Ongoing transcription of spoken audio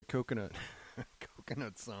coconut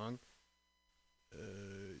coconut song.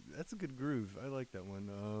 That's a good groove. I like that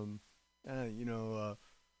one. You know,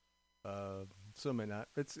 some may not.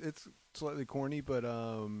 It's slightly corny, but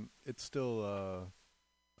it's still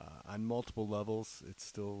on multiple levels. It's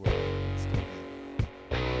still good.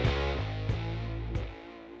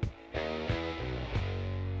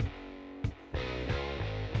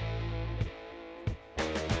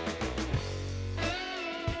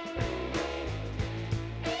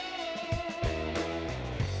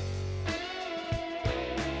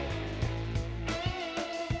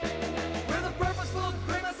 With a purposeful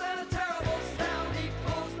grimace and a terrible sound, he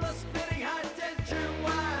pulls the spinning high tension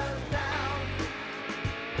wires down.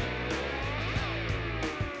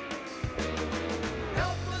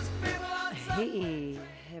 Helpless people outside. Hey,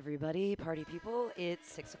 everybody, party people,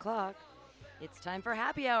 it's 6 o'clock. It's time for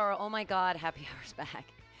happy hour. Oh my God, happy hour's back.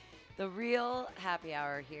 The real happy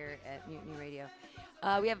hour here at Mutiny Radio.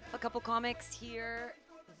 We have a couple comics here.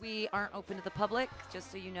 We aren't open to the public,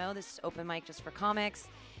 just so you know. This is open mic just for comics.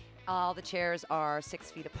 All the chairs are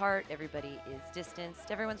 6 feet apart. Everybody is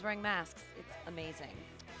distanced. Everyone's wearing masks. It's amazing.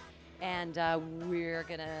 And we're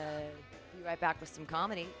going to be right back with some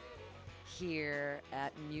comedy here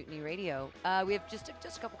at Mutiny Radio. We have just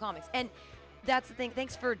a couple comics. And that's the thing.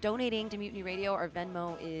 Thanks for donating to Mutiny Radio. Our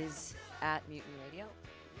Venmo is at Mutiny Radio,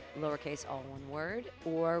 lowercase, all one word.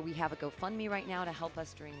 Or we have a GoFundMe right now to help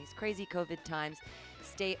us during these crazy COVID times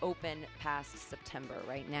stay open past September.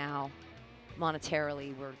 Right now,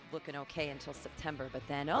 monetarily, we're looking okay until September. But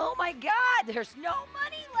then, oh my God, there's no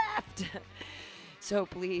money left. So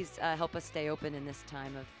please help us stay open in this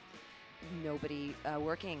time of nobody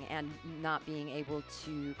working and not being able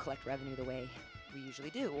to collect revenue the way we usually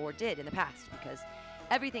do or did in the past, because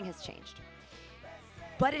everything has changed.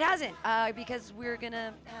 But it hasn't, because we're going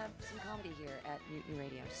to have some comedy here at Mutiny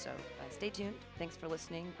Radio. So stay tuned. Thanks for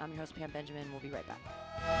listening. I'm your host, Pam Benjamin. We'll be right back.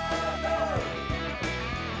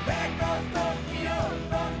 There goes Tokyo,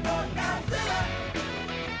 Godzilla.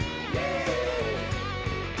 Yeah.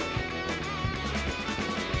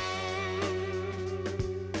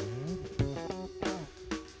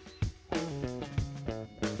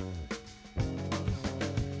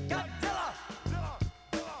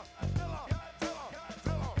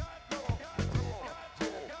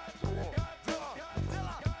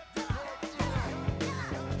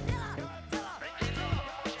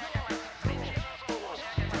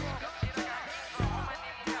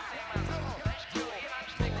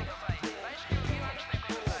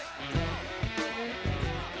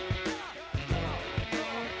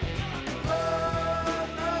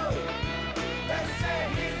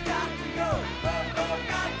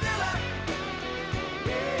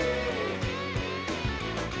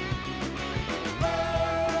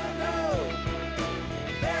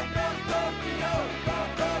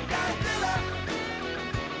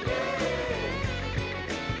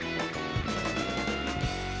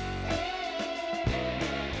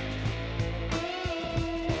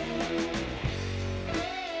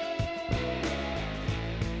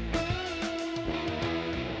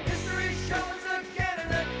 History shows again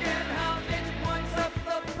and again how nature points up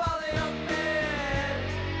the folly of man.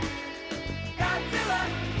 Godzilla.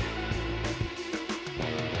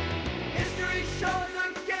 History shows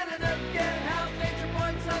again and again how nature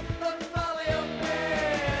points up the folly of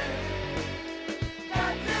man.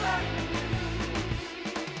 Godzilla.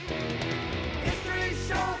 History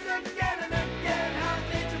shows again and again how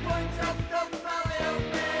nature points up the folly of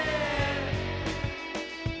man.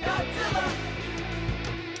 Godzilla.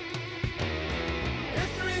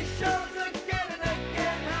 History shows again and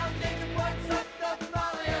again how nature points up the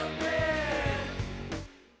folly of man.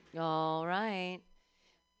 All right.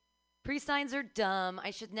 Pre-signs are dumb.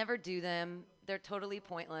 I should never do them. They're totally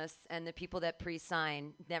pointless. And the people that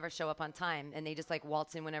pre-sign never show up on time, and they just like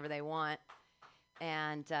waltz in whenever they want.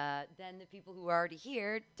 And then the people who are already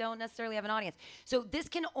here don't necessarily have an audience. So this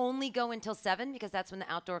can only go until 7 because that's when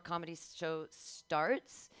the outdoor comedy show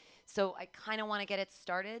starts. So I kind of want to get it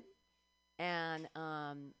started. And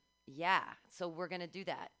yeah, so we're going to do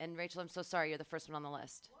that. And Rachel, I'm so sorry. You're the first one on the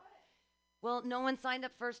list. Well, no one signed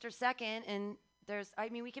up first or second. And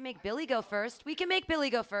we can make Billy go first. We can make Billy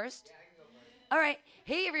go first. Yeah, I can go first. All right.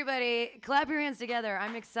 Hey, everybody. Clap your hands together.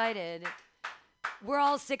 I'm excited. We're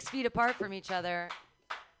all 6 feet apart from each other.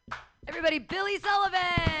 Everybody, Billy Sullivan.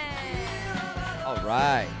 All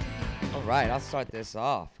right. All right. I'll start this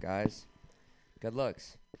off, guys. Good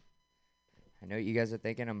looks. I know what you guys are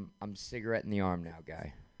thinking. I'm cigarette in the arm now,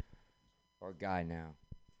 guy. Or guy now.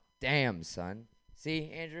 Damn, son.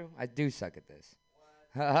 See, Andrew? I do suck at this.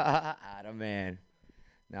 Atta man.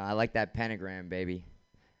 No, I like that pentagram, baby.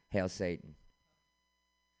 Hail Satan.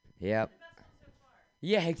 Yep.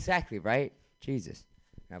 Yeah, exactly, right? Jesus.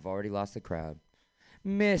 I've already lost the crowd.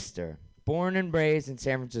 Mister, born and raised in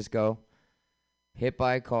San Francisco, hit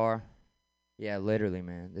by a car. Yeah, literally,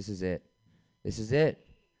 man. This is it. This is it.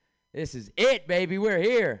 This is it, baby. We're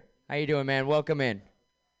here. How you doing, man? Welcome in.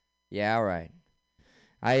 Yeah, all right.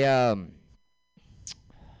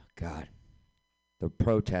 God, the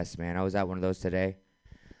protests, man. I was at one of those today.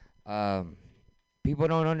 People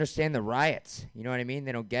don't understand the riots. You know what I mean?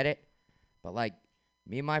 They don't get it. But like,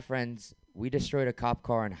 me and my friends, we destroyed a cop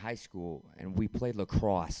car in high school, and we played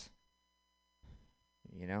lacrosse.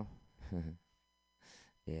 You know?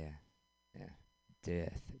 Yeah.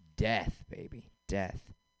 Death, baby. Death.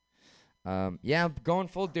 Yeah, I'm going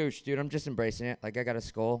full douche, dude. I'm just embracing it. Like, I got a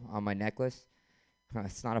skull on my necklace.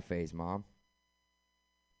 It's not a phase, Mom.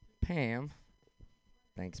 Pam.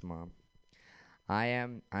 Thanks, Mom. I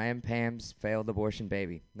am Pam's failed abortion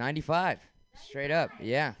baby. 95. Straight up.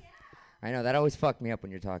 Yeah. I know. That always fucked me up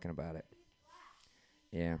when you're talking about it.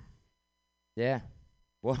 Yeah. Yeah.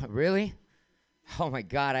 What? Really? Oh, my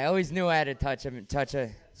God. I always knew I had to touch a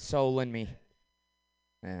soul in me.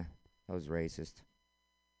 Yeah. That was racist.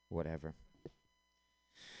 Whatever.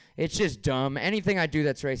 It's just dumb. Anything I do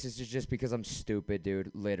that's racist is just because I'm stupid,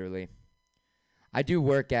 dude. Literally. I do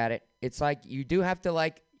work at it. It's like you have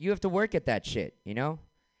to work at that shit, you know?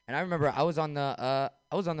 And I remember I was on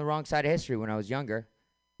the wrong side of history when I was younger.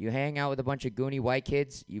 You hang out with a bunch of goony white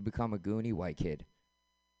kids, you become a goony white kid.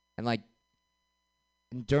 And like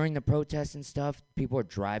during the protests and stuff, people are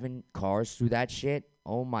driving cars through that shit.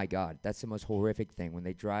 Oh my God, that's the most horrific thing when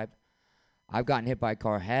they drive. I've gotten hit by a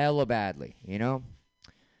car hella badly, you know?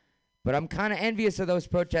 But I'm kind of envious of those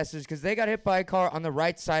protesters because they got hit by a car on the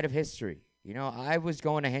right side of history. You know, I was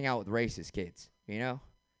going to hang out with racist kids, you know?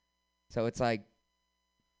 So it's like,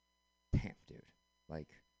 damn, dude. Like,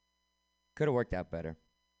 could have worked out better.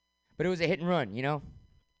 But it was a hit and run, you know?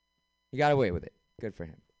 He got away with it. Good for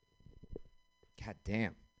him. God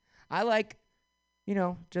damn. I like, you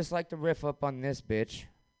know, just like to riff up on this bitch.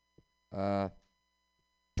 How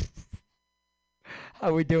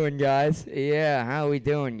we doing, guys? Yeah, how we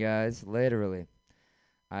doing, guys? Literally.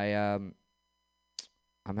 I'm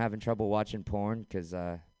having trouble watching porn because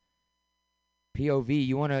POV,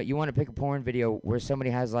 you wanna pick a porn video where somebody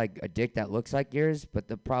has like a dick that looks like yours, but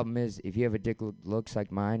the problem is if you have a dick looks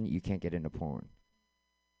like mine, you can't get into porn.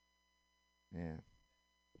 Yeah.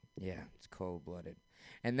 Yeah, it's cold-blooded.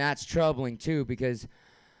 And that's troubling too because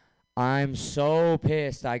I'm so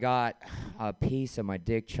pissed I got a piece of my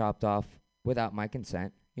dick chopped off without my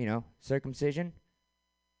consent, you know, circumcision.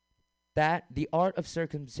 The art of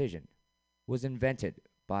circumcision was invented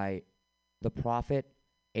by the prophet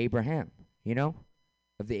Abraham, you know,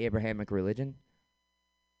 of the Abrahamic religions,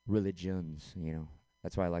 you know.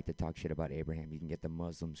 That's why I like to talk shit about Abraham. You can get the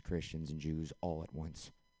Muslims, Christians, and Jews all at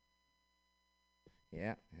once.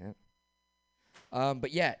 Yeah.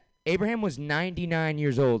 But yeah, Abraham was 99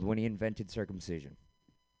 years old when he invented circumcision.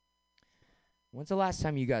 When's the last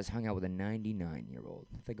time you guys hung out with a 99-year-old?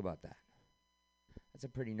 Think about that. That's a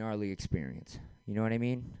pretty gnarly experience. You know what I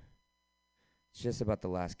mean? It's just about the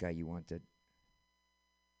last guy you want to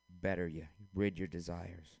better you, rid your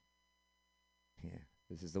desires. Yeah,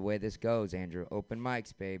 this is the way this goes, Andrew. Open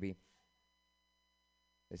mics, baby.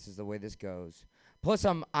 This is the way this goes. Plus,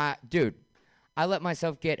 dude, I let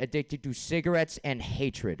myself get addicted to cigarettes and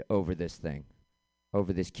hatred over this thing.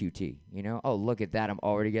 Over this QT, you know? Oh, look at that. I'm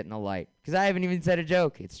already getting the light. Because I haven't even said a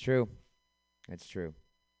joke. It's true. It's true.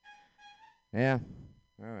 Yeah.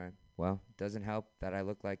 All right. Well, it doesn't help that I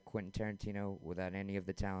look like Quentin Tarantino without any of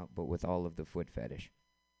the talent, but with all of the foot fetish.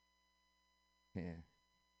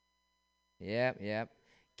 Yeah. Yep.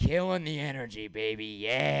 Killing the energy, baby.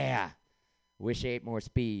 Yeah. Wish I ate more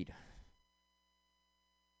speed.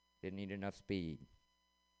 Didn't eat enough speed.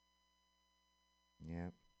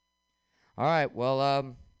 Yeah. All right,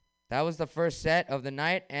 well, that was the first set of the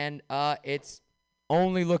night, and it's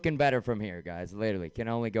only looking better from here, guys. Literally, can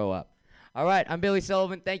only go up. All right, I'm Billy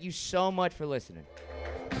Sullivan. Thank you so much for listening,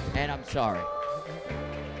 and I'm sorry.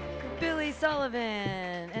 Billy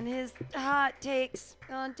Sullivan and his hot takes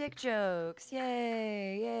on dick jokes.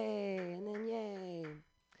 Yay, and then yay.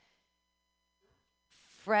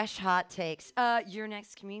 Fresh hot takes. Your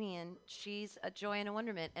next comedian, she's a joy and a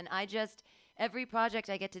wonderment, and every project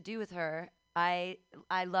I get to do with her, I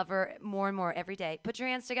love her more and more every day. Put your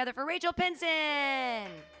hands together for Rachel Pinson.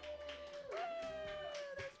 There's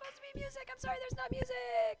supposed to be music. I'm sorry, there's not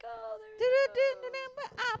music. Oh,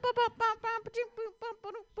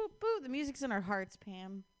 The music's in our hearts,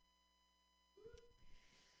 Pam.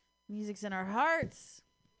 Music's in our hearts.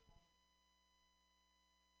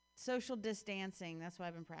 social distancing. That's what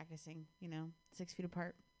I've been practicing, 6 feet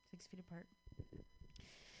apart. 6 feet apart.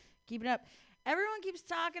 Keep it up. Everyone keeps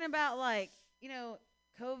talking about,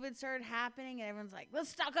 COVID started happening, and everyone's like, let's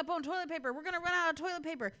stock up on toilet paper. We're going to run out of toilet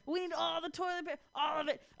paper. We need all the toilet paper. All of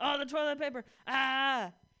it. All the toilet paper.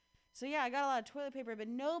 So, yeah, I got a lot of toilet paper, but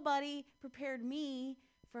nobody prepared me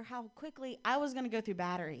for how quickly I was going to go through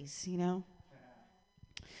batteries,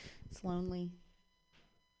 It's lonely.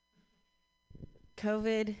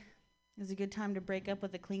 COVID is a good time to break up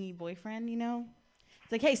with a clingy boyfriend,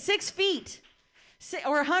 It's like, hey, 6 feet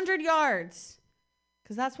or 100 yards,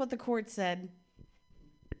 because that's what the court said.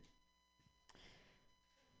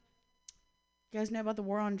 You guys know about the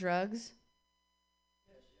war on drugs?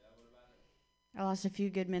 Yes, yeah, what about it? I lost a few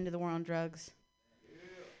good men to the war on drugs. Yeah.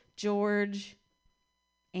 George,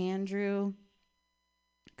 Andrew,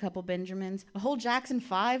 a couple Benjamins, a whole Jackson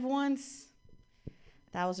 5 once.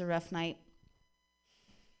 That was a rough night.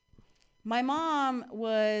 My mom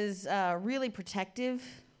was really protective.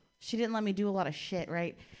 She didn't let me do a lot of shit,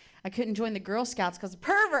 right? I couldn't join the Girl Scouts because of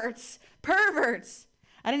perverts.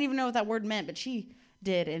 I didn't even know what that word meant, but she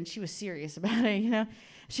did, and she was serious about it,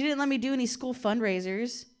 She didn't let me do any school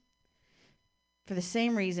fundraisers for the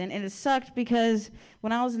same reason, and it sucked because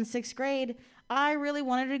when I was in 6th grade, I really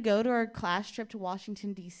wanted to go to our class trip to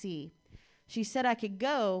Washington, D.C. She said I could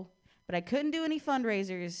go, but I couldn't do any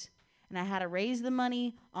fundraisers, and I had to raise the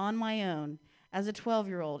money on my own as a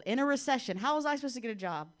 12-year-old in a recession. How was I supposed to get a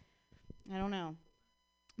job? I don't know.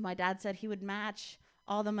 My dad said he would match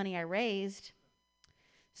all the money I raised.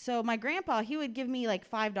 So my grandpa, he would give me like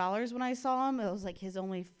 $5 when I saw him. It was like his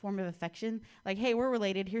only form of affection. Like, hey, we're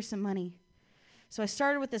related. Here's some money. So I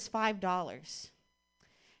started with this $5.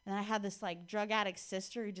 And I had this like drug addict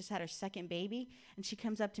sister who just had her second baby. And she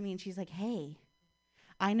comes up to me and she's like, hey,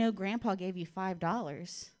 I know grandpa gave you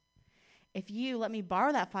 $5. If you let me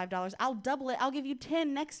borrow that $5, I'll double it. I'll give you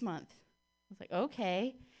 10 next month. I was like,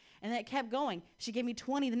 okay. And then it kept going. She gave me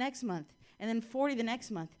 20 the next month, and then 40 the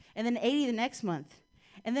next month, and then 80 the next month.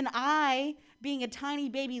 And then I, being a tiny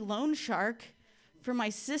baby loan shark for my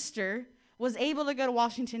sister, was able to go to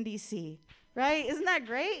Washington, D.C., right? Isn't that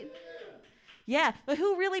great? Yeah, but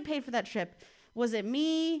who really paid for that trip? Was it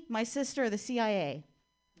me, my sister, or the CIA?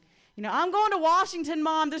 I'm going to Washington,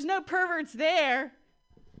 Mom. There's no perverts there.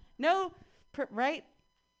 No, right?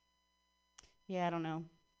 Yeah, I don't know.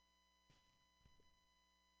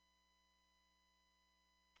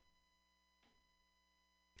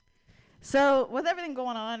 So with everything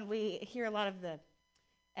going on, we hear a lot of the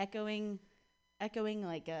echoing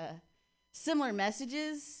like similar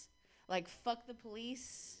messages, like fuck the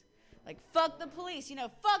police, fuck the police. You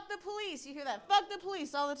hear that, fuck the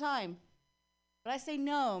police all the time. But I say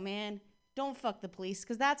no, man, don't fuck the police,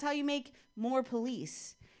 because that's how you make more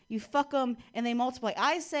police. You fuck them and they multiply.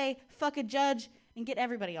 I say fuck a judge and get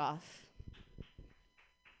everybody off.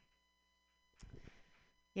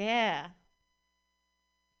 Yeah.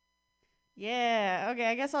 Yeah, okay,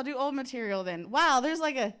 I guess I'll do old material then. Wow, there's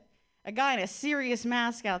like a guy in a serious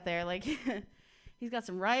mask out there. Like, he's got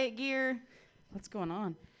some riot gear. What's going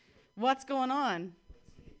on?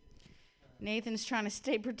 Nathan's trying to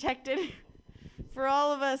stay protected for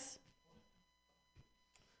all of us.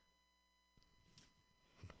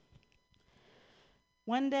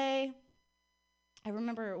 One day, I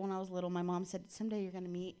remember when I was little, my mom said, someday you're going to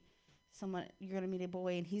meet a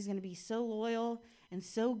boy, and he's going to be so loyal and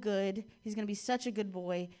so good. He's going to be such a good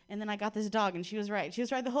boy. And then I got this dog, and she was right. She was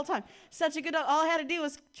right the whole time. Such a good dog. All I had to do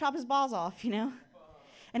was chop his balls off, And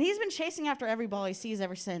he's been chasing after every ball he sees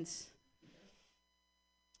ever since.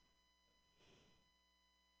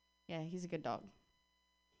 Yeah, he's a good dog.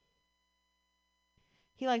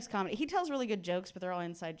 He likes comedy. He tells really good jokes, but they're all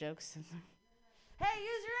inside jokes. Hey,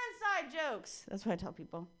 use your inside jokes. That's what I tell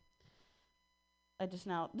people. I just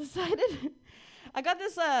now decided. I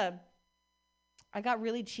got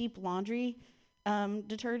really cheap laundry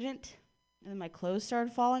detergent, and then my clothes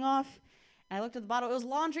started falling off. And I looked at the bottle. It was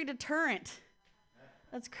laundry deterrent.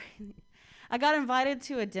 That's crazy. I got invited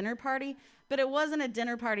to a dinner party, but it wasn't a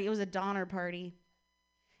dinner party. It was a Donner party.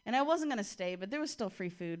 And I wasn't going to stay, but there was still free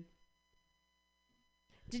food.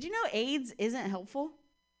 Did you know AIDS isn't helpful?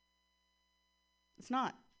 It's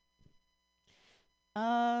not.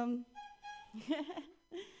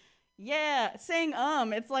 Yeah, saying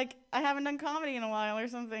it's like I haven't done comedy in a while or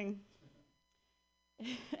something.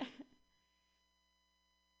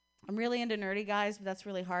 I'm really into nerdy guys, but that's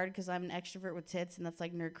really hard because I'm an extrovert with tits, and that's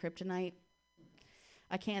like nerd kryptonite.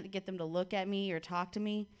 I can't get them to look at me or talk to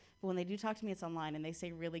me, but when they do talk to me, it's online, and they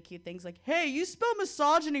say really cute things like, hey, you spell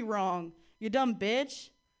misogyny wrong, you dumb bitch.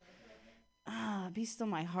 Be still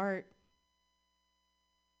my heart.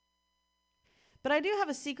 But I do have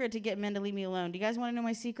a secret to get men to leave me alone. Do you guys want to know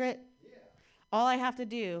my secret? Yeah. All I have to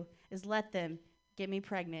do is let them get me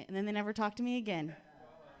pregnant, and then they never talk to me again.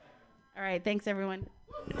 All right, thanks, everyone.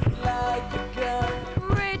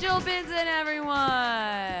 Rachel Benson,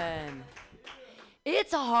 everyone.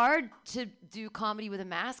 It's hard to do comedy with a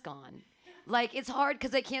mask on. Like, it's hard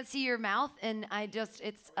because I can't see your mouth, and I'm going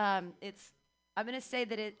to say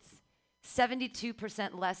that it's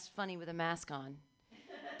 72% less funny with a mask on.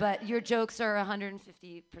 But your jokes are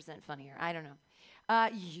 150% funnier. I don't know.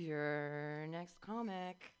 Your next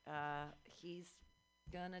comic, he's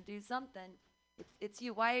going to do something. It's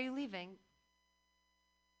you. Why are you leaving?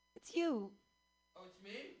 It's you. Oh, it's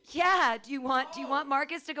me? Yeah. Do you want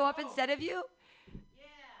Marcus to go up instead of you?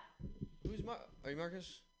 Who's Are you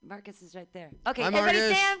Marcus? Marcus is right there. Okay, Hi, everybody,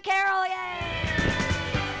 Marcus. Sam Carroll,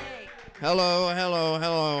 yay! Hello.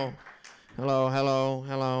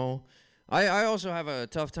 I also have a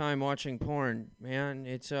tough time watching porn, man.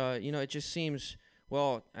 It's it just seems,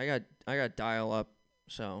 well, I got dial up,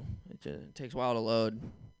 so it takes a while to load.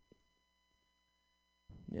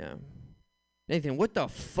 Yeah. Nathan, what the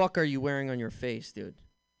fuck are you wearing on your face, dude?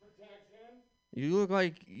 Protection. You look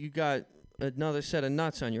like you got another set of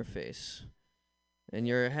nuts on your face. And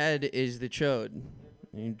your head is the chode.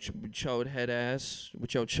 You chode head ass.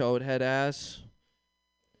 With your chode head ass.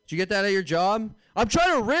 Did you get that at your job? I'm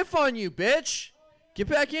trying to riff on you, bitch. Get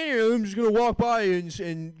back in here. I'm just going to walk by and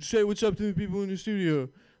say what's up to the people in the studio.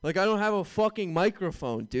 Like, I don't have a fucking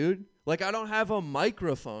microphone, dude. Like, I don't have a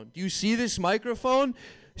microphone. Do you see this microphone?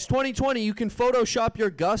 It's 2020. You can Photoshop your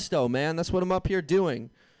gusto, man. That's what I'm up here doing.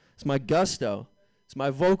 It's my gusto. It's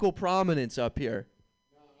my vocal prominence up here.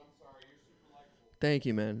 Thank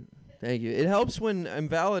you, man. Thank you. It helps when I'm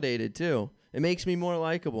validated, too. It makes me more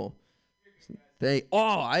likable.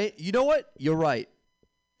 You know what? You're right.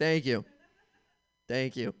 Thank you.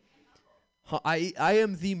 Thank you. I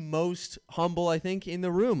am the most humble, I think, in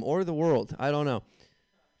the room or the world. I don't know.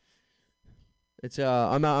 It's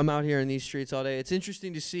I'm out here in these streets all day. It's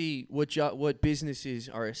interesting to see what businesses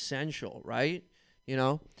are essential, right? You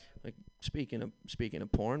know? Like speaking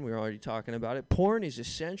of porn, we were already talking about it. Porn is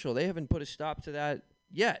essential. They haven't put a stop to that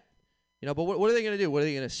yet. You know, but what are they going to do? What are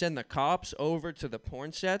they going to send the cops over to the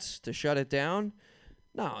porn sets to shut it down?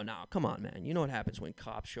 No, come on, man. You know what happens when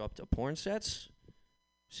cops show up to porn sets?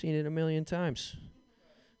 Seen it a million times.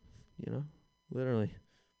 You know, literally.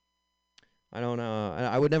 I don't know.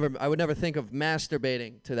 I would never think of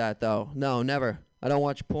masturbating to that though. No, never. I don't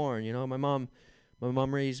watch porn. You know, my mom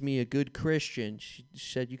raised me a good Christian. She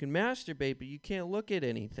said you can masturbate, but you can't look at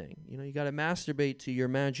anything. You know, you got to masturbate to your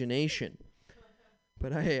imagination.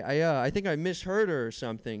 But I think I misheard her or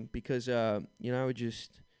something because I would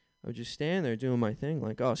just stand there doing my thing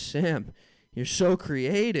like, oh, Sam, you're so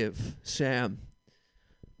creative, Sam.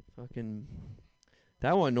 Fucking,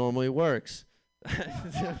 that one normally works.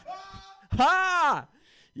 Ha!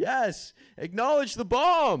 Yes, acknowledge the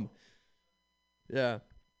bomb. Yeah.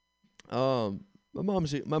 My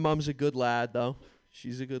mom's a good lad though.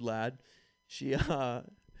 She's a good lad. She I'm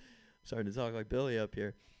starting to talk like Billy up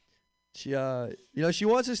here. She she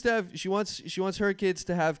wants her kids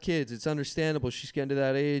to have kids. It's understandable. She's getting to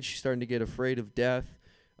that age. She's starting to get afraid of death.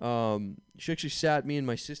 She actually sat me and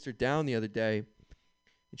my sister down the other day,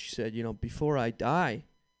 and she said, before I die,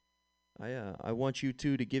 I want you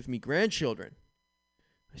two to give me grandchildren.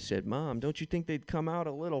 I said, Mom, don't you think they'd come out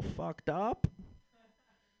a little fucked up?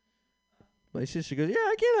 My sister goes, yeah,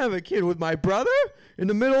 I can't have a kid with my brother in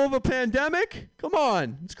the middle of a pandemic. Come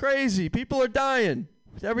on, it's crazy. People are dying.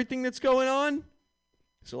 With everything that's going on,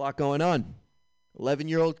 there's a lot going on.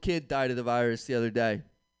 11-year-old kid died of the virus the other day.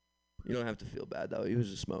 You don't have to feel bad, though. He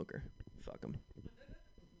was a smoker. Fuck him.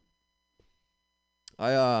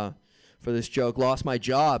 I, for this joke, lost my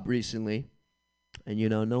job recently. And,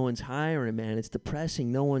 no one's hiring, man. It's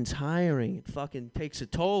depressing. No one's hiring. It fucking takes a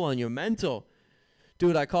toll on your mental.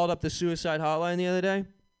 Dude, I called up the suicide hotline the other day.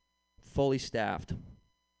 Fully staffed.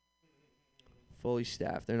 Fully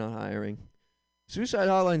staffed. They're not hiring. Suicide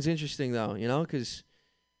hotline's interesting, though, because,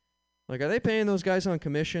 are they paying those guys on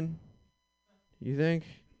commission? You think?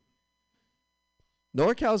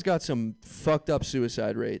 NorCal's got some fucked up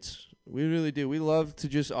suicide rates. We really do. We love to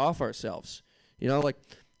just off ourselves. If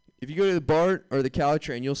you go to the BART or the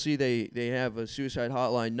Caltrain, you'll see they have a suicide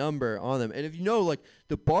hotline number on them. And if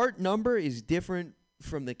the BART number is different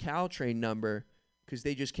from the Caltrain number because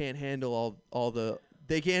they just can't handle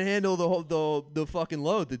they can't handle the fucking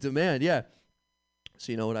load, the demand, yeah.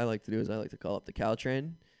 So what I like to do is I like to call up the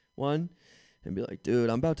Caltrain one and be like, dude,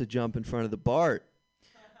 I'm about to jump in front of the BART.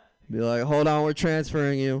 Be like, hold on, we're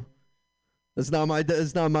transferring you. That's not my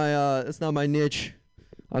niche.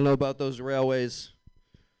 I don't know about those railways.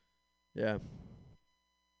 Yeah.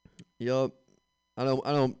 Yup. I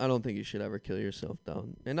don't think you should ever kill yourself, though.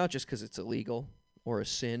 And not just 'cause it's illegal or a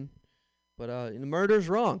sin, but murder's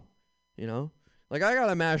wrong, you know? Like, I got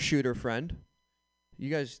a mass shooter friend. You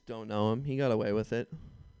guys don't know him. He got away with it.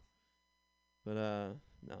 But, no,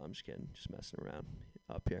 I'm just kidding. Just messing around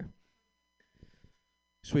up here.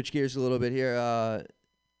 Switch gears a little bit here.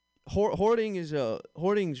 Hoarding's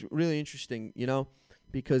really interesting, you know,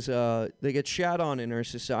 because they get shat on in our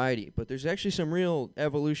society. But there's actually some real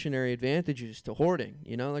evolutionary advantages to hoarding,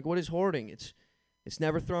 you know? Like, what is hoarding? It's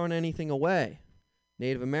never throwing anything away.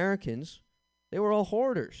 Native Americans, they were all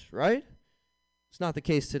hoarders, right? It's not the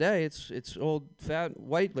case today. It's old, fat,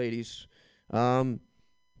 white ladies. You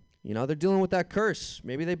know, they're dealing with that curse.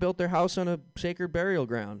 Maybe they built their house on a sacred burial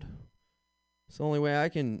ground. It's the only way I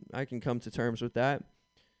can come to terms with that.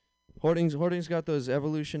 Hoarding's got those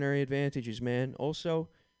evolutionary advantages, man. Also,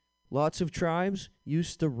 lots of tribes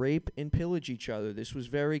used to rape and pillage each other. This was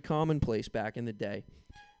very commonplace back in the day.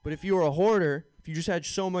 But if you were a hoarder, if you just had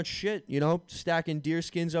so much shit, you know, stacking deer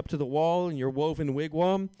skins up to the wall in your woven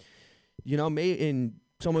wigwam, you know, and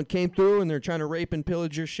someone came through and they're trying to rape and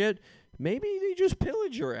pillage your shit, maybe they just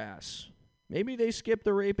pillage your ass. Maybe they skip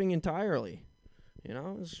the raping entirely. You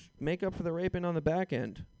know, just make up for the raping on the back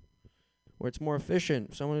end, where it's more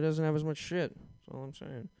efficient. Someone who doesn't have as much shit. That's all I'm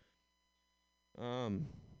saying.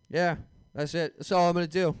 Yeah, that's it. That's all I'm gonna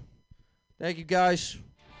do. Thank you, guys. You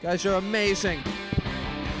guys are amazing.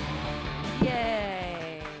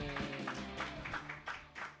 Yay.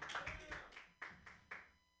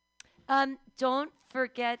 Don't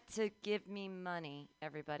forget to give me money,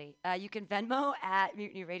 everybody. You can Venmo at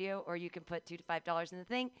Mutiny Radio, or you can put $2 to $5 in the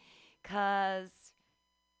thing, because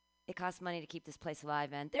it costs money to keep this place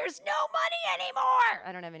alive, and there's no money anymore.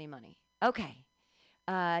 I don't have any money. Okay.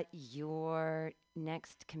 Your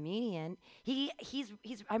next comedian,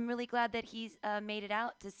 I'm really glad that he's made it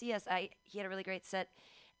out to see us. He had a really great set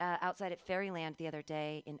outside at Fairyland the other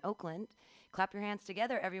day in Oakland. Clap your hands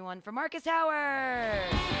together, everyone, for Marcus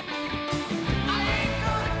Howard.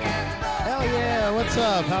 Hell yeah, what's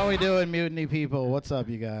up? How we doing, Mutiny people? What's up,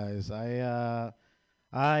 you guys? I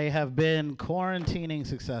have been quarantining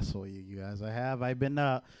successfully, you guys. I've been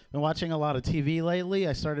watching a lot of TV lately.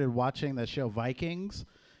 I started watching the show Vikings,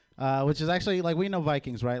 which is actually, like, we know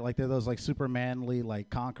Vikings, right? Like, they're those, like, super manly, like,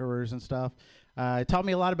 conquerors and stuff. It taught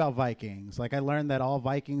me a lot about Vikings. Like, I learned that all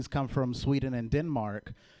Vikings come from Sweden and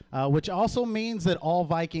Denmark, which also means that all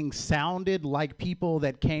Vikings sounded like people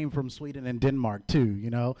that came from Sweden and Denmark, too, you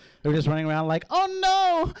know? They're just running around like, oh,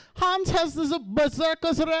 no, Hans has this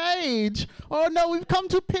berserker's rage. Oh, no, we've come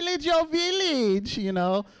to pillage your village, you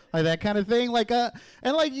know? Like that kind of thing. Like, and,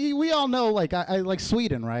 like, we all know, like, I like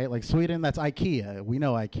Sweden, right? Like, Sweden, that's IKEA. We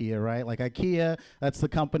know IKEA, right? Like, IKEA, that's the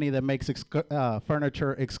company that makes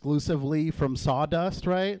furniture exclusively from sawdust,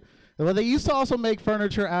 right? Well, they used to also make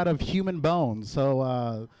furniture out of human bones,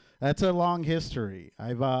 so that's a long history.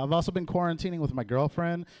 I've also been quarantining with my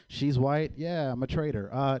girlfriend. She's white. Yeah, I'm a traitor.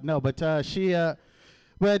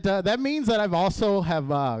 But that means that I've also have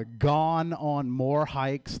gone on more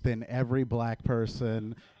hikes than every black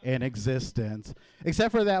person in existence,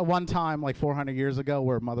 except for that one time, like 400 years ago,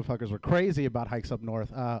 where motherfuckers were crazy about hikes up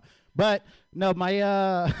north. But no,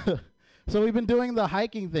 my so we've been doing the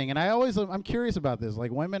hiking thing, and I'm curious about this.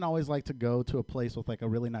 Like, women always like to go to a place with, like, a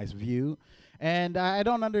really nice view, and I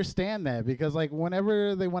don't understand that, because, like,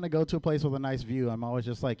 whenever they want to go to a place with a nice view, I'm always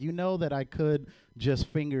just like, you know that I could just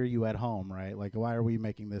finger you at home, right? Like, why are we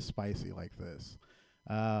making this spicy like this?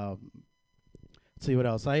 Let's see what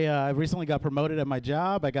else. I recently got promoted at my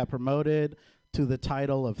job. I got promoted to the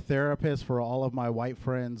title of therapist for all of my white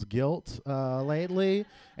friends' guilt lately,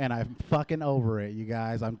 and I'm fucking over it, you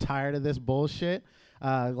guys. I'm tired of this bullshit.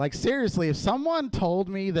 Like, seriously, if someone told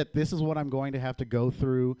me that this is what I'm going to have to go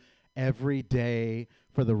through every day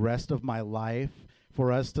for the rest of my life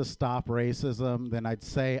for us to stop racism, then I'd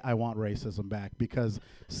say I want racism back, because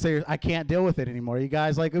I can't deal with it anymore, you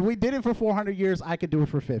guys. Like, if we did it for 400 years, I could do it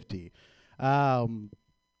for 50.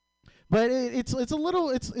 But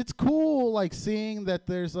it's cool, like, seeing that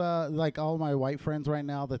there's like all my white friends right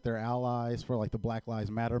now, that they're allies for, like, the Black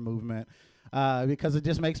Lives Matter movement, because it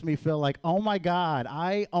just makes me feel like, oh my God,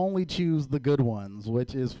 I only choose the good ones,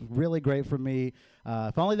 which is really great for me.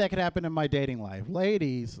 If only that could happen in my dating life,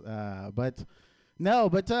 ladies. But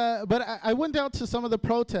I went out to some of the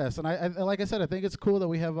protests, and I like I said, I think it's cool that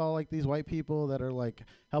we have all, like, these white people that are, like,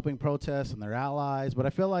 helping protest and they're allies. But I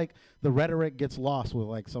feel like the rhetoric gets lost with,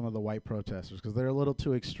 like, some of the white protesters, because they're a little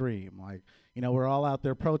too extreme. Like, you know, we're all out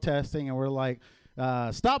there protesting, and we're like,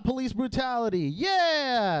 Stop police brutality,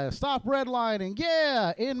 yeah. Stop redlining,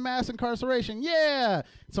 yeah. End mass incarceration, yeah.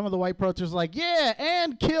 Some of the white protesters are like, yeah,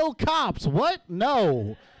 and kill cops. What?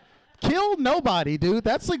 No. Kill nobody, dude.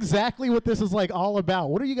 That's exactly what this is like all about.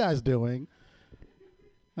 What are you guys doing?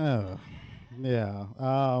 Oh, yeah.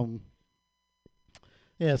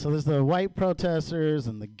 Yeah, so there's the white protesters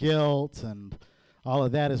and the guilt, and all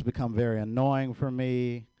of that has become very annoying for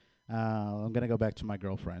me. I'm going to go back to my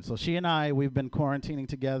girlfriend. So she and I, we've been quarantining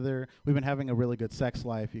together. We've been having a really good sex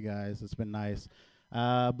life, you guys. It's been nice.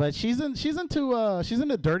 But she's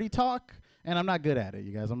into dirty talk, and I'm not good at it,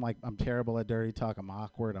 you guys. I'm terrible at dirty talk. I'm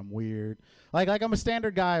awkward. I'm weird. Like I'm a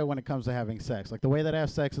standard guy when it comes to having sex. Like the way that I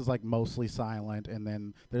have sex is like mostly silent, and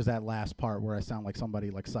then there's that last part where I sound like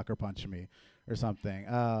somebody like sucker punched me or something.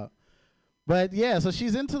 But yeah, so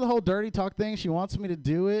she's into the whole dirty talk thing. She wants me to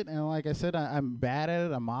do it, and like I said, I'm bad at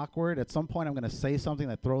it. I'm awkward. At some point, I'm gonna say something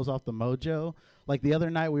that throws off the mojo. Like the other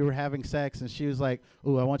night, we were having sex, and she was like,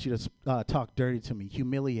 "Ooh, I want you to talk dirty to me,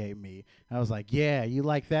 humiliate me." And I was like, "Yeah, you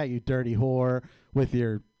like that, you dirty whore with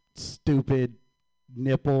your stupid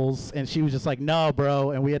nipples." And she was just like, "No,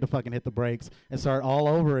 bro," and we had to fucking hit the brakes and start all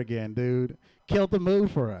over again, dude. Killed the mood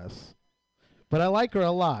for us. But I like her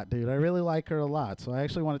a lot, dude. I really like her a lot. So I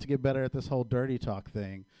actually wanted to get better at this whole dirty talk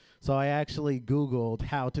thing. So I actually Googled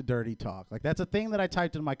how to dirty talk. Like, that's a thing that I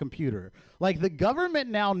typed in my computer. Like, the government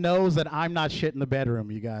now knows that I'm not shit in the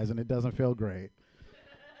bedroom, you guys, and it doesn't feel great.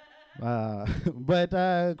 But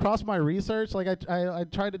across my research, like, I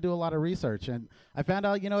tried to do a lot of research, and I found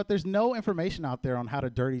out, you know what, there's no information out there on how to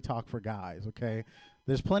dirty talk for guys, okay?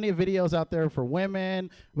 There's plenty of videos out there for women,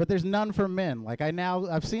 but there's none for men. Like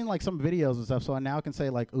I've seen like some videos and stuff, so I now can say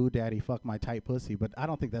like, "Ooh, daddy, fuck my tight pussy," but I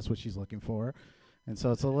don't think that's what she's looking for, and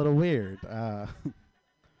so it's a little weird.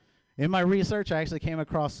 In my research, I actually came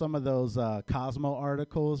across some of those Cosmo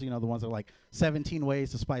articles, you know, the ones that are like 17 ways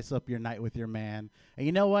to spice up your night with your man. And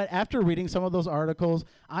you know what? After reading some of those articles,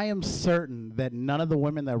 I am certain that none of the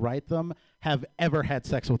women that write them have ever had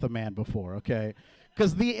sex with a man before, okay?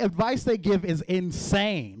 Because the advice they give is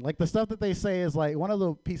insane. Like, the stuff that they say is like, one of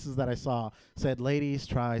the pieces that I saw said, "Ladies,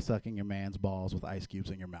 try sucking your man's balls with ice cubes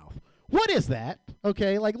in your mouth." What is that?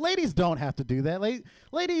 Okay, like, ladies don't have to do that.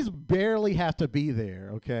 Ladies barely have to be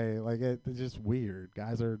there, okay? Like, it's just weird.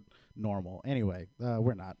 Guys are normal. Anyway,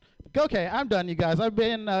 we're not. Okay, I'm done, you guys. I've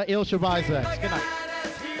been Il Shavai Sex. Good night.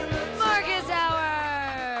 Marcus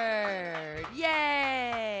Howard!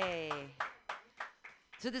 Yay!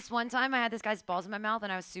 So this one time I had this guy's balls in my mouth,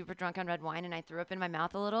 and I was super drunk on red wine, and I threw up in my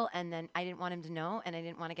mouth a little, and then I didn't want him to know, and I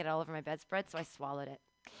didn't want to get it all over my bedspread, so I swallowed it.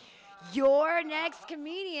 Your next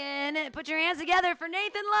comedian, put your hands together for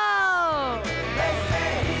Nathan Lowe! They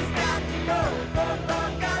say he's got to go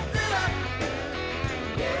Godzilla.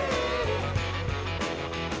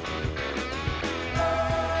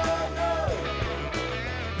 Oh no,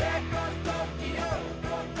 there goes Tokyo,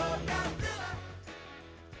 go Godzilla.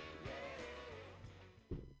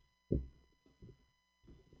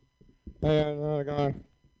 Hey, how's it going?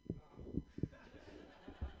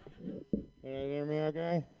 Can you hear me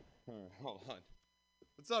okay? All right, hold on.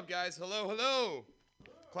 What's up, guys? Hello, hello.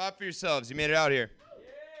 Clap for yourselves. You made it out here.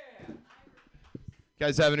 Yeah.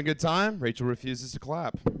 Guys having a good time? Rachel refuses to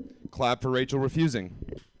clap. Clap for Rachel refusing.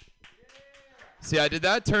 Yeah. See, I did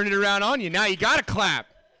that? Turn it around on you. Now you got to clap.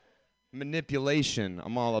 Manipulation.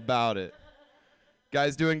 I'm all about it.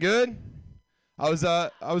 Guys doing good? I was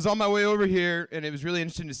on my way over here, and it was really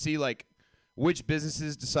interesting to see, like, which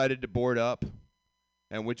businesses decided to board up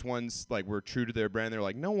and which ones, like, were true to their brand. They're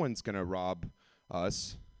like, no one's going to rob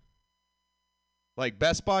us. Like,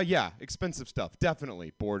 Best Buy, yeah, expensive stuff,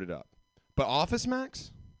 definitely boarded up. But Office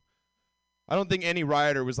Max? I don't think any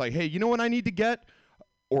rioter was like, hey, you know what I need to get?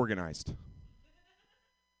 Organized.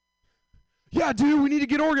 Yeah, dude, we need to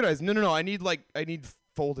get organized. No, I need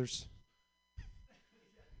folders.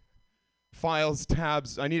 Files,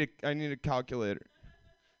 tabs. I need a calculator.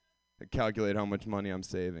 I calculate how much money I'm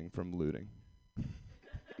saving from looting.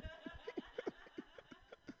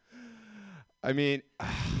 I mean,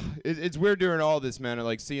 it's weird during all this, man. I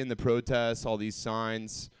like seeing the protests, all these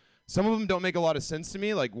signs. Some of them don't make a lot of sense to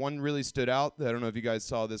me. Like, one really stood out. I don't know if you guys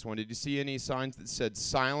saw this one. Did you see any signs that said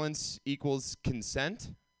silence equals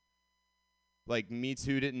consent? Like, Me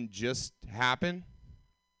Too didn't just happen.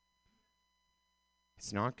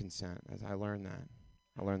 It's not consent. I learned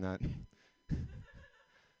that.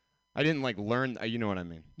 I didn't, like, learn. You know what I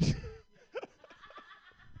mean.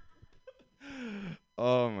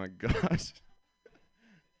 Oh, my gosh.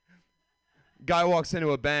 Guy walks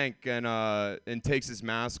into a bank and takes his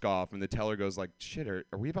mask off, and the teller goes like, shit, are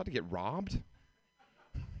we about to get robbed?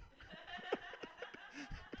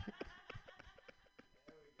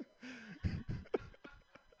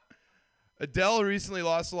 Adele recently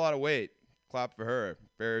lost a lot of weight. Clap for her.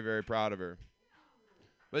 Very, very proud of her.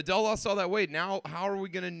 But Adele lost all that weight. Now, how are we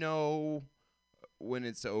going to know when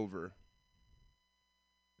it's over?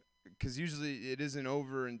 Because usually it isn't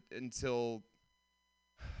over until...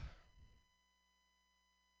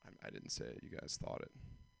 I didn't say it. You guys thought it.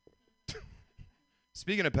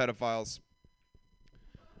 Speaking of pedophiles,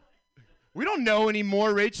 we don't know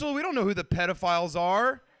anymore, Rachel. We don't know who the pedophiles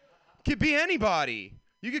are. Could be anybody.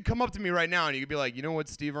 You could come up to me right now and you could be like, you know what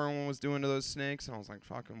Steve Irwin was doing to those snakes? And I was like,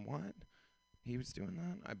 fucking what? He was doing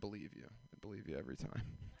that? I believe you. I believe you every time.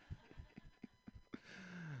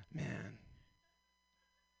 Man.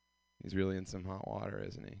 He's really in some hot water,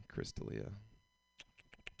 isn't he? Chris D'Elia.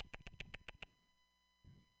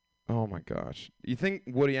 Oh my gosh. You think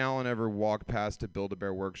Woody Allen ever walked past a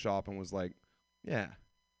Build-A-Bear workshop and was like, yeah.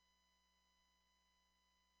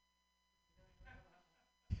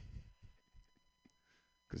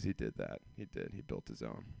 Because he did that. He did. He built his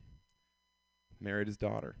own. Married his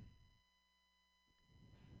daughter.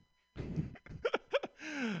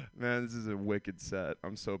 Man, this is a wicked set.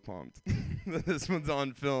 I'm so pumped. This one's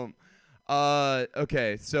on film.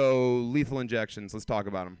 Okay, so lethal injections. Let's talk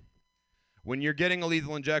about them. When you're getting a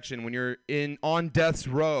lethal injection, when you're on death's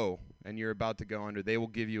row and you're about to go under, they will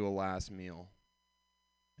give you a last meal.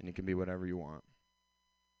 And it can be whatever you want.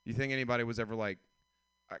 You think anybody was ever like,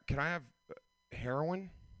 can I have heroin?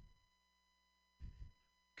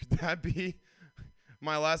 Could that be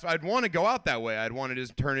my last? I'd want to go out that way. I'd want to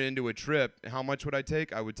just turn it into a trip. How much would I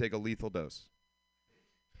take? I would take a lethal dose.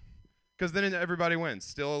 Because then everybody wins.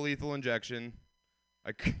 Still a lethal injection.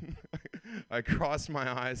 I crossed my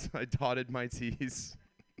eyes. I dotted my T's.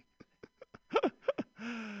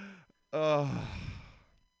 I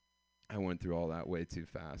went through all that way too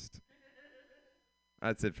fast.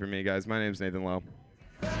 That's it for me, guys. My name's Nathan Lowe.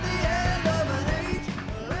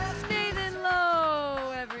 Nathan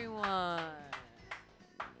Lowe, everyone.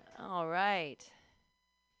 All right.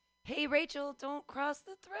 Hey, Rachel, don't cross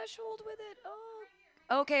the threshold with it. Oh.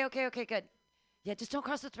 Okay, good. Yeah, just don't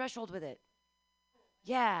cross the threshold with it.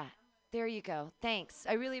 Yeah, there you go. Thanks.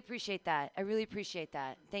 I really appreciate that.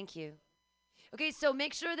 Thank you. Okay, so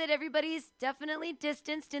make sure that everybody's definitely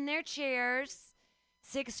distanced in their chairs,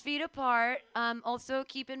 6 feet apart. Also,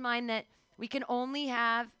 keep in mind that we can only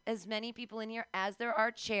have as many people in here as there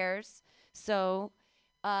are chairs. So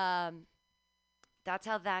that's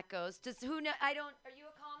how that goes. Are you a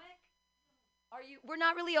comic? We're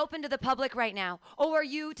not really open to the public right now. Oh, are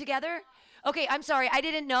you together? Okay, I'm sorry. I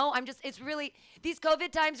didn't know. These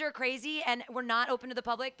COVID times are crazy and we're not open to the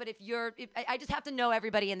public, but I just have to know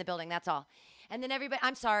everybody in the building, that's all. And then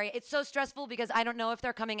I'm sorry. It's so stressful because I don't know if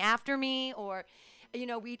they're coming after me or, do you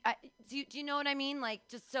know what I mean? Like,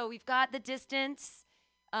 just so we've got the distance.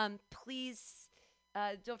 Please,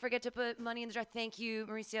 don't forget to put money in the jar. Thank you,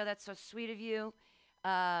 Mauricio. That's so sweet of you.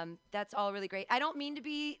 That's all really great. I don't mean to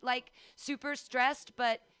be like super stressed,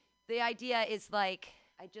 but the idea is like,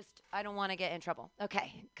 I don't want to get in trouble.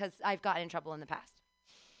 Okay, because I've gotten in trouble in the past.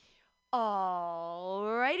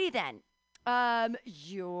 Alrighty then.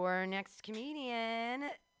 Your next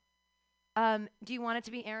comedian. Do you want it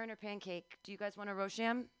to be Aaron or Pancake? Do you guys want a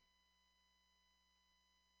Rosham?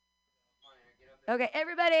 Okay,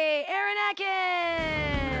 everybody, Aaron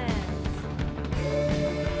Atkins!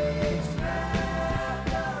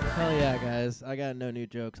 Hell yeah, guys. I got no new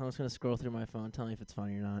jokes. I'm just going to scroll through my phone. Tell me if it's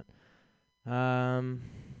funny or not.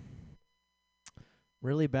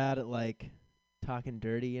 Really bad at, like, talking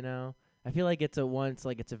dirty, you know? I feel like it's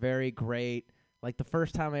a very great, like, the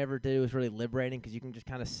first time I ever did it was really liberating because you can just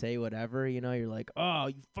kind of say whatever, you know? You're like, oh,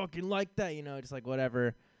 you fucking like that, you know? Just like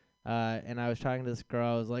whatever. And I was talking to this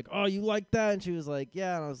girl. I was like, oh, you like that? And she was like,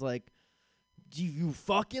 yeah. And I was like, do you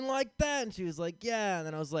fucking like that? And she was like, yeah. And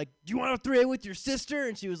then I was like, do you want to 3-way with your sister?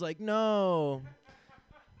 And she was like, no.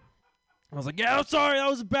 I was like, yeah, I'm sorry. That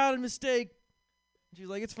was a bad mistake. And she was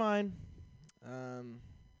like, it's fine.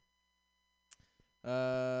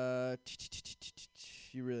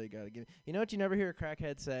 You really got to give me. You know what you never hear a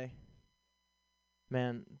crackhead say?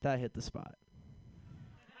 Man, that hit the spot.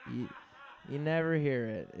 You never hear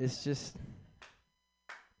it. It's just...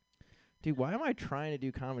 Dude, why am I trying to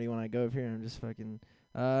do comedy when I go up here and I'm just fucking...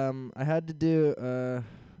 I had to do...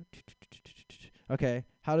 Okay,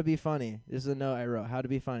 how to be funny. This is a note I wrote. How to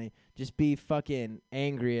be funny. Just be fucking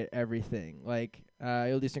angry at everything. Like,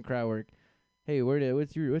 you'll do some crowd work. Hey, where do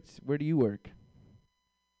you work?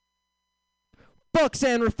 Fuck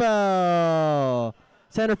San Rafael!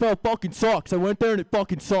 San Rafael fucking sucks. I went there and it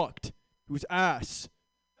fucking sucked. It was ass.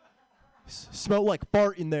 Smelled like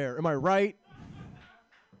fart in there. Am I right?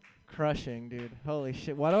 Crushing, dude. Holy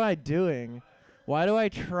shit. What am I doing? Why do I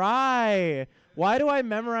try? Why do I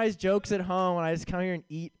memorize jokes at home when I just come here and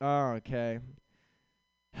eat? Oh, okay.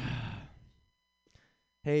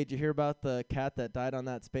 Hey, did you hear about the cat that died on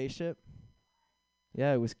that spaceship?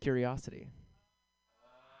 Yeah, it was Curiosity.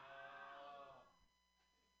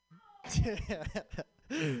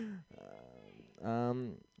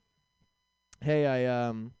 Hey,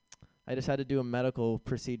 I just had to do a medical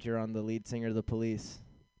procedure on the lead singer of the Police.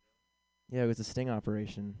 Yeah, it was a sting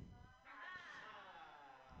operation.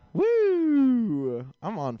 Woo!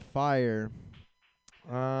 I'm on fire.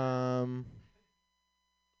 I'm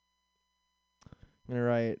gonna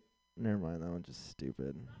write. Never mind, that one's just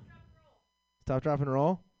stupid. Stop, drop, and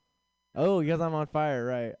roll. Oh, because I'm on fire,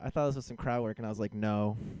 right? I thought this was some crowd work, and I was like,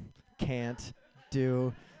 no, can't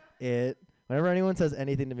do it. Whenever anyone says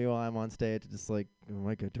anything to me while I'm on stage, it's just like, oh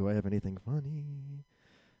my god, do I have anything funny?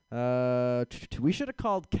 We should have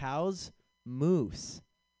called cows moose,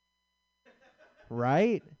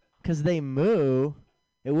 right? Because they moo.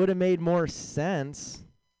 It would have made more sense.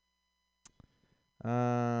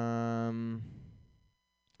 My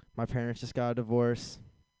parents just got a divorce.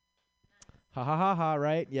 Ha ha ha ha,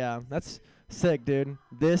 right? Yeah, that's sick, dude.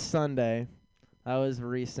 This Sunday, that was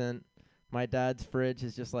recent. My dad's fridge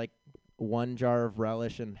is just like 1 jar of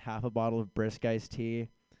relish and half a bottle of brisk iced tea.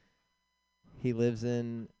 He lives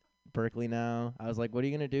in Berkeley now. I was like, what are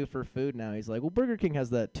you going to do for food now? He's like, well, Burger King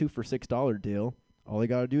has that 2 for $6 deal. All you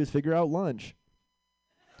got to do is figure out lunch.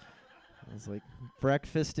 I was like,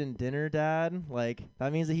 breakfast and dinner, Dad? Like,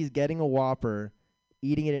 that means that he's getting a Whopper,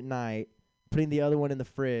 eating it at night, putting the other one in the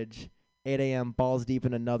fridge, 8 a.m., balls deep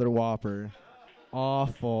in another Whopper.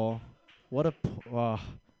 Awful. What a...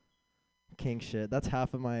 king shit. That's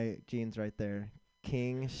half of my genes right there.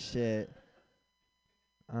 King shit.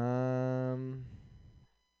 There's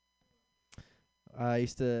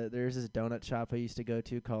this donut shop I used to go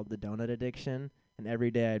to called The Donut Addiction, and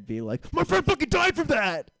every day I'd be like, my friend fucking died from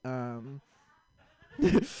that!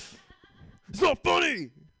 It's not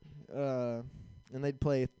funny! And they'd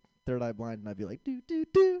play Third Eye Blind, and I'd be like, do, do,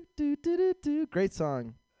 do, do, do, do, do. Great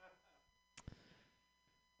song.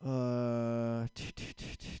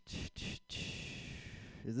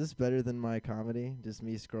 Is this better than my comedy? Just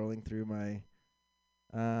me scrolling through my...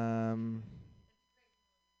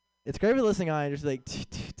 It's great for listening on, just like...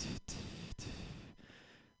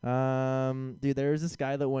 Dude, there was this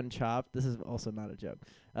guy that won Chopped. This is also not a joke.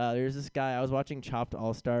 There's this guy, I was watching Chopped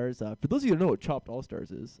All-Stars. For those of you who don't know what Chopped All-Stars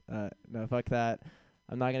is, no, fuck that.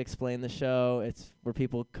 I'm not going to explain the show. It's where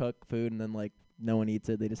people cook food and then, like, no one eats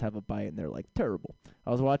it. They just have a bite and they're, like, terrible.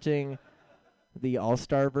 I was watching the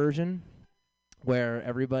All-Star version where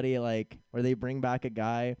everybody, like, where they bring back a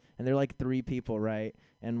guy and they're, like, 3 people, right?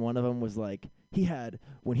 And one of them was, like,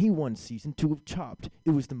 when he won season 2 of Chopped,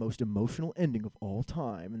 it was the most emotional ending of all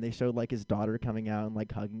time. And they showed, like, his daughter coming out and,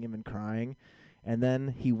 like, hugging him and crying. And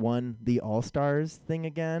then he won the All-Stars thing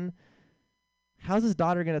again. How's his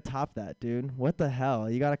daughter going to top that, dude? What the hell?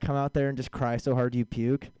 You got to come out there and just cry so hard you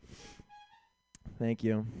puke? Thank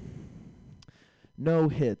you. No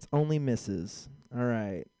hits, only misses. All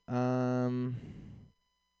right.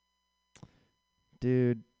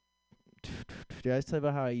 Dude, did I tell you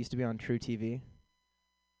about how I used to be on True TV?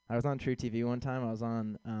 I was on True TV one time. I was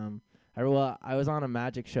on I was on a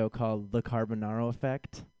magic show called The Carbonaro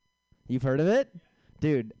Effect. You've heard of it?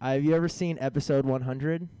 Dude, have you ever seen episode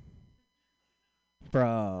 100?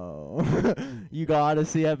 Bro, you gotta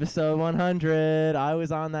see episode 100. I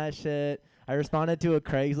was on that shit. I responded to a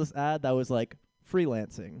Craigslist ad that was like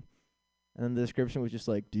freelancing. And the description was just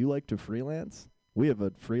like, do you like to freelance? We have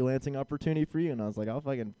a freelancing opportunity for you. And I was like, I'll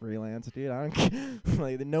fucking freelance, dude. I don't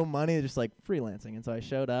like no money, just like freelancing. And so I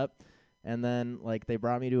showed up, and then like they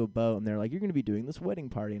brought me to a boat, and they're like, you're gonna be doing this wedding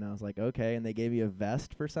party. And I was like, okay. And they gave me a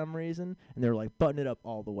vest for some reason, and they were like, button it up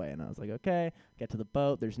all the way. And I was like, okay. Get to the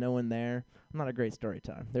boat. There's no one there. I'm not a great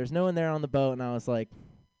storyteller. There's no one there on the boat, and I was like,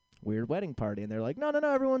 weird wedding party. And they're like, no,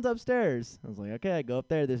 everyone's upstairs. I was like, okay. I go up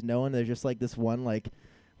there. There's no one. There's just like this one like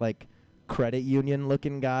credit union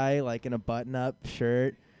looking guy like in a button up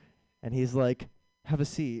shirt, and he's like, have a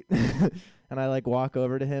seat. And I like walk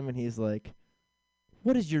over to him, and he's like,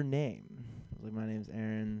 what is your name? I was like, my name's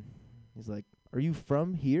Aaron. He's like, are you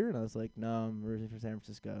from here? And I was like, no, I'm originally from San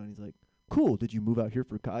Francisco. And he's like, cool, did you move out here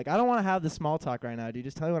for like, I don't want to have the small talk right now, dude.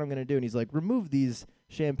 Just tell me what I'm gonna do. And he's like, remove these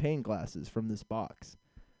champagne glasses from this box.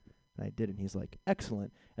 And I did, and he's like,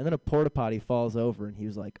 excellent. And then a porta potty falls over, and he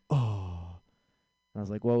was like, oh. I was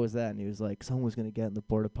like, what was that? And he was like, someone was going to get in the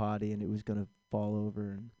porta potty and it was going to fall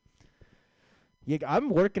over. And yeah, I'm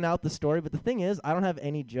working out the story, but the thing is, I don't have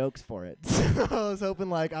any jokes for it. So I was hoping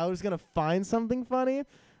like I was going to find something funny.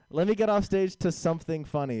 Let me get off stage to something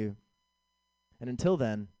funny. And until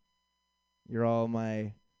then, you're all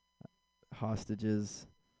my hostages.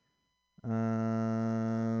 Okay.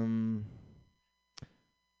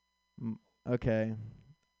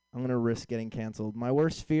 I'm going to risk getting canceled. My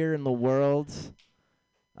worst fear in the world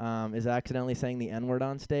is accidentally saying the N-word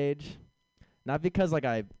on stage. Not because, like,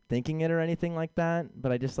 I'm thinking it or anything like that,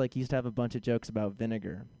 but I just, like, used to have a bunch of jokes about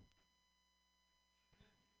vinegar.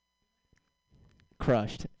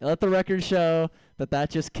 Crushed. Let the record show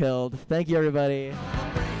that just killed. Thank you, everybody.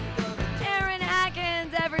 Aaron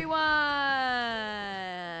Atkins, everyone!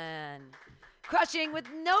 Crushing with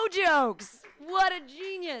no jokes. What a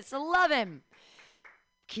genius. I love him.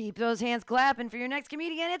 Keep those hands clapping for your next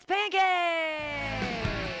comedian. It's Pancake!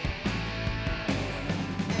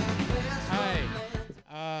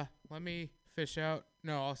 Hi. Let me fish out.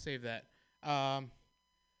 No, I'll save that.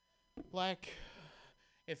 Black.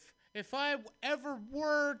 If I ever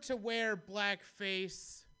were to wear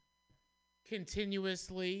blackface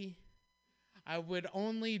continuously, I would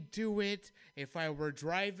only do it if I were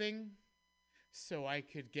driving, so I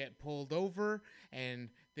could get pulled over and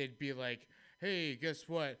they'd be like, hey, guess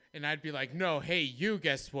what? And I'd be like, no, hey, you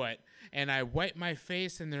guess what? And I wipe my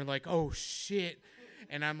face and they're like, oh shit.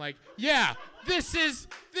 And I'm like, yeah, this is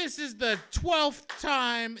the 12th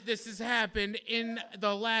time this has happened in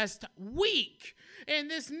the last week.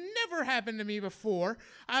 And this never happened to me before.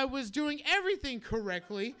 I was doing everything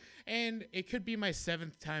correctly, and it could be my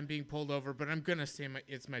 7th time being pulled over, but I'm gonna say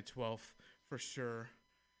it's my 12th for sure.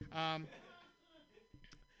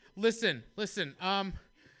 Listen.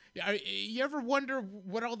 You ever wonder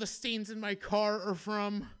what all the stains in my car are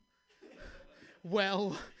from?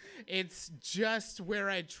 Well, it's just where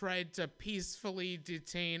I tried to peacefully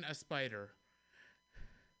detain a spider.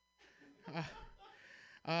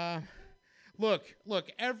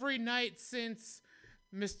 Look, every night since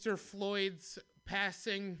Mr. Floyd's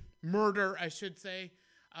murder, I should say,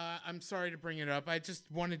 I'm sorry to bring it up. I just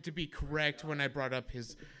wanted to be correct when I brought up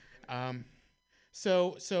his,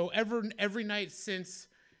 so every night since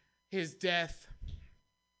his death,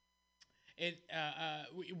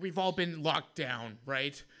 we've all been locked down,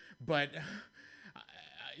 right? But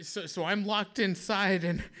so I'm locked inside,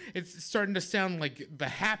 and it's starting to sound like The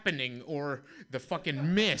Happening or the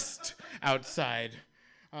fucking Mist outside.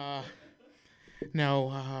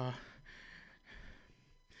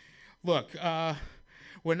 Look,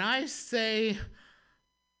 when I say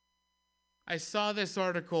I saw this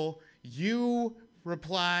article, you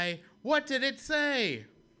reply, what did it say?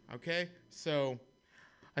 Okay, so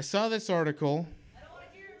I saw this article.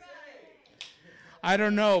 I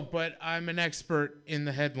don't know, but I'm an expert in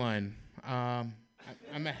the headline.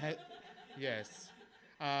 Yes.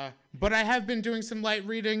 But I have been doing some light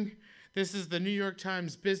reading. This is the New York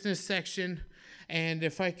Times business section, and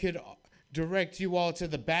if I could direct you all to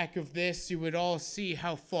the back of this, you would all see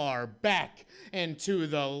how far back and to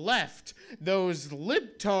the left those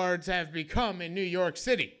libtards have become in New York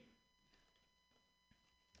City.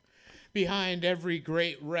 Behind every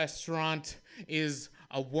great restaurant is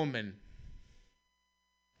a woman.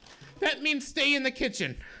 That means stay in the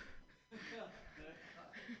kitchen.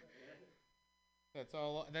 That's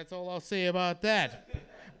all I'll say about that.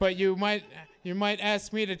 But you might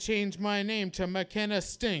ask me to change my name to McKenna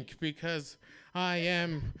Stink, because I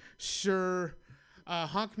am sure.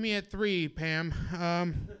 Honk me at 3, Pam.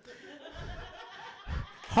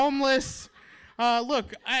 Homeless.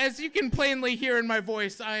 Look, as you can plainly hear in my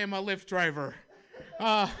voice, I am a Lyft driver.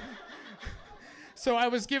 So I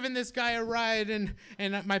was giving this guy a ride, and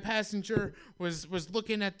my passenger was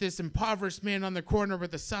looking at this impoverished man on the corner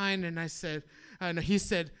with a sign, and he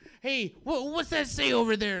said, hey, what's that say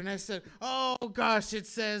over there? And I said, oh gosh, it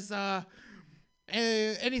says,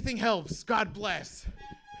 anything helps, God bless.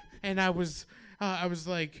 And I was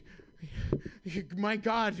like, my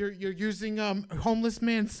God, you're using homeless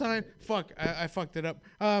man's sign. Fuck, I fucked it up.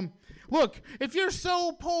 Look, if you're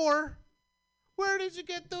so poor, where did you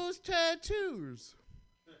get those tattoos?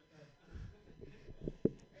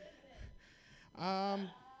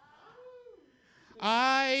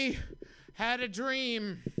 I had a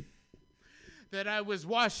dream that I was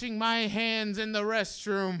washing my hands in the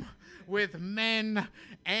restroom with men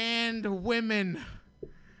and women.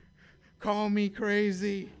 Call me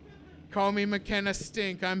crazy. Call me McKenna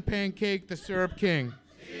Stink. I'm Pancake, the Syrup King.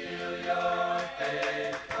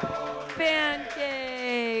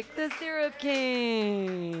 Pancake, the Syrup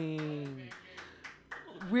King.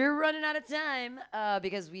 We're running out of time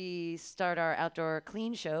because we start our outdoor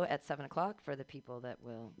clean show at 7 o'clock for the people that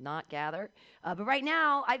will not gather. But right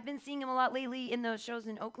now, I've been seeing him a lot lately in those shows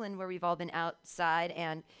in Oakland where we've all been outside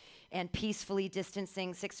and peacefully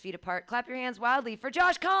distancing 6 feet apart. Clap your hands wildly for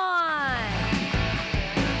Josh Kahn.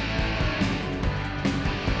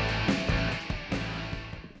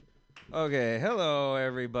 Okay, hello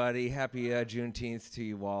everybody. Happy Juneteenth to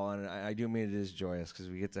you all, and I do mean it is joyous because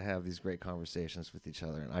we get to have these great conversations with each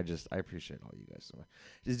other, and I appreciate all you guys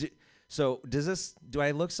so much. Do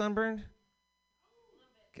I look sunburned?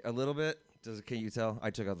 A little bit. Can you tell? I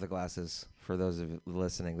took out the glasses for those of you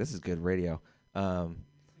listening. This is good radio. I'm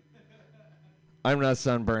not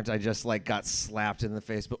sunburnt. I just got slapped in the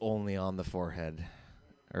face, but only on the forehead.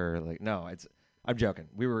 I'm joking.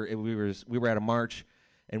 We were at a march,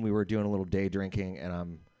 and we were doing a little day drinking, and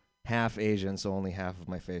I'm half Asian, so only half of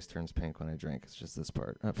my face turns pink when I drink. It's just this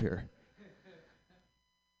part up here.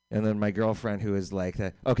 And then my girlfriend, who is like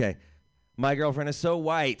that. Okay, my girlfriend is so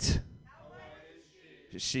white. How white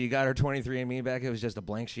is she? She got her 23andMe back. It was just a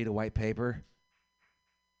blank sheet of white paper.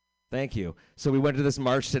 Thank you. So we went to this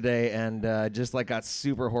march today and just got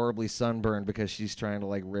super horribly sunburned because she's trying to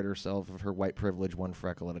rid herself of her white privilege one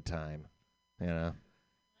freckle at a time. You know,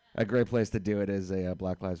 a great place to do it is a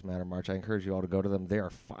Black Lives Matter march. I encourage you all to go to them. They are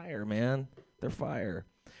fire, man. They're fire.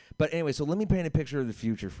 But anyway, so let me paint a picture of the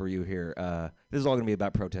future for you here. This is all going to be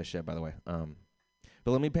about protest shit, by the way.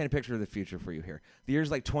 But let me paint a picture of the future for you here. The year's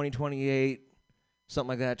 2028, something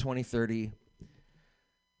like that, 2030.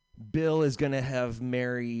 Bill is going to have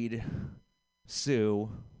married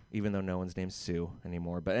Sue, even though no one's named Sue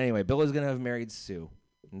anymore. But anyway, Bill is going to have married Sue,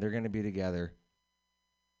 and they're going to be together.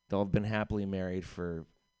 They'll have been happily married for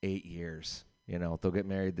 8 years. You know, they'll get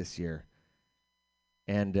married this year.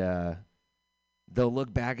 And they'll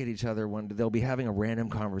look back at each other when they'll be having a random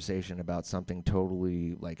conversation about something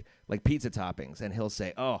totally like pizza toppings. And he'll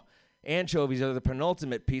say, oh, anchovies are the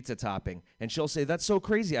penultimate pizza topping. And she'll say, that's so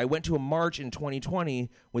crazy. I went to a march in 2020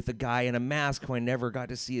 with a guy in a mask who I never got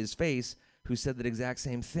to see his face who said that exact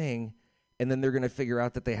same thing. And then they're going to figure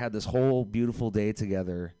out that they had this whole beautiful day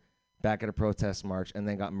together back at a protest march and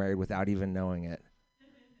then got married without even knowing it.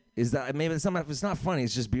 Is that maybe it's not funny,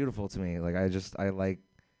 it's just beautiful to me. I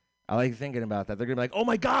like thinking about that. They're going to be like, "Oh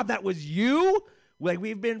my god, that was you?"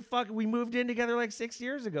 We moved in together 6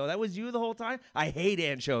 years ago. That was you the whole time? I hate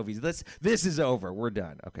anchovies. This is over. We're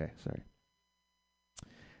done. Okay, sorry.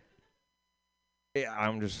 Yeah,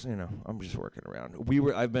 I'm just working around.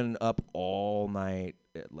 I've been up all night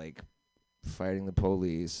at, fighting the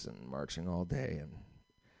police and marching all day and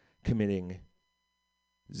committing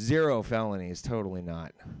 0 felonies, totally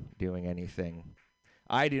not doing anything.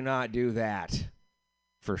 I do not do that.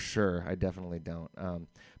 For sure, I definitely don't.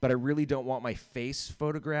 But I really don't want my face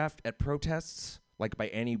photographed at protests, by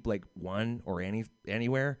any one or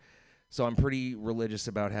anywhere. So I'm pretty religious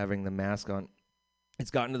about having the mask on.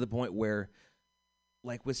 It's gotten to the point where,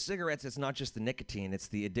 with cigarettes, it's not just the nicotine; it's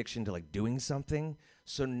the addiction to doing something.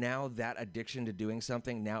 So now that addiction to doing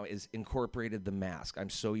something now is incorporated the mask. I'm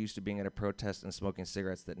so used to being at a protest and smoking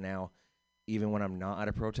cigarettes that now, even when I'm not at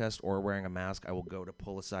a protest or wearing a mask, I will go to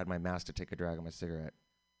pull aside my mask to take a drag of my cigarette.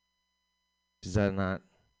 Does that not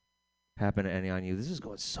happen to any on you? This is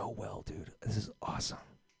going so well, dude. This is awesome.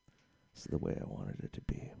 This is the way I wanted it to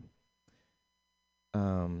be.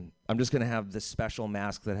 I'm just going to have this special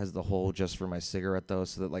mask that has the hole just for my cigarette, though,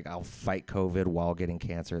 so that, I'll fight COVID while getting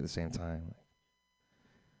cancer at the same time.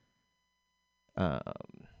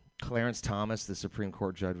 Clarence Thomas, the Supreme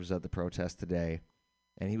Court judge, was at the protest today.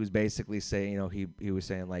 And he was basically saying, he was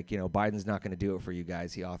saying, Biden's not going to do it for you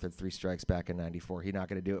guys. He authored 3 strikes back in '94. He's not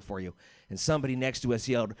going to do it for you. And somebody next to us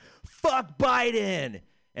yelled, "Fuck Biden!"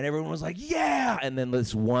 And everyone was like, "Yeah!" And then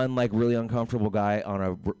this one, really uncomfortable guy on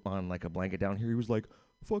a blanket down here, he was like,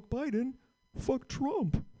 "Fuck Biden, fuck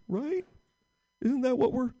Trump, right? Isn't that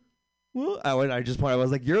what we're?" Well, I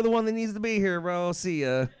was like, "You're the one that needs to be here, bro. See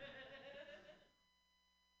ya."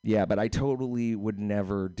 Yeah, but I totally would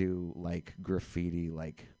never do graffiti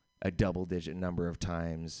a double-digit number of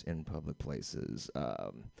times in public places.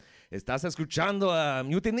 Estás escuchando a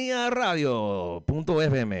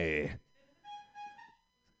MutinyRadio.fm.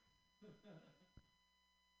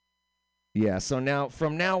 Yeah, so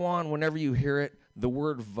from now on, whenever you hear it, the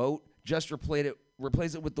word vote, just replace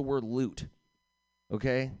it with the word loot.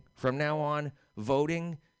 Okay? From now on,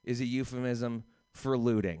 voting is a euphemism for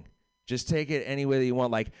looting. Just take it any way that you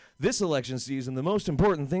want. This election season, the most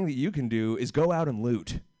important thing that you can do is go out and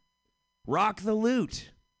loot. Rock the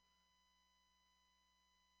loot.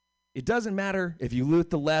 It doesn't matter if you loot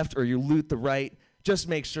the left or you loot the right. Just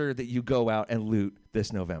make sure that you go out and loot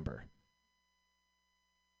this November.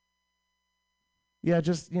 Yeah,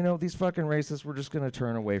 just, these fucking racists, we're just going to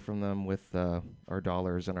turn away from them with our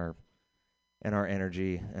dollars and our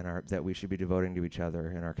energy and that we should be devoting to each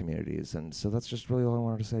other in our communities. And so that's just really all I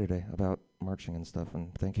wanted to say today about marching and stuff.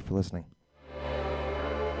 And thank you for listening.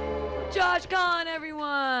 Josh Kahn,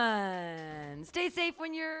 everyone. Stay safe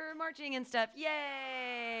when you're marching and stuff.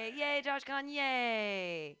 Yay! Yay, Yay, Josh Kahn.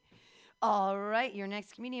 Yay. All right, your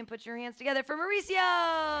next comedian, put your hands together for Mauricio.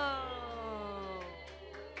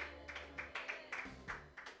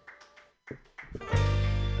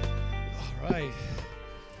 All right.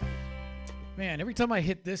 Man, every time I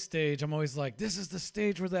hit this stage, I'm always like, this is the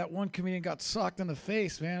stage where that one comedian got socked in the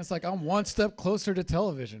face, man. It's like I'm one step closer to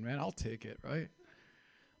television, man. I'll take it, right?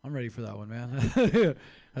 I'm ready for that one, man.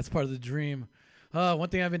 That's part of the dream. One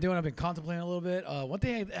thing I've been doing, I've been contemplating a little bit. One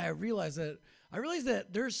thing I realized that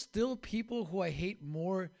there's still people who I hate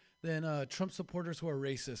more than Trump supporters who are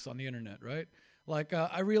racist on the internet, right? Like,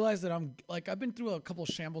 I realized that I've been through a couple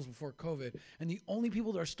shambles before COVID, and the only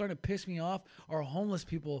people that are starting to piss me off are homeless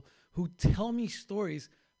people who tell me stories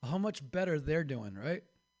of how much better they're doing, right?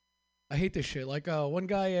 I hate this shit. Like, one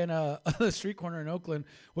guy in the street corner in Oakland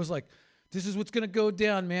was like, this is what's going to go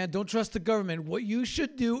down, man. Don't trust the government. What you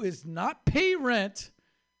should do is not pay rent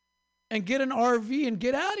and get an RV and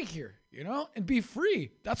get out of here, you know, and be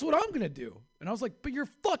free. That's what I'm going to do. And I was like, but you're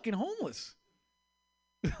fucking homeless.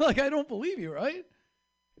 Like, I don't believe you, right?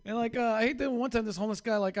 And like, I hate that one time this homeless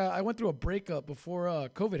guy, like, I went through a breakup before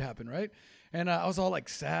COVID happened, right? And I was all like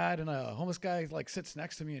sad, and a homeless guy like sits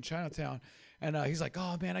next to me in Chinatown, and he's like,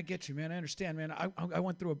 "Oh man, I get you, man. I understand, man. I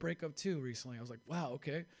went through a breakup too recently." I was like, "Wow,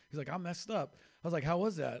 okay." He's like, "I'm messed up." I was like, "How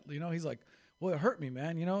was that?" You know, he's like, "Well, it hurt me,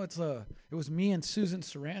 man. You know, it was me and Susan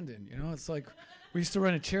Sarandon. You know, it's like we used to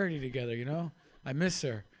run a charity together. You know, I miss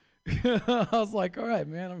her." I was like, "All right,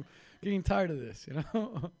 man. I'm getting tired of this." You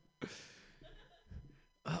know.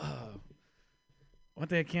 One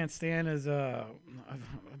thing I can't stand is I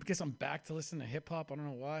guess I'm back to listening to hip hop. I don't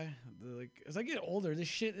know why. Like, as I get older, this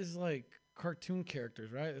shit is like cartoon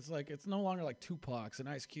characters, right? It's like it's no longer like Tupac's and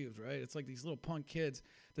Ice Cube's, right? It's like these little punk kids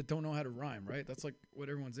that don't know how to rhyme, right? That's like what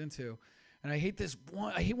everyone's into. And I hate this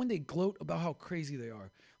one. I hate when they gloat about how crazy they are.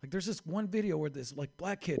 Like, there's this one video where this like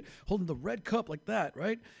black kid holding the red cup like that,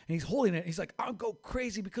 right? And he's holding it. He's like, "I'll go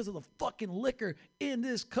crazy because of the fucking liquor in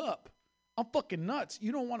this cup. I'm fucking nuts.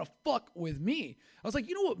 You don't want to fuck with me." I was like,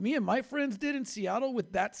 you know what me and my friends did in Seattle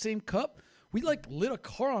with that same cup? We like lit a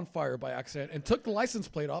car on fire by accident and took the license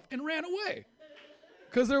plate off and ran away.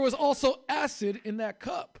 Because there was also acid in that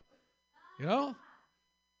cup. You know?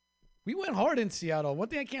 We went hard in Seattle. One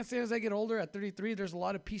thing I can't say as I get older, at 33, there's a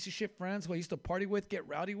lot of piece of shit friends who I used to party with, get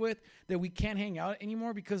rowdy with, that we can't hang out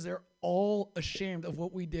anymore because they're all ashamed of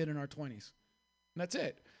what we did in our 20s. And that's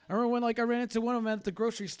it. I remember when I ran into one of them at the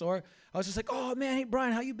grocery store. I was just like, "Oh man, hey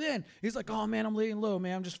Brian, how you been?" He's like, "Oh man, I'm laying low,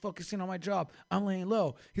 man. I'm just focusing on my job. I'm laying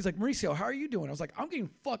low." He's like, "Mauricio, how are you doing?" I was like, "I'm getting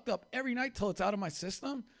fucked up every night till it's out of my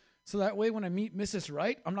system. So that way when I meet Mrs.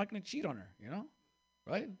 Right, I'm not going to cheat on her, you know?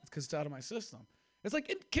 Right? It's because it's out of my system." It's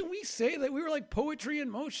like, can we say that we were like poetry in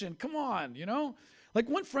motion? Come on, you know? Like,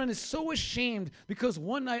 one friend is so ashamed because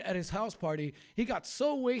one night at his house party, he got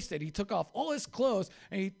so wasted, he took off all his clothes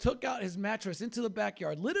and he took out his mattress into the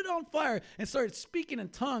backyard, lit it on fire, and started speaking in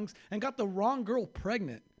tongues and got the wrong girl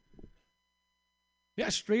pregnant. Yeah,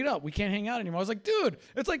 straight up. We can't hang out anymore. I was like, dude,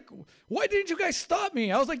 it's like, why didn't you guys stop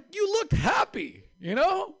me? I was like, you looked happy, you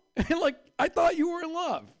know? And like, I thought you were in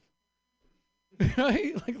love.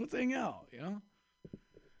 Right? Like, let's hang out, you know?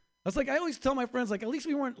 That's like, I always tell my friends, like, at least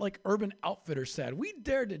we weren't like Urban Outfitters sad. We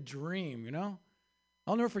dared to dream, you know?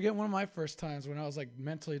 I'll never forget one of my first times when I was like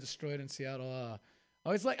mentally destroyed in Seattle. I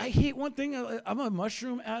was like, I hate one thing. I'm a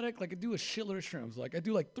mushroom addict. Like, I do a shitload of shrooms. Like, I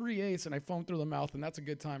do like 3/8 and I foam through the mouth, and that's a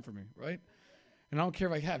good time for me, right? And I don't care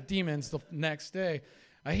if I have demons the next day.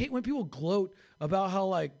 I hate when people gloat about how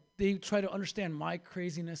like they try to understand my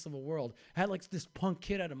craziness of a world. I had like this punk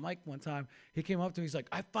kid at a mic one time. He came up to me. He's like,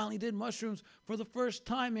 "I finally did mushrooms for the first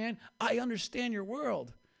time, man. I understand your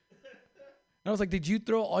world." And I was like, "Did you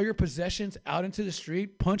throw all your possessions out into the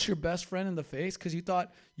street, punch your best friend in the face because you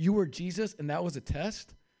thought you were Jesus and that was a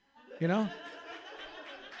test? You know?"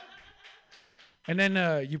 And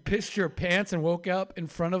then you pissed your pants and woke up in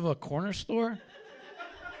front of a corner store?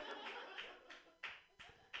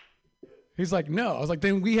 He's like, "No." I was like,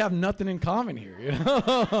 "Then we have nothing in common here, you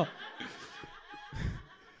know?" All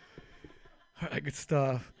right, good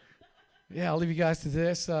stuff. Yeah, I'll leave you guys to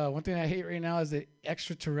this. One thing I hate right now is that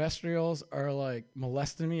extraterrestrials are like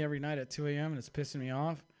molesting me every night at 2 a.m. and it's pissing me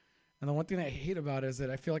off. And the one thing I hate about it is that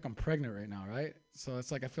I feel like I'm pregnant right now, right? So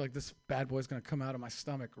it's like I feel like this bad boy's gonna come out of my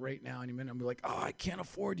stomach right now any minute and be like, "Oh, I can't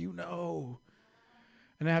afford you, no."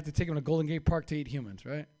 And I have to take him to Golden Gate Park to eat humans,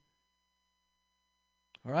 right?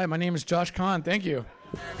 All right, my name is Josh Kahn. Thank you.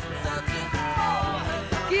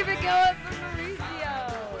 Keep it going for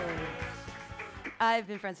Mauricio. I've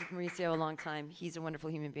been friends with Mauricio a long time. He's a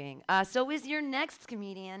wonderful human being. So is your next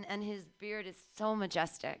comedian, and his beard is so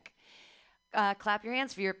majestic. Clap your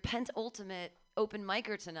hands for your penultimate open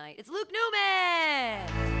micer tonight. It's Luke Newman.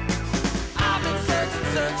 I've been searching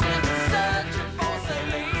for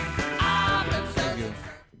Celine. I've been searching.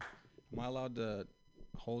 Am I allowed to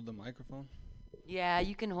hold the microphone? Yeah,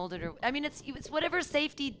 you can hold it. Or I mean, it's whatever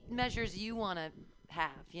safety measures you want to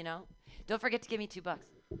have. You know. Don't forget to give me $2.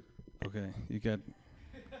 Okay, you got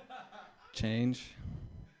change.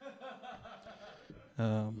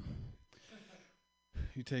 You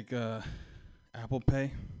take Apple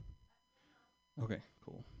Pay. Okay,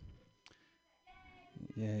 cool.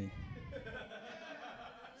 Yay.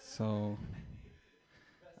 So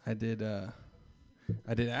I did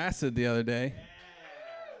acid the other day.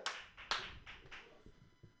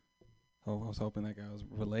 Oh, I was hoping that guy was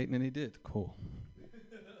relating, and he did. Cool.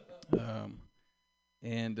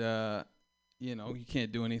 And you know, you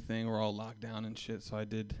can't do anything. We're all locked down and shit. So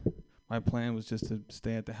my plan was just to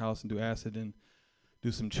stay at the house and do acid and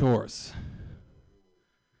do some chores.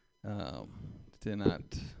 Did not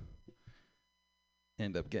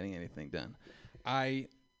end up getting anything done. I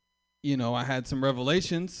had some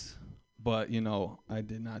revelations, but, I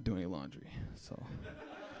did not do any laundry. So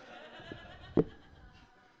it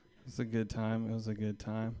was a good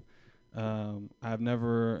time. I've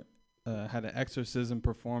never had an exorcism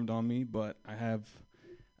performed on me, but I have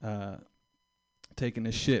taken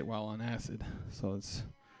a shit while on acid. So it's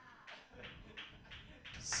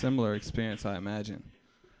a similar experience, I imagine.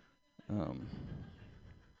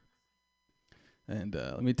 And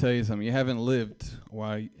let me tell you something. You haven't lived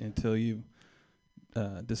until you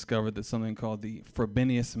discovered that something called the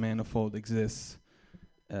Frobenius manifold exists.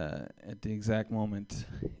 At the exact moment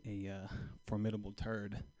a formidable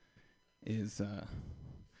turd is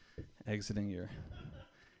exiting your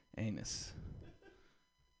anus.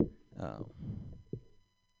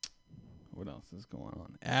 What else is going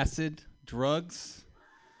on? Acid, drugs,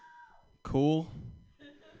 cool.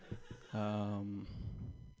 I'm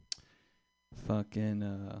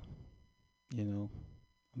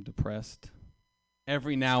depressed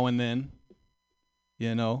every now and then,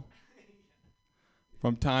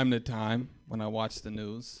 from time to time when I watch the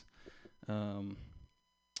news.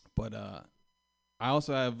 But I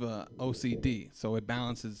also have OCD, so it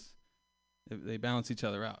balances. They balance each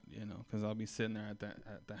other out, because I'll be sitting there at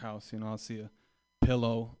the house, I'll see a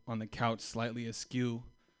pillow on the couch slightly askew,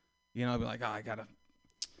 I'll be like, I gotta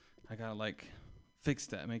like fix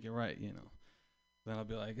that, make it right, Then I'll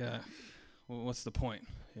be like, what's the point,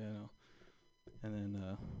 And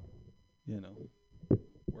then,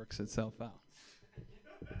 works itself out,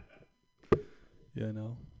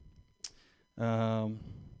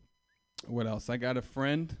 What else? I got a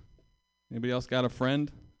friend. Anybody else got a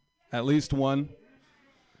friend? At least one.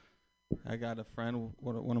 I got a friend.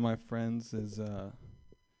 One of my friends is. I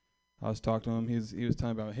was talking to him. He was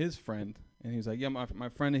talking about his friend, and he was like, "Yeah, my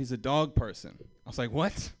friend. He's a dog person." I was like,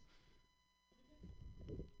 "What?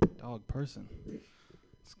 Dog person?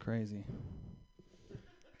 It's crazy.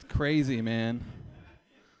 It's crazy, man."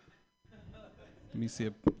 Let me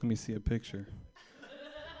see a picture.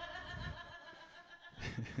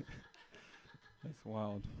 That's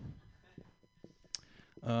wild.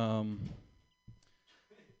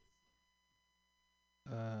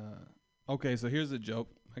 Okay, so here's a joke.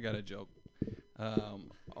 I got a joke. A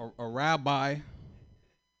rabbi,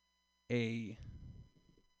 a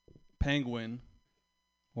penguin,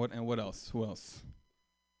 what else? Who else?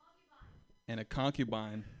 And a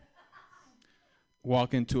concubine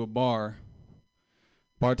walk into a bar.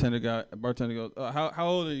 Bartender goes, how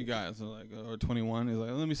old are you guys? They're like, or 21. He's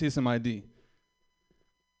like, let me see some ID.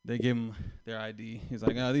 They give him their ID. He's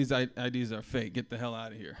like, these IDs are fake. Get the hell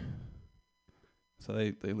out of here. So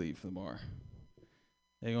they leave the bar.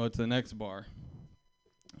 They go to the next bar.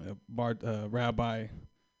 Rabbi,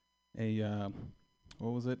 what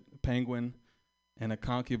was it? A penguin and a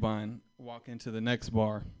concubine walk into the next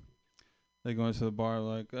bar. They go into the bar,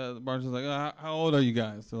 like, the bartender's like, how old are you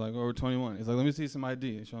guys? They're like, we're 21. He's like, let me see some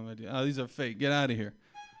ID. They show him ID. These are fake. Get out of here.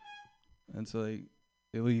 And so they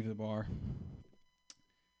leave the bar.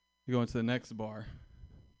 You go into the next bar.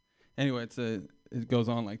 Anyway, it goes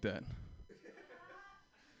on like that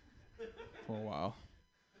for a while.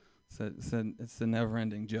 It's a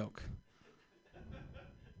never-ending joke.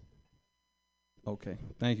 Okay,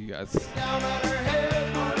 thank you guys. Luke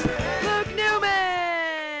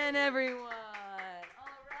Newman, everyone. All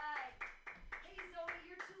right. Hey, Zoe,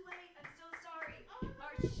 you're too late. I'm so sorry.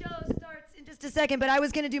 Our show starts in just a second, but I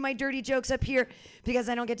was gonna do my dirty jokes up here because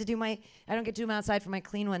I don't get to do them outside for my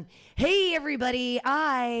clean one. Hey, everybody,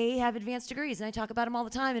 I have advanced degrees and I talk about them all the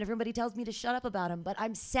time, and everybody tells me to shut up about them. But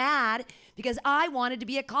I'm sad because I wanted to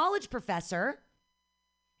be a college professor.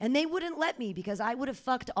 And they wouldn't let me because I would have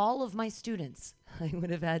fucked all of my students. I would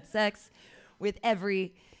have had sex with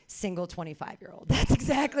every single 25-year-old. That's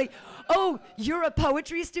exactly. Oh, you're a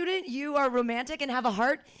poetry student? You are romantic and have a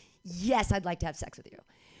heart? Yes, I'd like to have sex with you.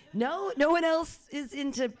 No one else is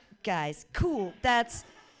into guys. Cool. That's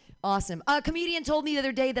awesome. A comedian told me the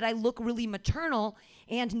other day that I look really maternal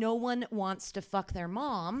and no one wants to fuck their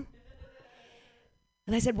mom.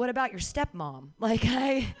 And I said, what about your stepmom? Like,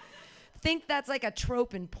 I think that's like a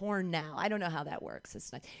trope in porn now. I don't know how that works.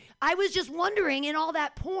 It's nice. I was just wondering, in all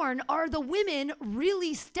that porn, are the women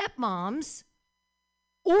really stepmoms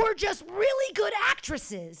or just really good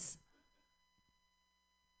actresses?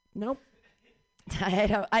 Nope. I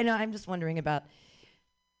know. I'm just wondering about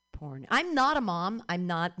porn. I'm not a mom.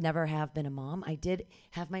 Never have been a mom. I did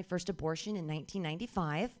have my first abortion in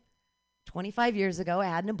 1995. 25 years ago, I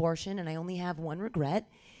had an abortion, and I only have one regret.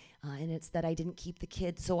 And it's that I didn't keep the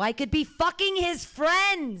kid so I could be fucking his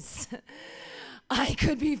friends. I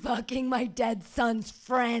could be fucking my dead son's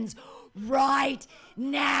friends right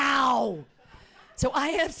now. So I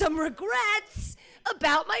have some regrets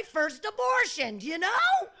about my first abortion, you know?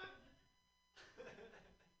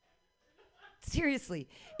 Seriously.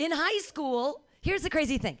 In high school, here's the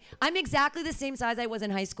crazy thing. I'm exactly the same size I was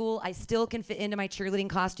in high school. I still can fit into my cheerleading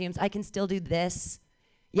costumes. I can still do this.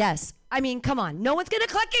 Yes. I mean, come on. No one's going to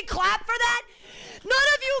fucking clap for that? None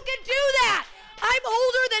of you can do that. I'm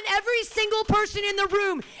older than every single person in the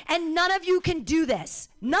room, and none of you can do this.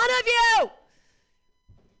 None of you.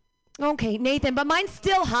 Okay, Nathan, but mine's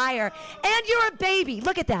still higher. And you're a baby.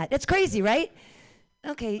 Look at that. It's crazy, right?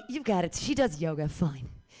 Okay, you've got it. She does yoga. Fine.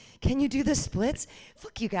 Can you do the splits?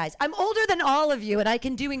 Fuck you guys. I'm older than all of you, and I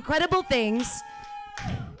can do incredible things.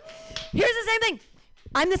 Here's the same thing.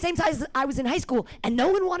 I'm the same size as I was in high school, and no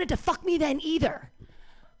one wanted to fuck me then either.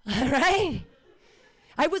 All right?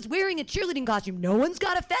 I was wearing a cheerleading costume. No one's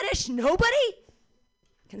got a fetish. Nobody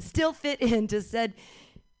can still fit into said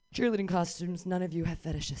cheerleading costumes. None of you have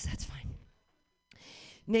fetishes. That's fine.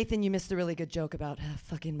 Nathan, you missed a really good joke about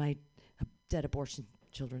fucking my dead abortion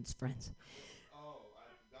children's friends.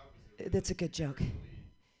 That's a good joke.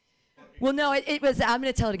 Well, no, it was, I'm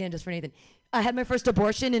going to tell it again just for Nathan. I had my first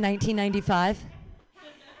abortion in 1995.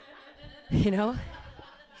 You know?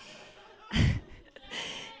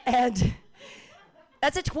 And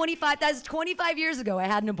that's 25 years ago I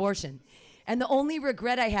had an abortion. And the only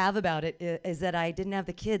regret I have about it is that I didn't have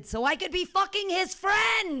the kid so I could be fucking his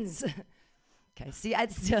friends. Okay, see, I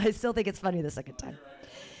still think it's funny the second time.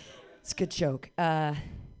 It's a good joke. I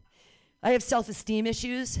have self-esteem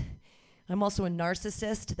issues. I'm also a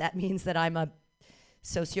narcissist. That means that I'm a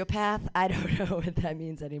sociopath. I don't know what that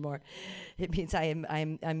means anymore. It means I'm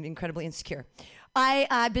incredibly insecure.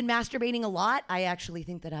 I've been masturbating a lot. I actually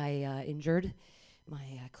think that I injured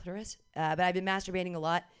my clitoris, but I've been masturbating a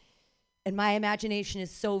lot, and my imagination is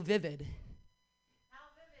so vivid. How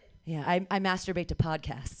vivid? Yeah, I masturbate to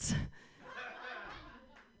podcasts.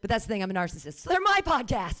 But that's the thing, I'm a narcissist. So they're my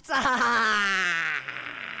podcasts.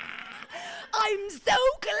 I'm so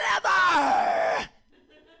clever!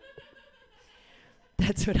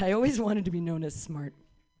 That's what I always wanted to be known as, smart.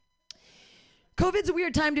 COVID's a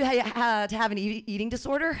weird time to have an eating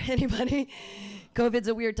disorder. Anybody? COVID's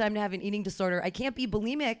a weird time to have an eating disorder. I can't be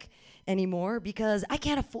bulimic anymore because I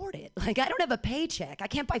can't afford it. Like, I don't have a paycheck. I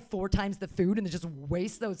can't buy 4 times the food and then just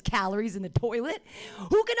waste those calories in the toilet.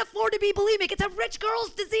 Who can afford to be bulimic? It's a rich girl's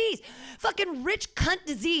disease. Fucking rich cunt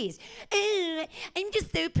disease. I'm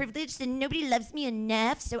just so privileged and nobody loves me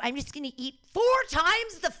enough, so I'm just gonna eat 4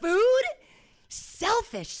 times the food?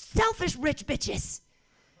 Selfish rich bitches.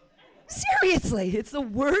 Seriously, it's the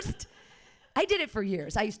worst. I did it for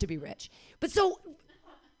years. I used to be rich. But so,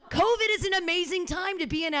 COVID is an amazing time to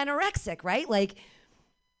be an anorexic, right? Like,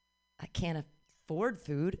 I can't afford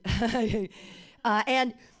food.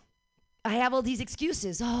 And I have all these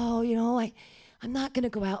excuses. Oh, you know, I'm not going to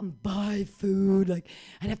go out and buy food. Like,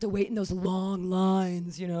 I'd have to wait in those long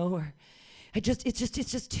lines, you know, or it's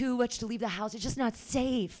just too much to leave the house. It's just not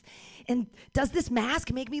safe. And does this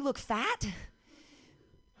mask make me look fat?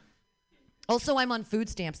 Also, I'm on food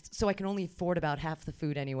stamps, so I can only afford about half the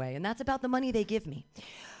food anyway, and that's about the money they give me.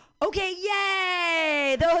 Okay,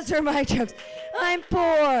 yay! Those are my jokes. I'm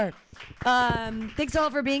poor. Thanks all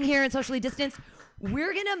for being here and socially distanced.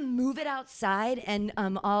 We're gonna move it outside, and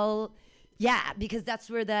because that's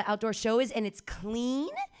where the outdoor show is, and it's clean.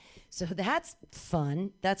 So that's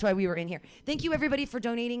fun. That's why we were in here. Thank you, everybody, for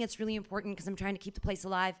donating. It's really important because I'm trying to keep the place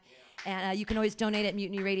alive. And you can always donate at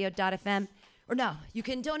MutinyRadio.fm. Or no, you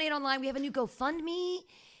can donate online. We have a new GoFundMe.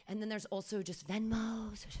 And then there's also just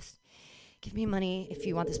Venmo. So just give me money if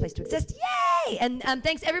you want this place to exist. Yay! And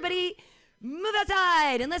thanks, everybody, move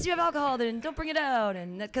outside. Unless you have alcohol, then don't bring it out.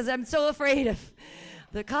 And because I'm so afraid of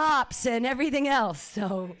the cops and everything else.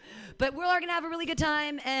 So, but we're all gonna have a really good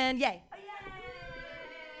time. And yay.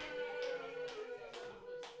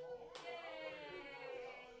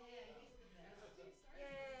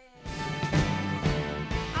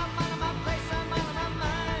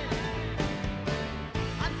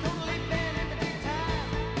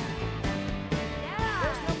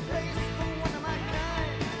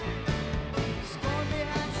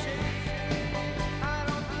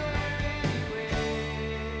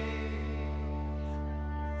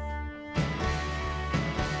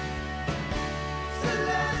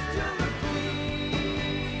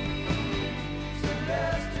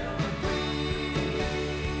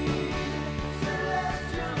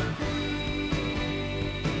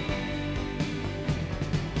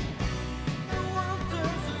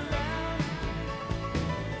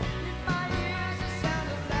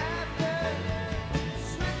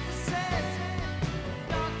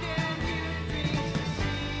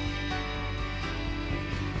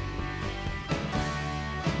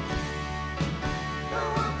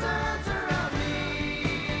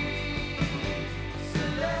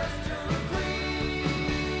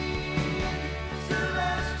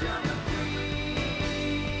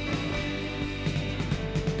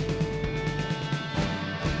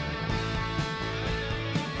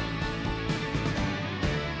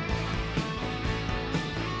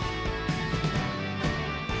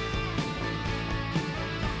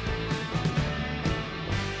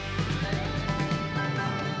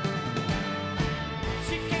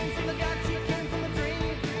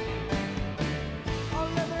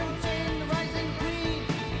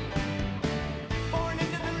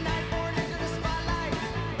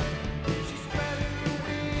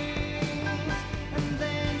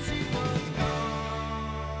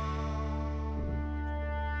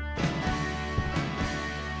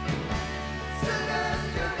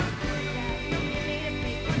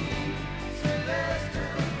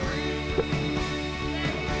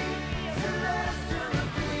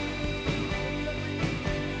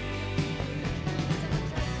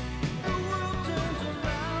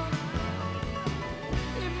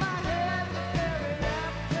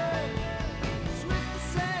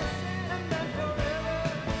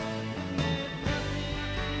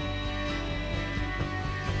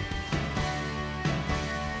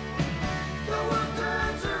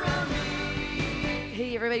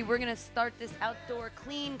 Everybody, we're gonna start this outdoor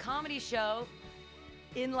clean comedy show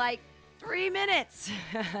in like 3 minutes.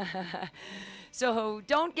 So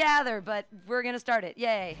don't gather, but we're gonna start it.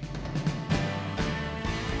 Yay.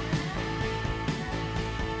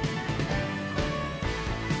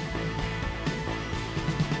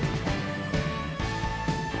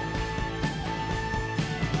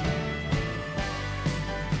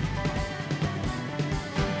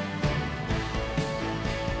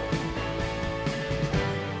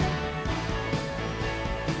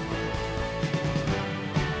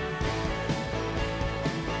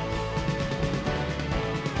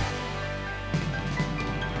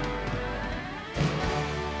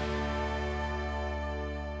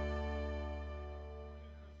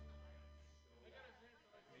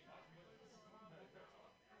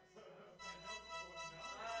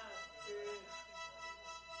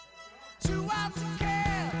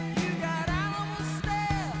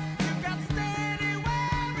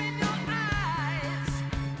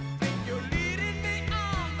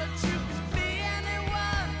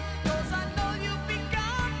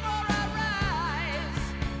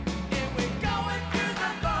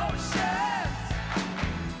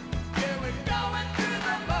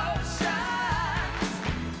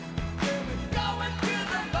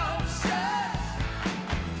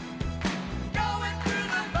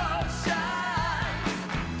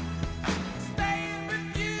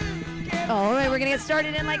 All right, we're gonna get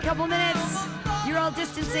started in like a couple minutes. You're all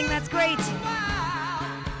distancing, that's great.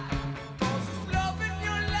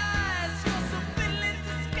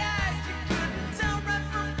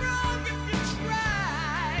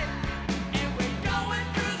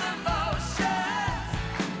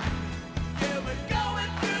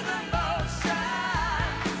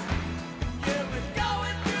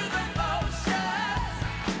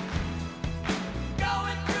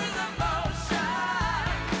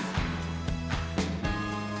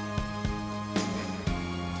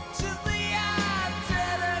 To the eye.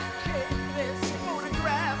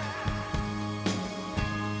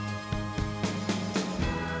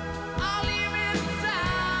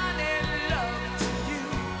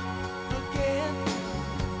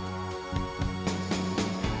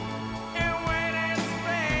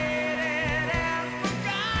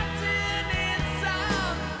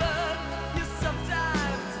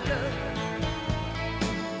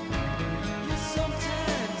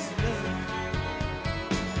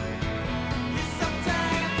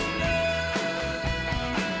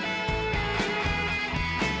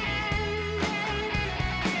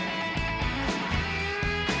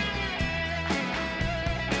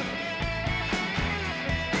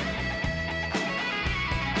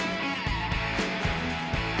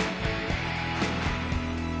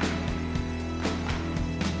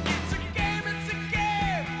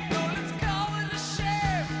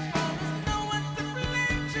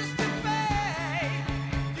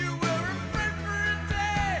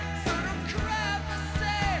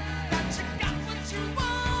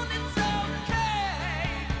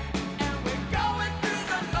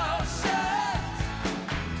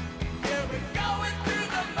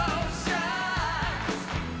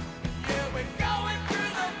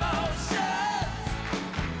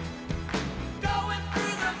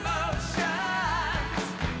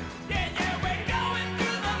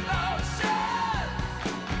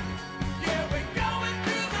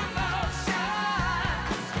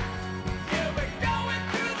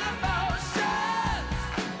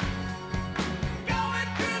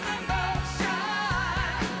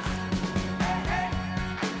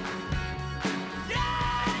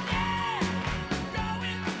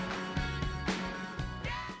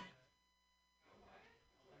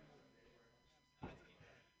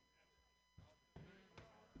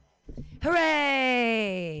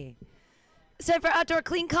 It's time for outdoor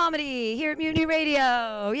clean comedy here at Mutiny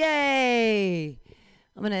Radio. Yay!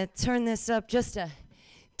 I'm going to turn this up just a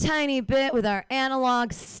tiny bit with our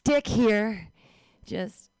analog stick here.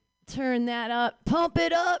 Just turn that up. Pump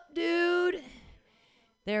it up, dude.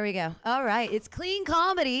 There we go. All right. It's clean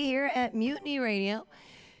comedy here at Mutiny Radio.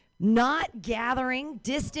 Not gathering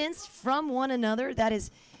distance from one another. That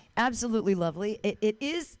is absolutely lovely. It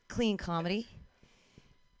is clean comedy.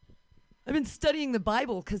 I've been studying the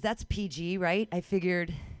Bible because that's PG, right? I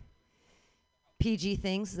figured PG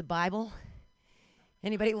things, the Bible.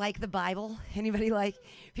 Anybody like the Bible? Anybody like?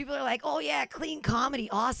 People are like, oh yeah, clean comedy,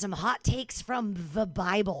 awesome. Hot takes from the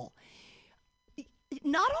Bible.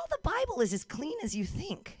 Not all the Bible is as clean as you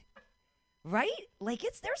think, right? Like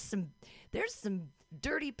there's some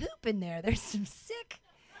dirty poop in there. There's some sick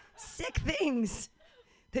things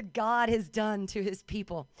that God has done to his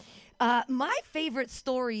people. My favorite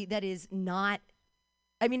story that is not,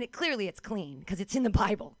 I mean, clearly it's clean because it's in the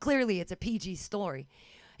Bible. Clearly it's a PG story.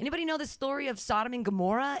 Anybody know the story of Sodom and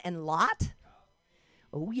Gomorrah and Lot?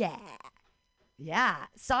 Oh, yeah. Yeah,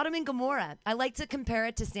 Sodom and Gomorrah. I like to compare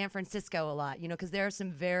it to San Francisco a lot, because there are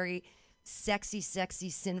some very sexy,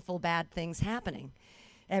 sinful, bad things happening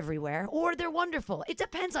everywhere. Or they're wonderful. It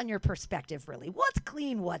depends on your perspective, really. What's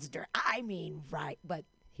clean, what's dirt? I mean, right. But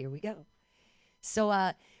here we go. So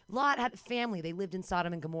Lot had a family. They lived in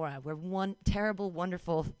Sodom and Gomorrah where one terrible,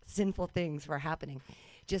 wonderful, sinful things were happening.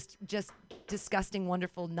 Just disgusting,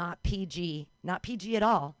 wonderful, not PG at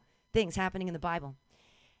all things happening in the Bible.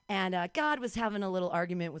 And God was having a little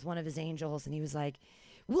argument with one of his angels, and he was like,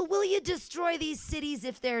 will you destroy these cities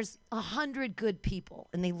if there's 100 good people?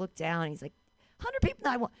 And they looked down, and he's like, 100 people?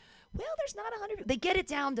 No, I won't. Well, there's not 100. They get it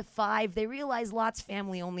down to 5. They realize Lot's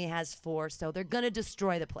family only has 4, so they're going to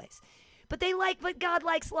destroy the place. But God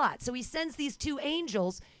likes Lot, so he sends these 2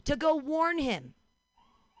 angels to go warn him.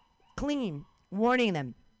 Clean, warning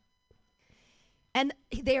them. And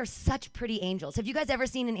they are such pretty angels. Have you guys ever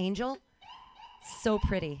seen an angel? So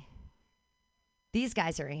pretty. These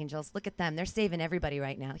guys are angels. Look at them. They're saving everybody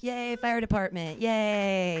right now. Yay, fire department.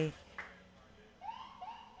 Yay.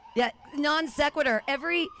 Yeah, non sequitur.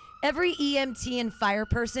 Every EMT and fire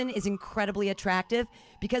person is incredibly attractive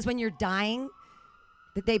because when you're dying,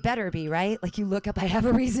 they better be, right? Like you look up, I have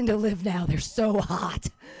a reason to live now. They're so hot.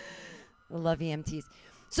 I love EMTs.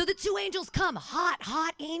 So the 2 angels come,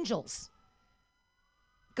 hot angels.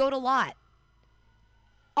 Go to Lot.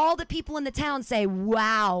 All the people in the town say,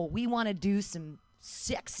 wow, we want to do some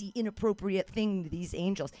sexy, inappropriate thing to these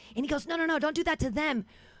angels. And he goes, no, don't do that to them.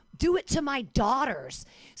 Do it to my daughters.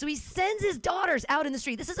 So he sends his daughters out in the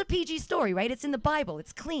street. This is a PG story, right? It's in the Bible.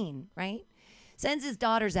 It's clean, right? Sends his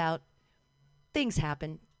daughters out. Things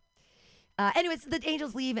happen. Anyways, the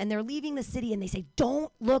angels leave, and they're leaving the city, and they say,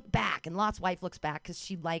 don't look back. And Lot's wife looks back because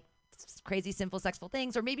she liked crazy, sinful, sexual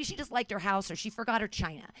things, or maybe she just liked her house, or she forgot her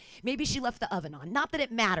china. Maybe she left the oven on. Not that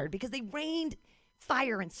it mattered, because they rained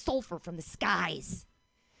fire and sulfur from the skies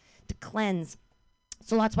to cleanse.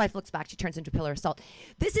 So Lot's wife looks back. She turns into a pillar of salt.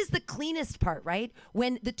 This is the cleanest part, right?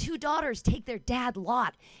 When the 2 daughters take their dad,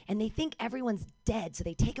 Lot, and they think everyone's dead, so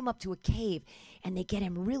they take him up to a cave, and they get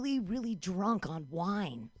him really, really drunk on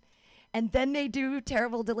wine. And then they do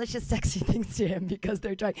terrible, delicious, sexy things to him because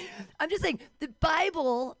they're drunk. I'm just saying, the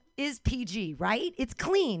Bible is PG, right? It's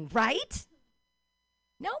clean, right?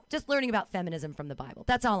 No, just learning about feminism from the Bible.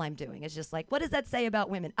 That's all I'm doing. It's just like, what does that say about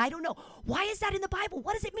women? I don't know. Why is that in the Bible?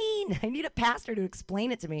 What does it mean? I need a pastor to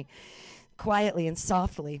explain it to me quietly and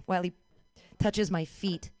softly while he touches my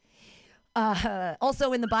feet.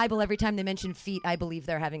 Also in the Bible, every time they mention feet, I believe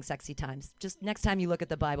they're having sexy times. Just next time you look at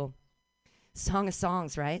the Bible. Song of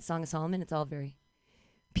Songs, right? Song of Solomon. It's all very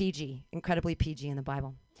PG, incredibly PG in the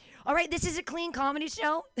Bible. All right, this is a clean comedy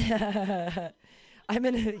show. Yeah.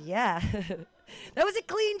 That was a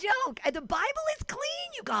clean joke. The Bible is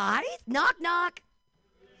clean, you guys. Knock, knock.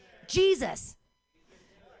 Jesus.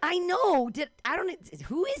 I know.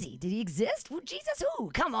 Who is he? Did he exist? Jesus who?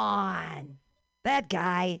 Come on. That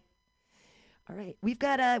guy. All right. We've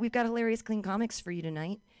got hilarious clean comics for you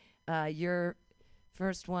tonight. Your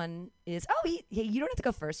first one is you don't have to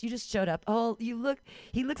go first. You just showed up. Oh, he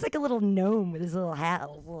looks like a little gnome with his little hat,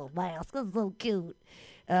 his little mask. That's so cute.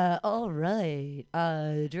 All right.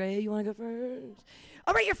 Dre, you want to go first?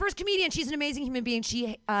 All right, your first comedian. She's an amazing human being.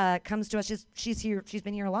 She comes to us. She's here. She's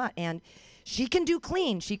been here a lot, and she can do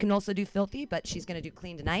clean. She can also do filthy, but she's going to do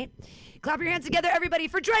clean tonight. Clap your hands together, everybody,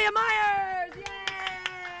 for Drea Myers. Yay!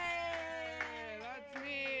 That's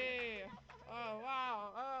me. Oh,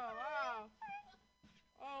 wow. Oh, wow.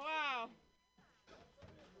 Oh, wow.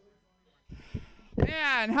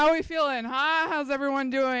 Man, how are we feeling, huh? How's everyone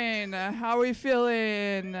doing? How are we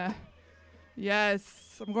feeling?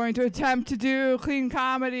 Yes, I'm going to attempt to do clean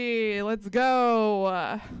comedy. Let's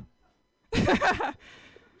go. So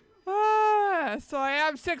I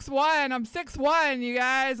am 6'1". I'm 6'1", you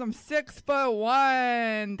guys. I'm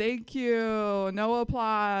 6'1". Thank you. No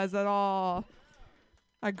applause at all.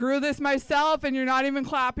 I grew this myself, and you're not even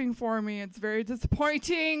clapping for me. It's very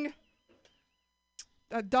disappointing.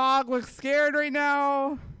 That dog looks scared right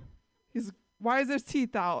now. Why is his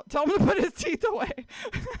teeth out? Tell him to put his teeth away.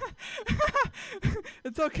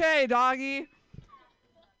 It's okay, doggy.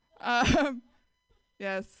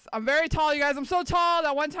 Yes, I'm very tall, you guys. I'm so tall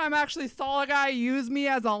that one time I actually saw a guy use me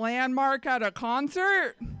as a landmark at a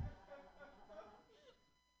concert.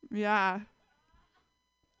 Yeah.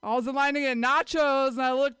 I was in line to get nachos, and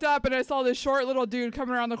I looked up, and I saw this short little dude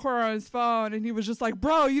coming around the corner on his phone, and he was just like,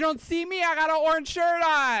 bro, you don't see me? I got an orange shirt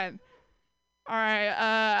on. All right,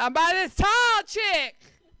 I'm by this tall chick.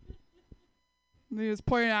 And he was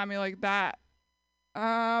pointing at me like that.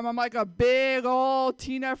 I'm like a big old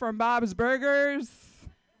Tina from Bob's Burgers.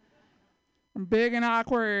 I'm big and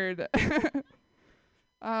awkward.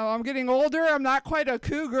 I'm getting older. I'm not quite a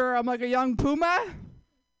cougar. I'm like a young puma.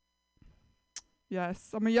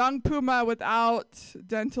 Yes, I'm a young puma without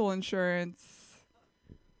dental insurance.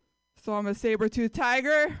 So I'm a saber-toothed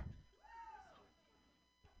tiger.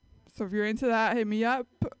 So if you're into that, hit me up.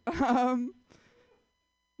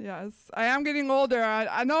 Yes, I am getting older.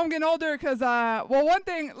 I know I'm getting older because, one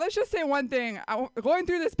thing, let's just say one thing. Going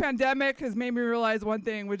through this pandemic has made me realize one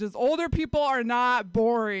thing, which is older people are not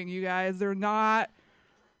boring, you guys. They're not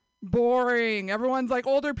boring. Everyone's like,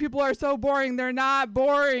 older people are so boring. They're not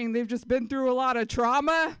boring. They've just been through a lot of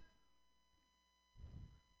trauma.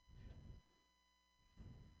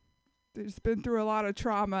 They've just been through a lot of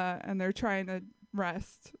trauma, and they're trying to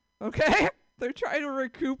rest, okay? They're trying to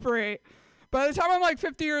recuperate. By the time I'm like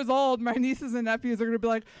 50 years old, my nieces and nephews are going to be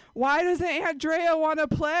like, why doesn't Aunt Drea want to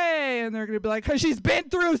play? And they're going to be like, because she's been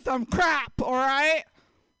through some crap, all right?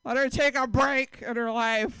 Let her take a break in her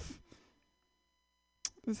life.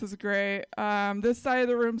 This is great. This side of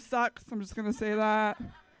the room sucks. I'm just going to say that.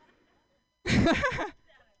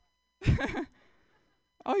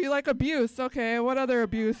 Oh, you like abuse. Okay, what other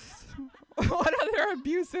abuse? What other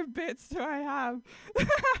abusive bits do I have?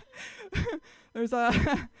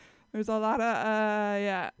 There's a lot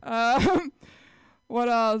of, what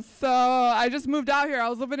else? So I just moved out here. I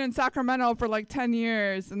was living in Sacramento for like 10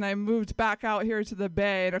 years, and I moved back out here to the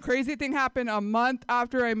Bay. And a crazy thing happened a month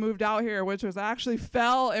after I moved out here, which was I actually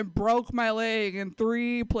fell and broke my leg in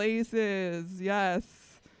 3 places. Yes,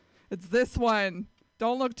 it's this one.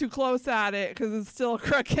 Don't look too close at it because it's still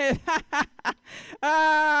crooked.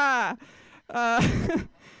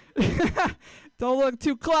 Don't look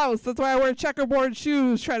too close. That's why I wear checkerboard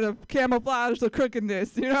shoes, try to camouflage the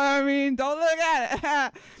crookedness. You know what I mean? Don't look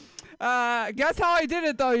at it. Guess how I did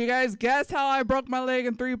it, though, you guys? Guess how I broke my leg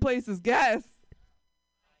in 3 places. Guess.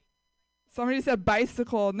 Somebody said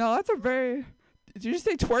bicycle. No, that's a very... Did you just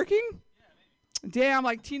say twerking? Damn,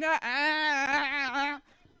 like Tina.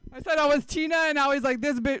 I said I was Tina, and now he's like,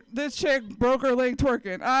 this chick broke her leg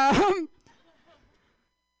twerking.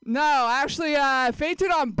 No, actually, I fainted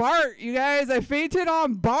on Bart, you guys. I fainted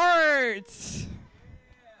on Bart.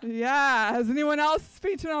 Yeah. Has anyone else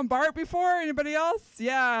fainted on Bart before? Anybody else?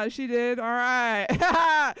 Yeah, she did. All right.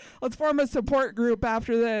 Let's form a support group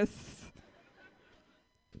after this.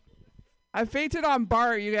 I fainted on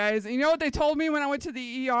Bart, you guys. You know what they told me when I went to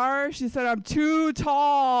the ER? She said, I'm too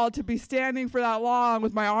tall to be standing for that long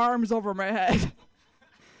with my arms over my head.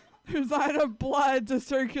 There's not enough blood to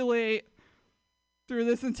circulate through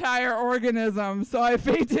this entire organism. So I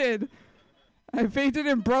fainted. I fainted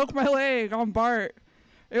and broke my leg on Bart.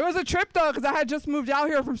 It was a trip, though, because I had just moved out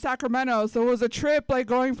here from Sacramento. So it was a trip, like,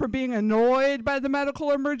 going from being annoyed by the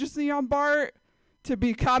medical emergency on Bart to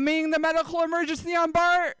becoming the medical emergency on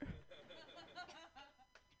Bart.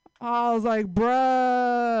 I was like,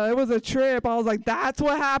 bruh, it was a trip. I was like, that's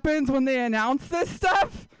what happens when they announce this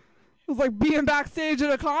stuff? It was like being backstage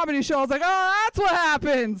at a comedy show. I was like, oh, that's what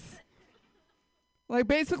happens. Like,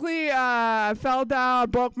 basically, I fell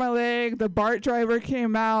down, broke my leg. The BART driver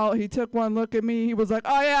came out. He took one look at me. He was like,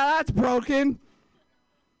 oh, yeah, that's broken.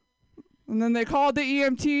 And then they called the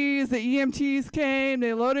EMTs. The EMTs came.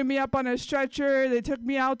 They loaded me up on a stretcher. They took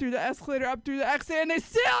me out through the escalator, up through the exit, and they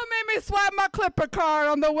still made me swipe my Clipper card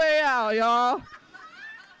on the way out, y'all.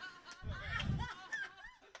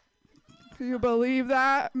 Can you believe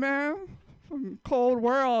that, man? Cold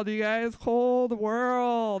world, you guys. Cold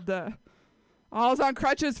world. I was on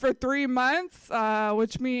crutches for 3 months,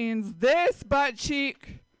 which means this butt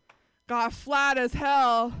cheek got flat as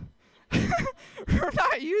hell. for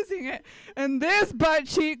not using it. And this butt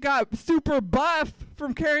cheek got super buff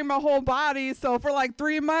from carrying my whole body. So for like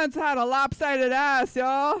 3 months, I had a lopsided ass,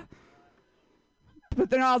 y'all. But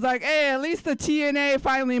then I was like, hey, at least the TNA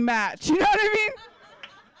finally matched. You know what I mean?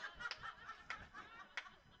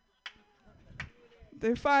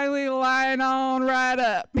 They finally line on right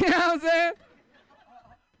up. You know what I'm saying?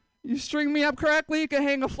 You string me up correctly, you can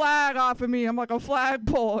hang a flag off of me. I'm like a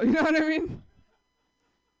flagpole. You know what I mean?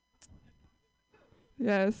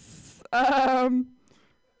 Yes.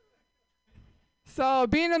 So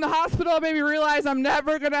being in the hospital made me realize I'm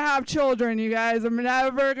never going to have children, you guys. I'm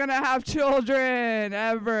never going to have children,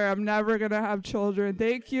 ever. I'm never going to have children.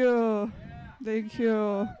 Thank you. Thank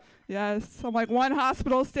you. Yes. I'm like, one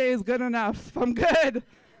hospital stay is good enough. I'm good.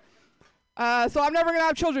 So I'm never going to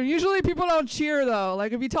have children. Usually people don't cheer, though.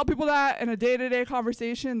 Like, if you tell people that in a day-to-day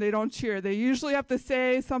conversation, they don't cheer. They usually have to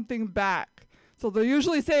say something back. So they'll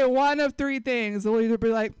usually say one of 3 things. They'll either be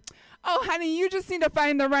like, oh, honey, you just need to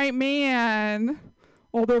find the right man.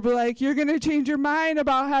 Or they'll be like, you're going to change your mind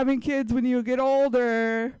about having kids when you get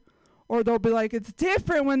older. Or they'll be like, it's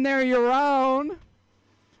different when they're your own.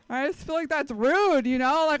 I just feel like that's rude, you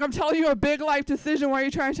know? Like, I'm telling you a big life decision. Why are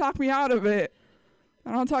you trying to talk me out of it?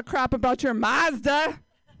 I don't talk crap about your Mazda.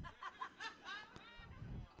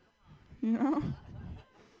 You know?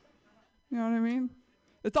 You know what I mean?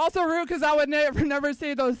 It's also rude because I would never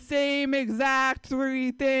say those same exact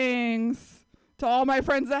 3 things to all my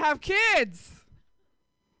friends that have kids.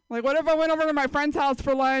 Like, what if I went over to my friend's house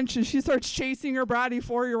for lunch and she starts chasing her bratty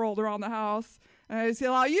 4-year-old around the house? And I say,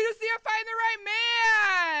 oh, you just need to find the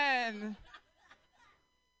right man.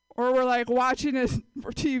 Or we're like watching this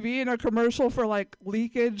for TV and a commercial for like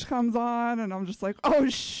leakage comes on. And I'm just like, oh,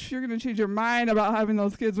 you're going to change your mind about having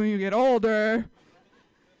those kids when you get older.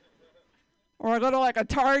 Or I go to like a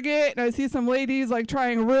Target and I see some ladies like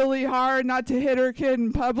trying really hard not to hit her kid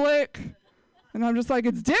in public. And I'm just like,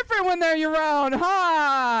 it's different when they're your own,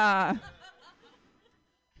 huh?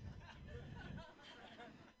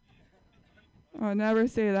 I'll never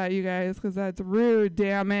say that, you guys, because that's rude,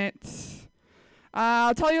 damn it.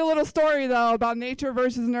 I'll tell you a little story, though, about nature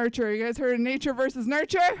versus nurture. You guys heard of nature versus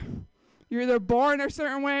nurture? You're either born a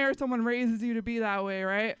certain way or someone raises you to be that way,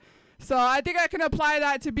 right? So I think I can apply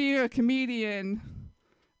that to being a comedian.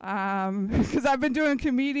 Because I've been doing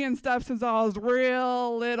comedian stuff since I was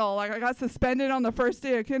real little. Like, I got suspended on the first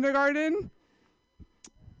day of kindergarten.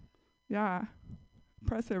 Yeah.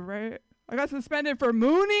 Impressive, right? I got suspended for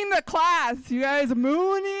mooning the class. You guys,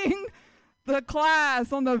 mooning the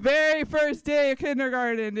class on the very first day of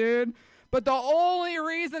kindergarten, dude. But the only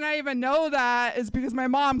reason I even know that is because my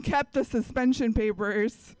mom kept the suspension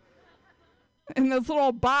papers in this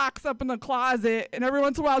little box up in the closet, and every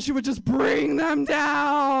once in a while she would just bring them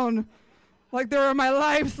down like they were my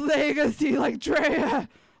life's legacy. Like, Drea,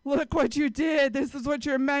 look what you did. This is what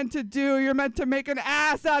you're meant to do. You're meant to make an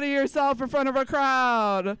ass out of yourself in front of a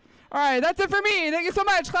crowd. All right, that's it for me. Thank you so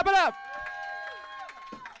much. Clap it up.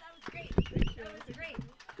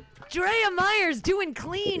 Drea Myers doing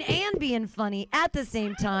clean and being funny at the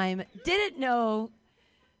same time. Didn't know.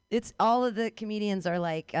 It's all of the comedians are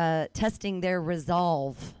like testing their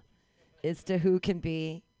resolve as to who can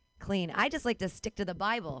be clean. I just like to stick to the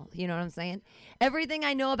Bible. You know what I'm saying? Everything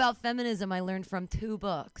I know about feminism I learned from 2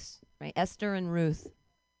 books, right? Esther and Ruth.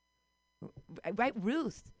 Right,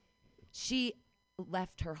 Ruth. She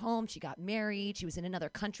left her home. She got married. She was in another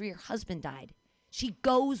country. Her husband died. She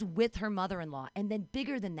goes with her mother-in-law. And then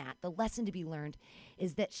bigger than that, the lesson to be learned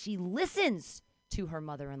is that she listens to her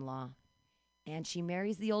mother-in-law. And she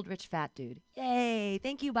marries the old rich fat dude. Yay,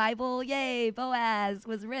 thank you, Bible. Yay, Boaz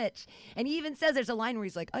was rich. And he even says, there's a line where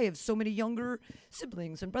he's like, I have so many younger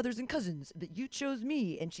siblings and brothers and cousins, but you chose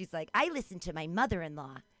me. And she's like, I listened to my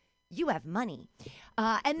mother-in-law. You have money.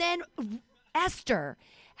 And then Esther.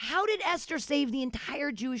 How did Esther save the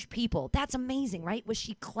entire Jewish people? That's amazing, right? Was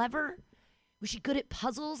she clever? Was she good at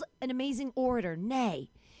puzzles? An amazing orator?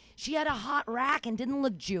 Nay. She had a hot rack and didn't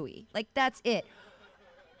look Jewy. Like, that's it.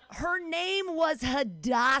 Her name was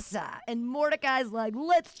Hadassah, and Mordecai's like,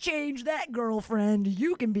 let's change that, girlfriend.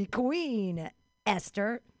 You can be queen,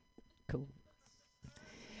 Esther. Cool.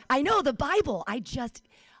 I know the Bible. I just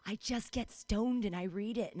get stoned and I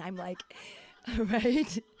read it, and I'm like,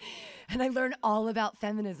 right? And I learn all about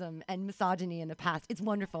feminism and misogyny in the past. It's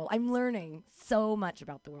wonderful. I'm learning so much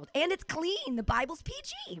about the world. And it's clean. The Bible's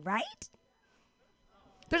PG, right?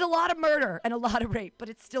 There's a lot of murder and a lot of rape, but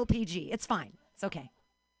it's still PG. It's fine. It's okay.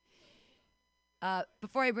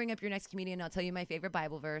 Before I bring up your next comedian, I'll tell you my favorite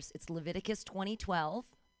Bible verse. It's Leviticus 20:12,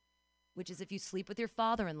 which is, if you sleep with your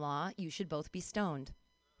father-in-law, you should both be stoned.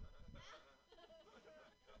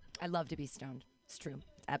 I love to be stoned. It's true.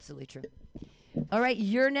 It's absolutely true. All right,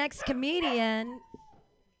 your next comedian.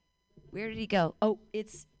 Where did he go? Oh,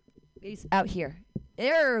 he's out here.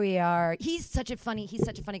 There we are. He's such a funny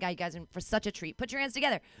guy, you guys, and for such a treat. Put your hands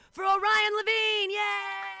together for Orion Levine. Yay!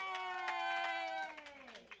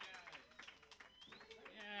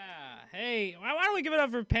 Hey, why don't we give it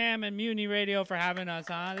up for Pam and Mutiny Radio for having us,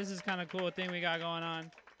 huh? This is kind of cool thing we got going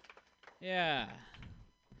on. Yeah.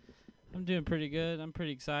 I'm doing pretty good. I'm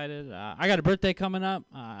pretty excited. I got a birthday coming up.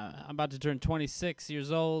 I'm about to turn 26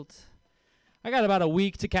 years old. I got about a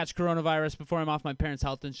week to catch coronavirus before I'm off my parents'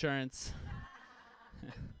 health insurance.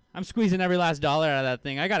 I'm squeezing every last dollar out of that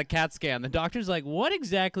thing. I got a CAT scan. The doctor's like, what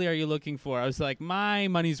exactly are you looking for? I was like, my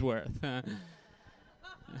money's worth.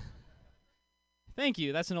 Thank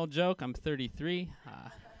you. That's an old joke. I'm 33.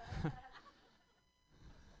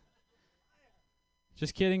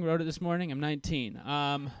 Just kidding. Wrote it this morning. I'm 19.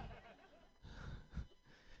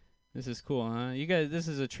 This is cool, huh? You guys, this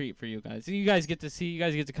is a treat for you guys. You guys get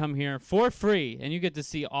to come here for free, and you get to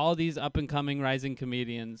see all these up-and-coming rising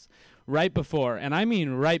comedians right before, and I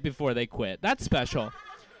mean right before they quit. That's special.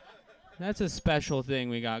 That's a special thing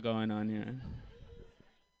we got going on here.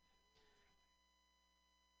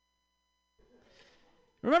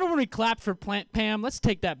 Remember when we clapped for Pam? Let's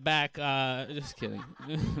take that back. Just kidding.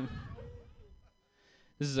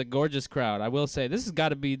 This is a gorgeous crowd. I will say, this has got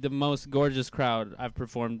to be the most gorgeous crowd I've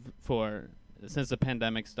performed for since the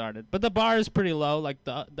pandemic started. But the bar is pretty low. Like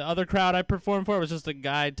the other crowd I performed for was just a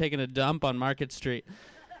guy taking a dump on Market Street.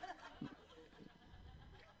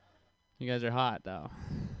 You guys are hot, though.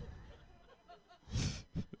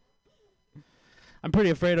 I'm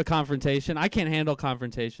pretty afraid of confrontation. I can't handle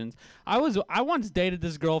confrontations. I once dated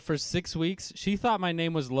this girl for 6 weeks. She thought my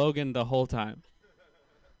name was Logan the whole time.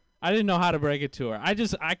 I didn't know how to break it to her.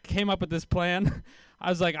 I came up with this plan.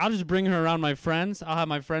 I was like, I'll just bring her around my friends. I'll have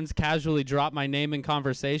my friends casually drop my name in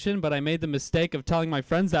conversation, but I made the mistake of telling my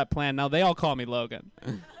friends that plan. Now they all call me Logan.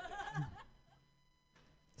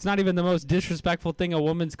 It's not even the most disrespectful thing a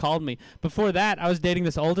woman's called me. Before that, I was dating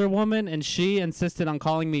this older woman, and she insisted on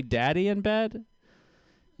calling me daddy in bed.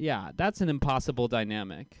 Yeah, that's an impossible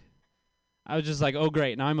dynamic. I was just like, oh,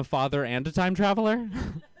 great, now I'm a father and a time traveler?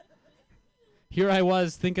 Here I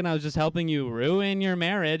was thinking I was just helping you ruin your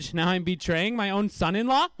marriage. Now I'm betraying my own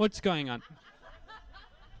son-in-law? What's going on?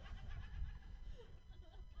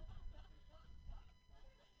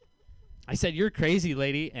 I said, you're crazy,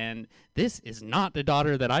 lady, and this is not the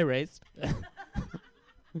daughter that I raised.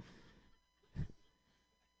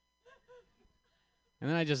 And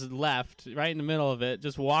then I just left right in the middle of it,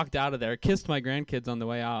 just walked out of there, kissed my grandkids on the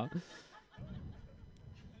way out.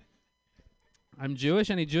 I'm Jewish.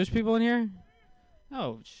 Any Jewish people in here?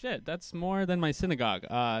 Oh, shit. That's more than my synagogue.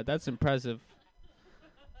 That's impressive.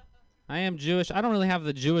 I am Jewish. I don't really have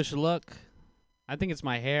the Jewish look. I think it's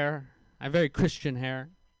my hair. I have very Christian hair.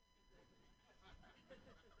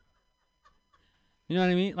 You know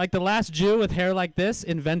what I mean? Like the last Jew with hair like this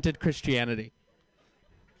invented Christianity.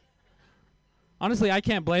 Honestly, I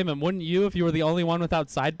can't blame him. Wouldn't you if you were the only one without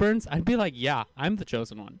sideburns? I'd be like, yeah, I'm the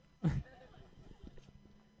chosen one.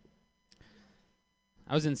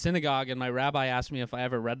 I was in synagogue, and my rabbi asked me if I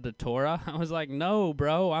ever read the Torah. I was like, no,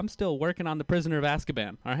 bro, I'm still working on the Prisoner of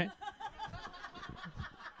Azkaban, all right?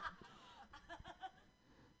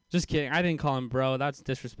 Just kidding. I didn't call him bro. That's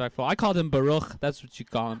disrespectful. I called him Baruch. That's what you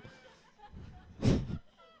call him.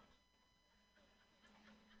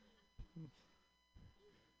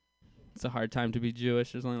 It's a hard time to be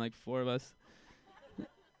Jewish. There's only like 4 of us.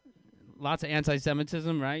 Lots of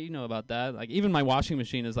anti-Semitism, right? You know about that. Like, even my washing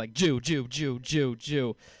machine is like, Jew, Jew, Jew, Jew,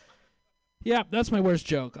 Jew. Yeah, that's my worst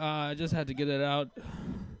joke. I just had to get it out.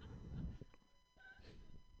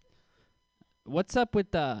 What's up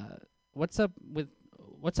with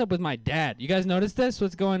my dad? You guys notice this?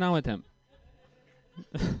 What's going on with him?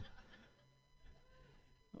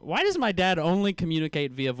 Why does my dad only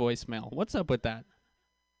communicate via voicemail? What's up with that?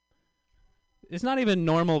 It's not even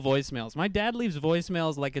normal voicemails. My dad leaves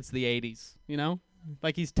voicemails like it's the 80s, you know?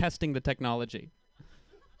 Like he's testing the technology.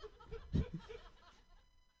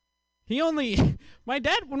 When my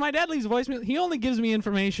dad leaves voicemail, he only gives me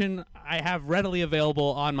information I have readily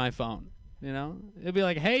available on my phone, you know? It'll be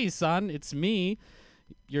like, hey, son, it's me,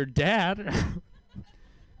 your dad.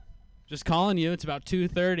 Just calling you. It's about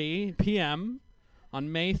 2:30 p.m.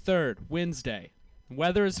 on May 3rd, Wednesday.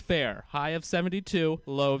 Weather is fair. High of 72,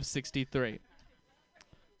 low of 63.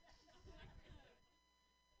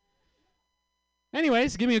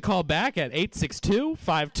 Anyways, give me a call back at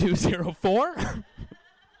 862-5204.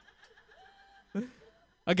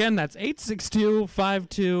 Again, that's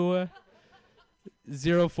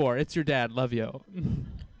 862-5204. It's your dad. Love you.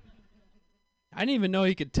 I didn't even know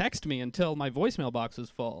he could text me until my voicemail box was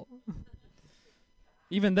full.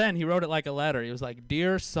 Even then, he wrote it like a letter. He was like,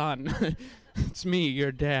 "Dear son, it's me,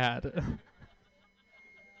 your dad."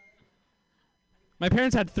 My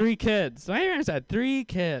parents had 3 kids.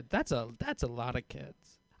 That's a lot of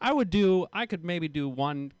kids. I could maybe do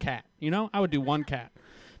 1 cat. I would do 1 cat.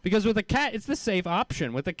 Because with a cat, it's the safe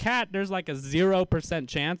option. With a cat, there's like a 0%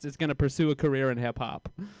 chance it's going to pursue a career in hip-hop.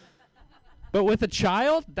 But with a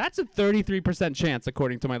child, that's a 33% chance,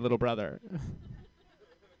 according to my little brother.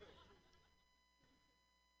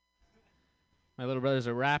 My little brother's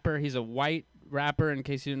a rapper. He's a white rapper, in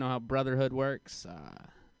case you didn't know how brotherhood works.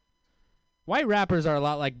 White rappers are a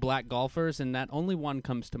lot like black golfers, and that only one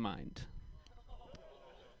comes to mind.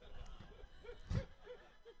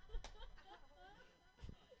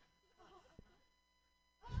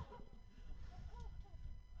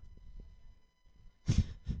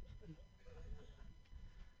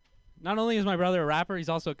 Not only is my brother a rapper, he's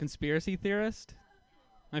also a conspiracy theorist.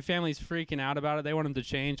 My family's freaking out about it. They want him to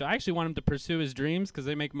change. I actually want him to pursue his dreams because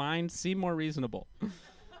they make mine seem more reasonable.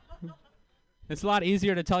 It's a lot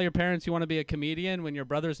easier to tell your parents you want to be a comedian when your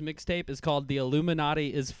brother's mixtape is called The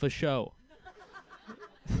Illuminati is for Show.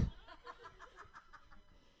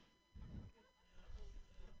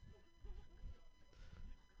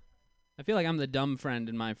 I feel like I'm the dumb friend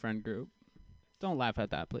in my friend group. Don't laugh at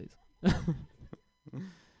that, please.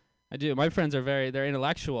 I do. My friends are they're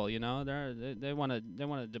intellectual, They want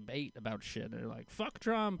to debate about shit. They're like, fuck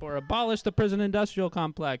Trump or abolish the prison industrial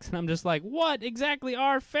complex. And I'm just like, what exactly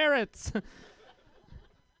are ferrets?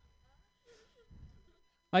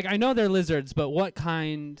 Like, I know they're lizards, but what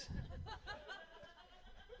kind?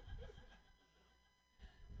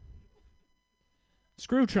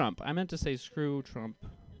 Screw Trump. I meant to say screw Trump.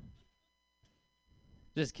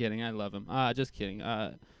 Just kidding. I love him. Just kidding.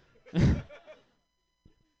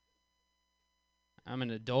 I'm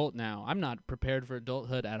an adult now. I'm not prepared for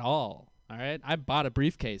adulthood at all. All right? I bought a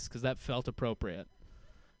briefcase because that felt appropriate.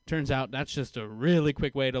 Turns out that's just a really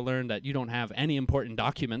quick way to learn that you don't have any important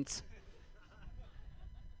documents.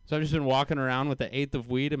 So I've just been walking around with the 1/8 of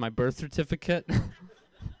weed in my birth certificate.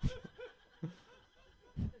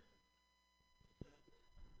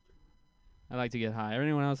 I like to get high.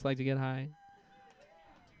 Anyone else like to get high?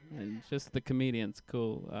 And just the comedians,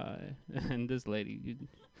 cool. And this lady, you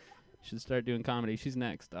should start doing comedy. She's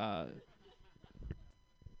next. I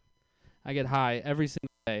get high every single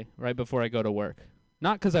day right before I go to work.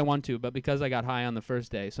 Not because I want to, but because I got high on the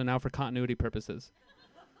first day. So now for continuity purposes.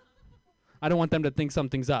 I don't want them to think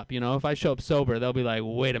something's up, If I show up sober, they'll be like,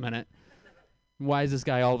 wait a minute. Why is this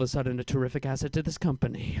guy all of a sudden a terrific asset to this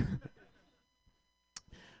company?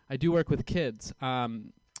 I do work with kids. I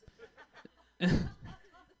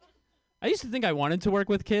used to think I wanted to work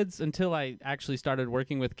with kids until I actually started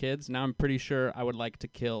working with kids. Now I'm pretty sure I would like to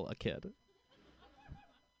kill a kid.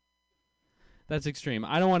 That's extreme.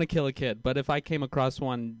 I don't want to kill a kid, but if I came across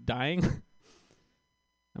one dying,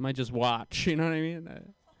 I might just watch, you know what I mean?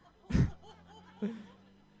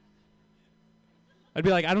 I'd be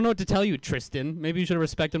like, I don't know what to tell you, Tristan. Maybe you should have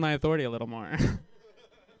respected my authority a little more.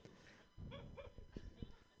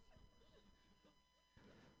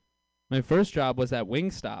 My first job was at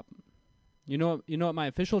Wingstop. You know what my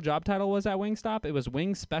official job title was at Wingstop? It was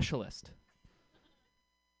wing specialist.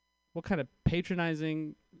 What kind of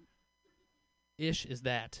patronizing ish is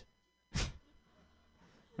that?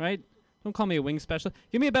 Right? Don't call me a wing specialist.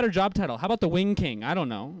 Give me a better job title. How about the Wing King? I don't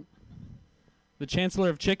know. The Chancellor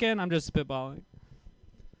of Chicken? I'm just spitballing.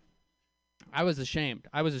 I was ashamed.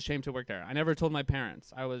 I was ashamed to work there. I never told my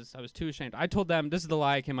parents. I was too ashamed. I told them, this is the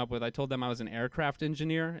lie I came up with. I told them I was an aircraft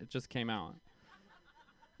engineer. It just came out.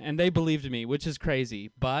 And they believed me, which is crazy.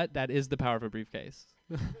 But that is the power of a briefcase.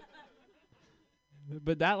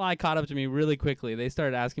 But that lie caught up to me really quickly. They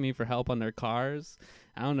started asking me for help on their cars.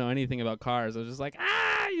 I don't know anything about cars. I was just like,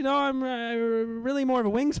 I'm really more of a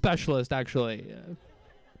wing specialist, actually.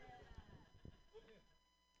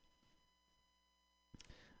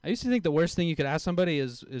 I used to think the worst thing you could ask somebody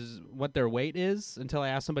is what their weight is until I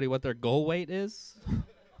asked somebody what their goal weight is.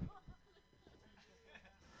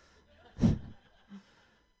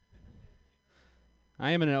 I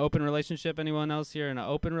am in an open relationship. Anyone else here in an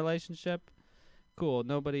open relationship? Cool.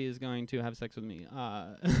 Nobody is going to have sex with me.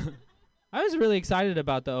 I was really excited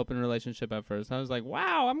about the open relationship at first. I was like,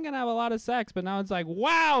 wow, I'm going to have a lot of sex. But now it's like,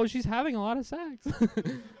 wow, she's having a lot of sex.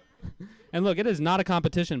 And look, it is not a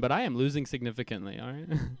competition, but I am losing significantly, all right?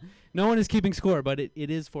 No one is keeping score, but it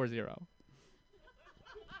is 4-0.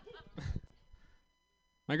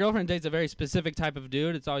 My girlfriend dates a very specific type of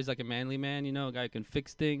dude. It's always like a manly man, a guy who can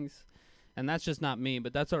fix things. And that's just not me,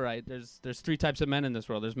 but that's all right. There's three types of men in this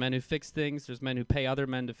world. There's men who fix things, there's men who pay other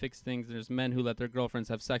men to fix things, and there's men who let their girlfriends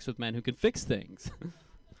have sex with men who can fix things.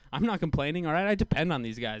 I'm not complaining, all right? I depend on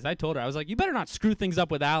these guys. I told her, I was like, you better not screw things up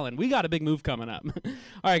with Alan. We got a big move coming up. All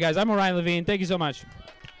right, guys, I'm Orion Levine. Thank you so much.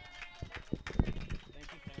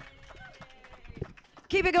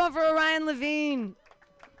 Keep it going for Orion Levine.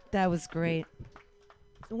 That was great.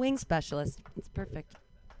 The wing specialist. It's perfect.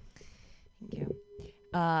 Thank you.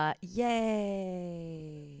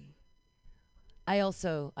 Yay. I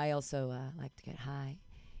also like to get high.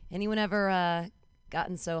 Anyone ever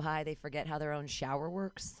gotten so high they forget how their own shower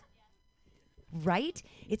works? Right?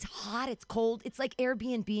 It's hot, it's cold. It's like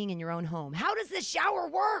Airbnb-ing in your own home. How does this shower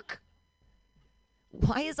work?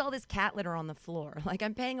 Why is all this cat litter on the floor? Like,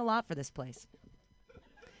 I'm paying a lot for this place.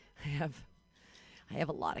 I have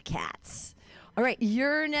a lot of cats. All right,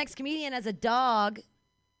 your next comedian has a dog.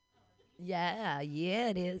 Yeah,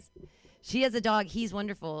 it is. She has a dog. He's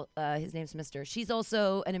wonderful. His name's Mister. She's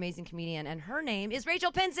also an amazing comedian, and her name is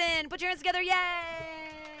Rachel Pinson. Put your hands together. Yay!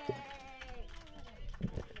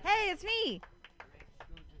 Hey, it's me.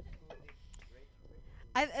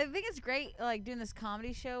 I think it's great, like, doing this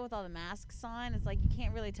comedy show with all the masks on. It's like you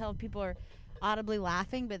can't really tell if people are audibly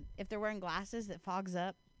laughing, but if they're wearing glasses, it fogs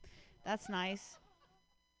up. That's nice.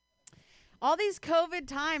 All these COVID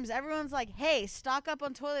times, everyone's like, hey, stock up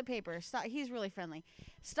on toilet paper. He's really friendly.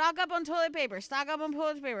 Stock up on toilet paper. Stock up on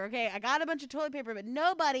toilet paper. Okay, I got a bunch of toilet paper, but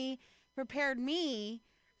nobody prepared me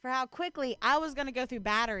for how quickly I was going to go through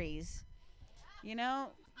batteries. You know?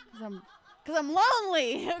 Because I'm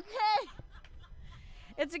lonely, okay?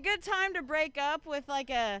 It's a good time to break up with, like,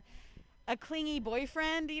 a clingy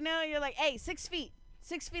boyfriend, you know? You're like, hey, 6 feet.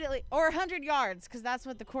 6 feet at least. Or 100 yards, because that's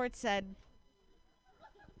what the court said.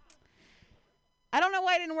 I don't know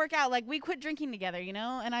why it didn't work out. Like, we quit drinking together, you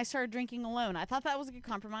know, and I started drinking alone. I thought that was a good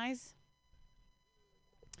compromise.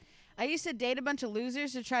 I used to date a bunch of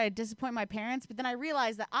losers to try to disappoint my parents, but then I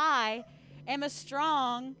realized that I am a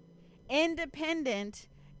strong, independent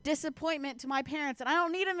disappointment to my parents, and I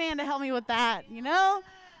don't need a man to help me with that, you know?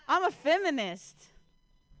 I'm a feminist.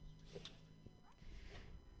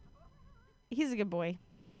 He's a good boy.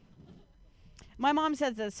 My mom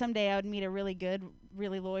says that someday I would meet a really good,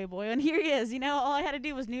 really loyal boy, and here he is. You know, all I had to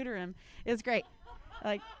do was neuter him. It's great.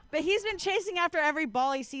 Like, but he's been chasing after every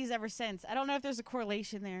ball he sees ever since. I don't know if there's a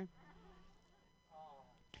correlation there.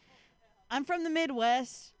 I'm from the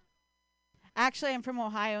Midwest. Actually, I'm from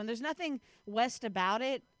Ohio, and there's nothing West about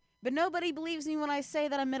it, but nobody believes me when I say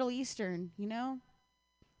that I'm Middle Eastern, you know?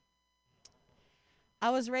 I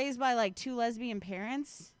was raised by, like, 2 lesbian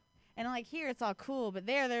parents, and, like, here it's all cool, but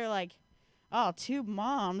they're like, oh, 2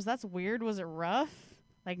 moms, that's weird. Was it rough?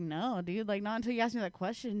 Like, no, dude. Like, not until you asked me that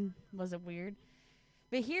question was it weird.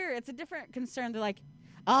 But here, it's a different concern. They're like,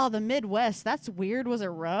 oh, the Midwest, that's weird. Was it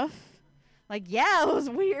rough? Like, yeah, it was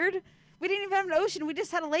weird. We didn't even have an ocean. We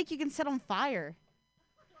just had a lake you can set on fire.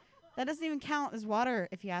 That doesn't even count as water,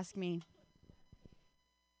 if you ask me.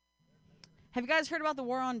 Have you guys heard about the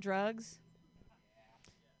war on drugs?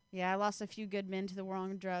 Yeah, I lost a few good men to the war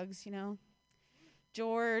on drugs, you know.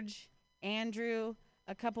 George, Andrew,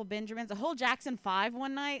 a couple Benjamins, a whole Jackson 5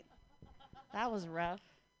 one night. That was rough.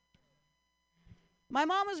 My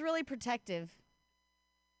mom was really protective.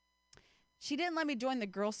 She didn't let me join the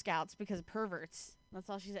Girl Scouts because of perverts. That's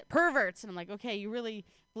all she said. Perverts. And I'm like, okay, you really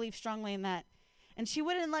believe strongly in that. And she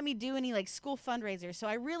wouldn't let me do any, like, school fundraisers. So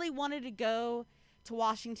I really wanted to go to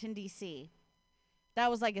Washington, D.C. That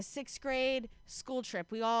was like a 6th grade school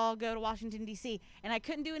trip. We all go to Washington, D.C. And I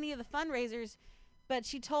couldn't do any of the fundraisers. But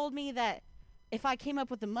she told me that if I came up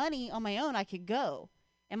with the money on my own, I could go.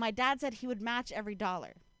 And my dad said he would match every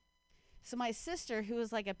dollar. So my sister, who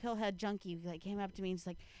was like a pillhead junkie, like came up to me and was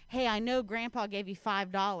like, hey, I know Grandpa gave you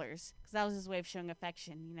 $5. Because that was his way of showing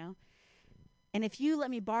affection, you know. And if you let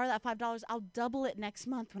me borrow that $5, I'll double it next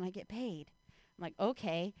month when I get paid. I'm like,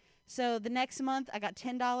 okay. So the next month I got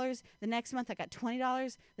 $10. The next month I got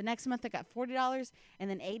 $20. The next month I got $40. And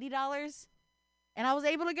then $80. And I was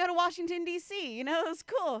able to go to Washington, D.C. You know, it was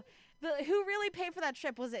cool. But who really paid for that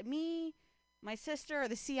trip? Was it me, my sister, or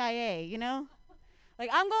the CIA, you know? Like,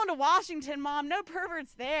 I'm going to Washington, Mom. No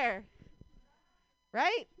perverts there.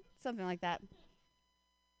 Right? Something like that.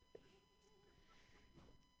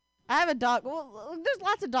 I have a dog. Well, there's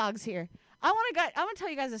lots of dogs here. I want to tell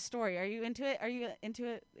you guys a story. Are you into it? Are you into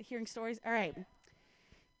it, hearing stories? All right.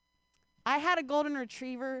 I had a golden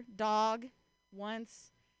retriever dog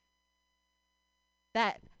once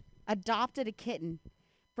that adopted a kitten,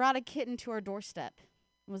 brought a kitten to our doorstep,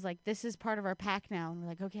 and was like, this is part of our pack now. And we're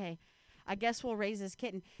like, okay, I guess we'll raise this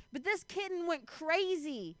kitten. But this kitten went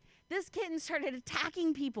crazy. This kitten started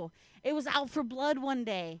attacking people. It was out for blood one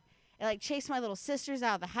day. It like chased my little sisters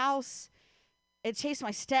out of the house. It chased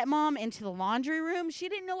my stepmom into the laundry room. She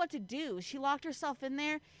didn't know what to do. She locked herself in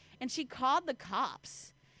there, and she called the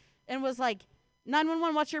cops and was like,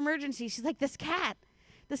 911, what's your emergency? She's like, this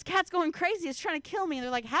cat's going crazy. It's trying to kill me. And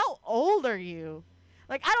they're like, how old are you?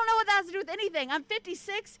 Like, I don't know what that has to do with anything. I'm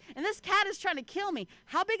 56, and this cat is trying to kill me.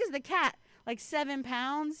 How big is the cat? Like 7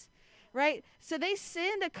 pounds, right? So they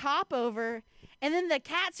send a cop over, and then the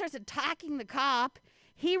cat starts attacking the cop.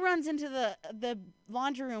 He runs into the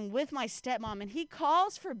laundry room with my stepmom, and he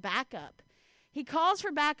calls for backup. He calls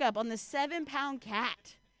for backup on the 7-pound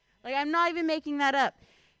cat. Like, I'm not even making that up.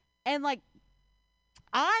 And, like,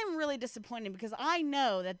 I'm really disappointed because I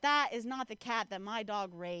know that that is not the cat that my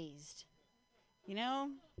dog raised. You know?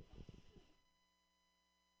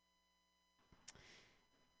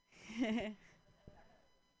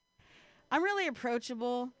 I'm really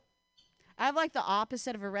approachable. I have, like, the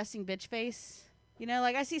opposite of a resting bitch face. You know,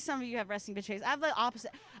 like, I see some of you have resting bitch face. I have the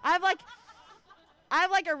opposite. I have,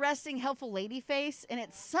 like, a resting helpful lady face, and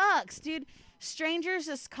it sucks, dude. Strangers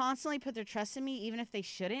just constantly put their trust in me, even if they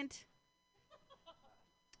shouldn't.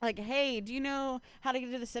 Like, hey, do you know how to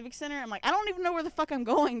get to the Civic Center? I'm like, I don't even know where the fuck I'm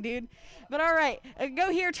going, dude. But all right,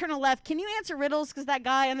 go here, turn a left. Can you answer riddles? Because that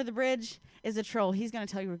guy under the bridge is a troll. He's going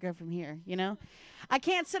to tell you where to go from here, you know? I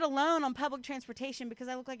can't sit alone on public transportation because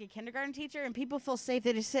I look like a kindergarten teacher, and people feel safe.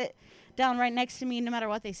 They just sit down right next to me no matter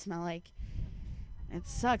what they smell like. It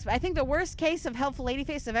sucks. But I think the worst case of helpful lady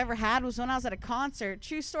face I've ever had was when I was at a concert.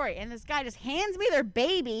 True story. And this guy just hands me their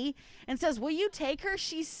baby and says, will you take her?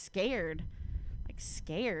 She's scared. Like,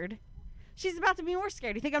 scared? She's about to be more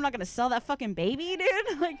scared. You think I'm not going to sell that fucking baby,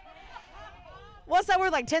 dude? Like, what's that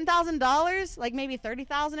worth? Like $10,000? Like maybe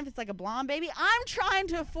 $30,000 if it's like a blonde baby? I'm trying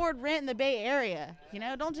to afford rent in the Bay Area. You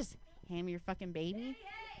know, don't just hand me your fucking baby.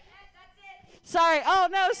 Sorry. Oh,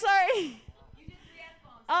 no, sorry.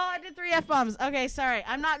 Oh, I did 3 F-bombs. Okay, sorry.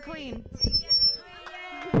 I'm not clean.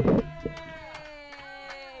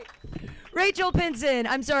 Rachel Pinson.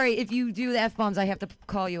 I'm sorry. If you do the F-bombs, I have to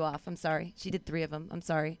call you off. I'm sorry. She did 3 of them. I'm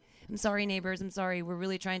sorry. I'm sorry, neighbors. I'm sorry. We're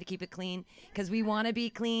really trying to keep it clean because we want to be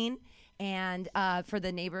clean and for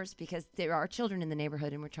the neighbors because there are children in the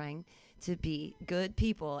neighborhood and we're trying to be good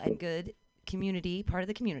people and good community, part of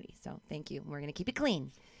the community. So thank you. We're going to keep it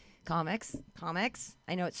clean. Comics.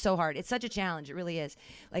 I know it's so hard. It's such a challenge. It really is.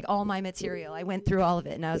 Like all my material, I went through all of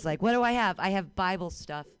it and I was like, what do I have? I have Bible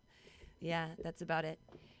stuff. Yeah, that's about it.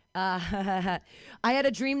 I had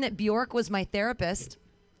a dream that Bjork was my therapist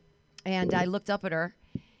and I looked up at her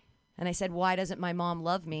and I said, why doesn't my mom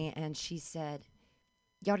love me? And she said,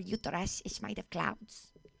 your uterus is made of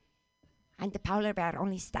clouds and the polar bear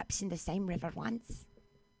only steps in the same river once.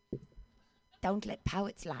 Don't let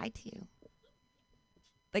poets lie to you.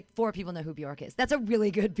 Like 4 people know who Bjork is. That's a really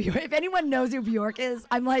good Bjork. If anyone knows who Bjork is,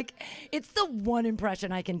 I'm like, it's the one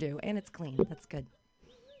impression I can do. And it's clean. That's good.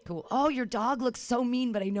 Cool. Oh, your dog looks so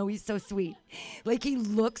mean, but I know he's so sweet. Like he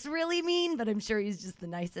looks really mean, but I'm sure he's just the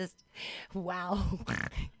nicest. Wow.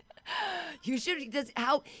 You should,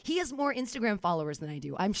 he has more Instagram followers than I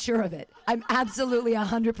do. I'm sure of it. I'm absolutely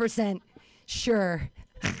 100% sure.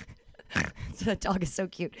 That dog is so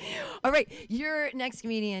cute. All right, your next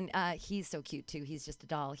comedian, he's so cute too. He's just a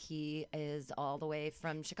doll. He is all the way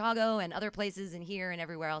from Chicago and other places and here and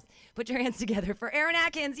everywhere else. Put your hands together for Aaron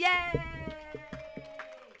Atkins. Yay!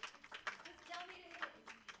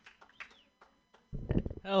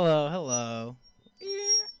 Hello.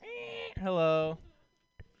 Hello.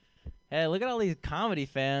 Hey, look at all these comedy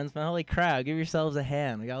fans, man. Holy crap. Give yourselves a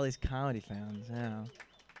hand. We got all these comedy fans. Yeah. You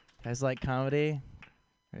guys like comedy?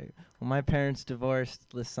 Right. Well, my parents divorced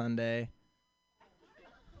this Sunday.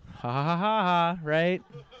 Ha ha ha ha, right?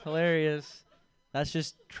 Hilarious. That's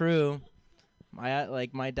just true.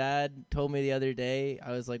 My dad told me the other day,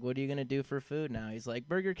 I was like, what are you going to do for food now? He's like,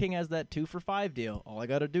 Burger King has that 2 for $5 deal. All I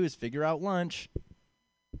got to do is figure out lunch.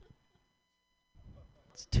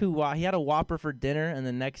 It's he had a Whopper for dinner, and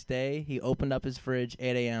the next day he opened up his fridge,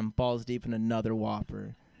 8 a.m., balls deep in another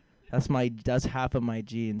Whopper. That's half of my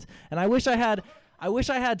genes. And I wish I had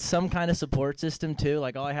some kind of support system too.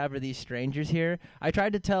 Like all I have are these strangers here. I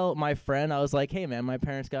tried to tell my friend, I was like, hey man, my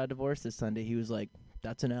parents got divorced this Sunday. He was like,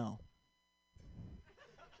 that's an L.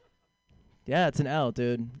 Yeah, it's an L,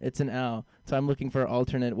 dude. It's an L. So I'm looking for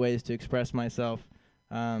alternate ways to express myself.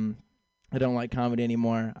 I don't like comedy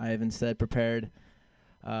anymore. I have instead prepared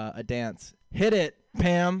a dance. Hit it,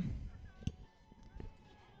 Pam.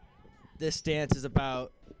 This dance is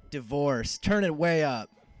about divorce. Turn it way up.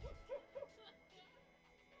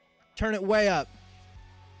 Turn it way up.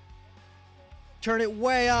 Turn it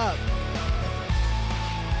way up.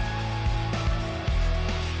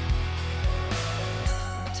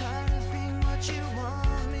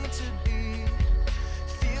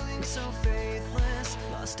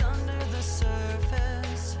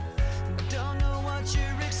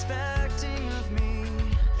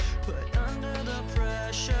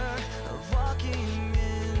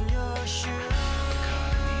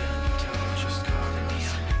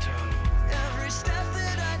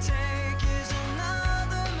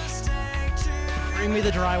 Bring me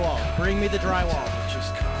the drywall. Bring me the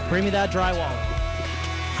drywall. Bring me that drywall.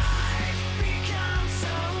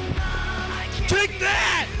 Take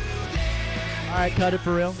that! All right, cut it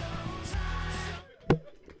for real.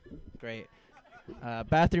 Great.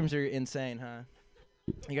 Bathrooms are insane, huh?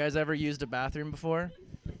 You guys ever used a bathroom before?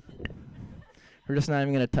 We're just not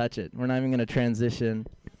even going to touch it. We're not even going to transition.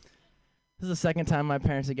 This is the second time my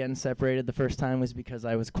parents are getting separated. The first time was because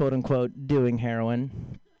I was quote-unquote doing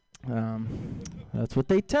heroin. That's what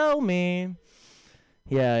they tell me.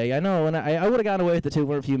 Yeah, I know. When I would have gotten away with it too,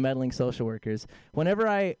 weren't a few meddling social workers. Whenever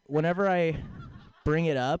I bring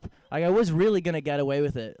it up, like I was really gonna get away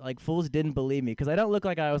with it. Like fools didn't believe me because I don't look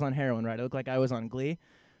like I was on heroin, right? I look like I was on Glee.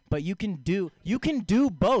 But you can do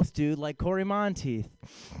both, dude. Like Corey Monteith.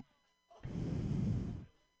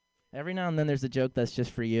 Every now and then there's a joke that's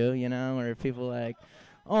just for you, you know, where people like,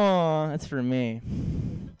 oh, that's for me.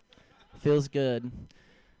 Feels good.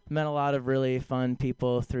 Met a lot of really fun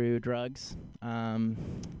people through drugs.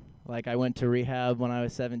 Like I went to rehab when I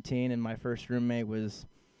was 17, and my first roommate was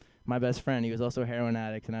my best friend. He was also a heroin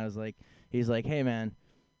addict, and he's like, hey man,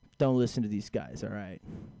 don't listen to these guys, all right?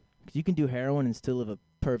 'Cause you can do heroin and still live a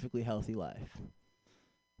perfectly healthy life.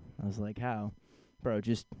 I was like, how? Bro,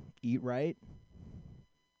 just eat right,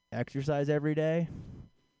 exercise every day,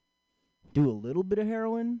 do a little bit of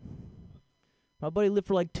heroin. My buddy lived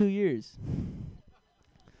for like 2 years.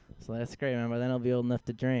 So that's great, man. By then I'll be old enough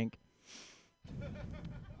to drink.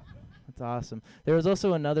 That's awesome. There was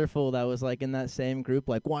also another fool that was like in that same group,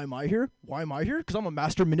 like, why am I here? Why am I here? Because I'm a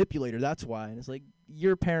master manipulator, that's why. And it's like,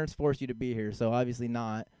 your parents forced you to be here, so obviously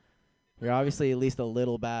not. You're obviously at least a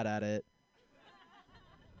little bad at it.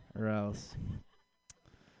 Or else.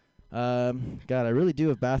 God, I really do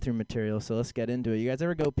have bathroom material, so let's get into it. You guys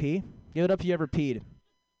ever go pee? Give it up if you ever peed.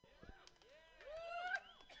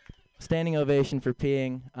 Standing ovation for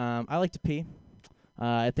peeing. I like to pee.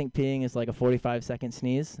 I think peeing is like a 45-second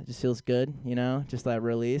sneeze. It just feels good, you know, just that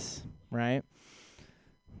release, right?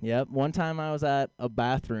 Yep. One time I was at a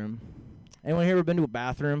bathroom. Anyone here ever been to a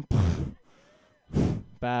bathroom?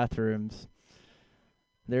 Bathrooms.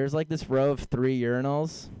 There's like this row of 3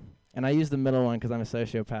 urinals, and I use the middle one because I'm a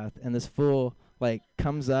sociopath. And this fool like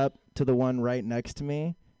comes up to the one right next to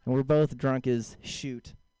me, and we're both drunk as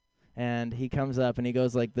shoot. And he comes up and he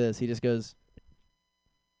goes like this. He just goes.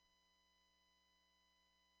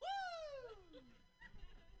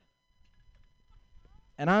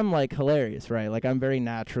 And I'm like hilarious, right? Like I'm very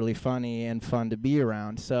naturally funny and fun to be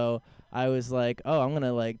around. So I was like, oh, I'm going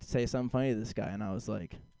to like say something funny to this guy. And I was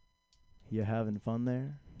like, you having fun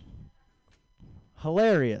there?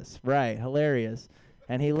 Hilarious, right? Hilarious.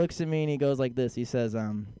 And he looks at me and he goes like this. He says,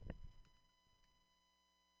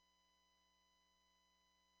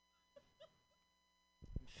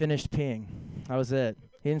 finished peeing. That was it.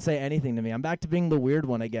 He didn't say anything to me. I'm back to being the weird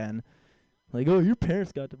one again. Like, oh, your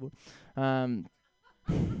parents got divorced.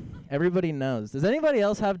 Everybody knows. Does anybody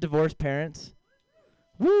else have divorced parents?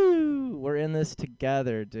 Woo! We're in this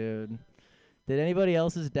together, dude. Did anybody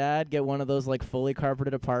else's dad get one of those, like, fully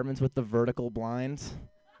carpeted apartments with the vertical blinds?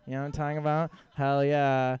 You know what I'm talking about? Hell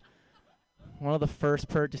yeah. One of the first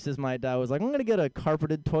purchases my dad was like, I'm going to get a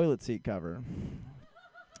carpeted toilet seat cover.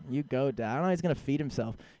 You go, Dad. I don't know how he's going to feed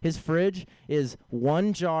himself. His fridge is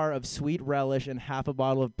 1 jar of sweet relish and half a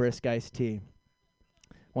bottle of brisk iced tea.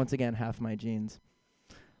 Once again, half my genes.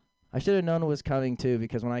 I should have known it was coming, too,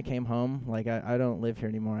 because when I came home, like, I don't live here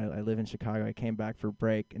anymore. I live in Chicago. I came back for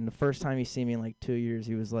break, and the first time he see me in, like, 2 years,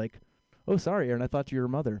 he was like, oh, sorry, Aaron, I thought you were your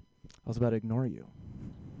mother. I was about to ignore you.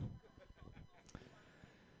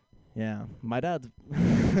 Yeah, my dad's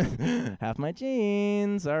half my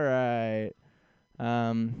genes. All right.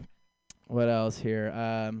 What else here?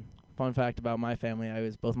 Fun fact about my family: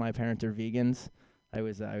 both my parents are vegans. I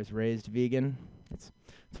was raised vegan. That's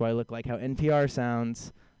why I look like how NPR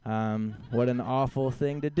sounds. What an awful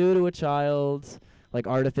thing to do to a child! Like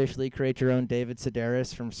artificially create your own David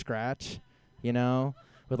Sedaris from scratch, you know,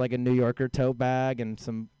 with like a New Yorker tote bag and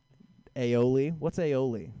some aioli. What's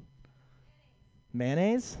aioli?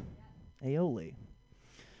 Mayonnaise? Aioli.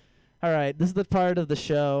 All right, this is the part of the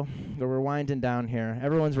show where we're winding down here.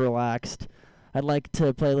 Everyone's relaxed. I'd like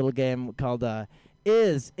to play a little game called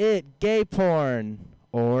Is It Gay Porn?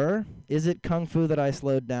 Or Is It Kung Fu That I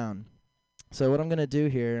Slowed Down? So what I'm going to do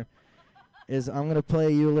here is I'm going to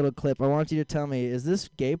play you a little clip. I want you to tell me, is this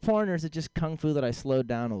gay porn or is it just Kung Fu that I slowed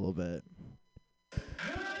down a little bit?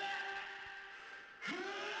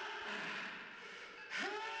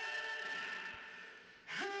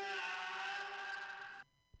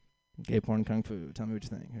 Gay porn, Kung Fu. Tell me what you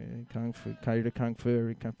think. Hey, Kung Fu, Kung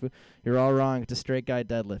Fu. You're all wrong. It's a straight guy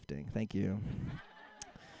deadlifting. Thank you.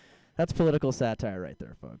 That's political satire right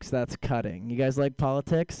there, folks. That's cutting. You guys like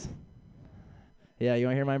politics? Yeah, you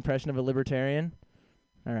want to hear my impression of a libertarian?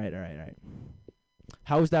 All right.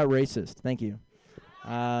 How is that racist? Thank you.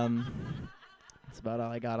 That's about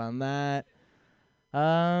all I got on that.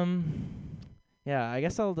 Yeah, I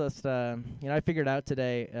guess I'll just, I figured out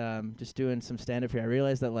today, just doing some stand-up here, I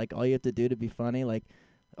realized that, like, all you have to do to be funny, like,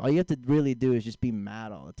 all you have to really do is just be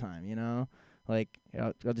mad all the time, you know? Like,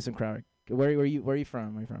 I'll do some crowd. Where are you from? Where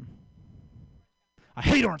are you from? I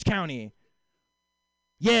hate Orange County.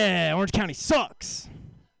 Yeah, Orange County sucks.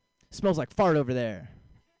 Smells like fart over there.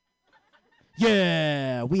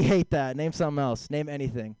 Yeah, we hate that. Name something else. Name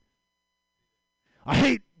anything. I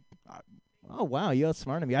hate... Oh, wow, you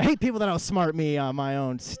outsmarted me. I hate people that outsmart me on my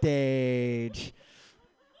own stage.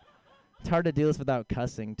 It's hard to do this without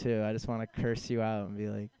cussing, too. I just want to curse you out and be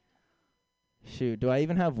like, shoot, do I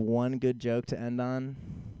even have one good joke to end on?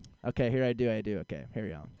 Okay, here I do. Okay, here we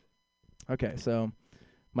go. Okay, so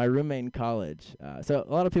my roommate in college. So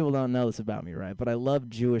a lot of people don't know this about me, right? But I love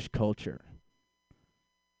Jewish culture.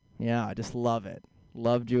 Yeah, I just love it.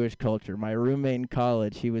 Love Jewish culture. My roommate in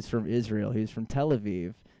college, he was from Israel. He was from Tel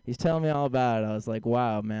Aviv. He's telling me all about it. I was like,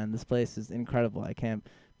 wow, man, this place is incredible. I can't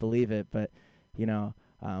believe it. But, I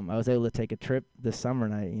was able to take a trip this summer,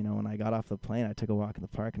 and when I got off the plane, I took a walk in the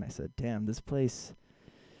park, and I said, damn, this place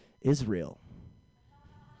is real.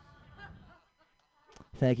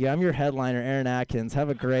 Thank you. I'm your headliner, Aaron Atkins. Have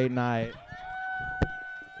a great night.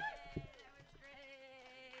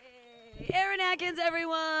 Aaron Atkins,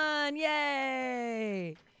 everyone!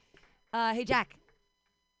 Yay! Hey, Jack.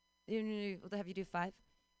 We'll have you do 5.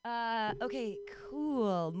 Okay,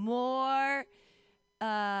 cool. More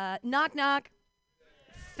knock knock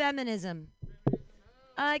feminism.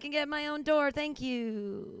 I can get my own door, thank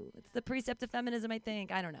you. It's the precept of feminism, I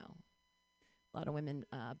think. I don't know. A lot of women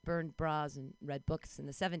burned bras and read books in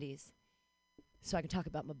the 70s. So I can talk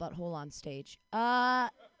about my butthole on stage.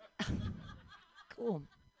 Cool.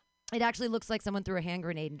 It actually looks like someone threw a hand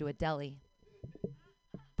grenade into a deli.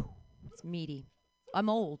 It's meaty. I'm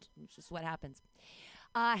old. It's just what happens.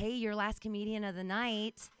 Hey, your last comedian of the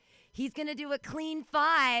night. He's going to do a clean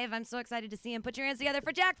 5. I'm so excited to see him. Put your hands together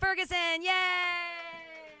for Jack Ferguson. Yay!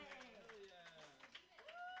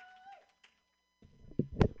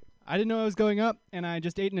 I didn't know I was going up, and I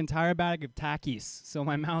just ate an entire bag of Takis, so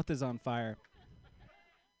my mouth is on fire.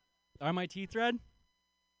 Are my teeth red?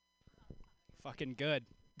 Fucking good.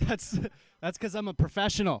 That's because I'm a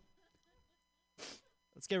professional.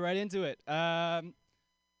 Let's get right into it. What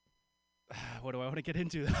do I want to get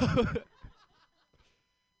into, though?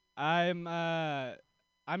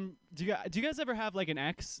 Do you guys ever have, like, an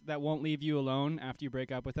ex that won't leave you alone after you break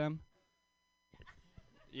up with them?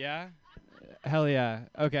 Yeah? Hell yeah.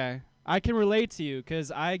 Okay. I can relate to you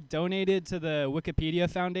because I donated to the Wikipedia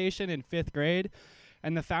Foundation in 5th grade,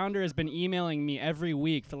 and the founder has been emailing me every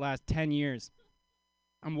week for the last 10 years.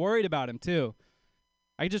 I'm worried about him, too.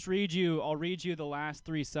 I'll read you the last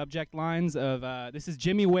 3 subject lines of, this is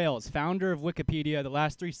Jimmy Wales, founder of Wikipedia, the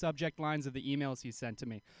last 3 subject lines of the emails he sent to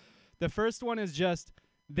me. The first one is just,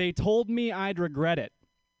 they told me I'd regret it,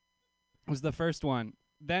 was the first one.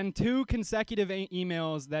 Then 2 consecutive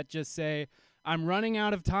emails that just say, I'm running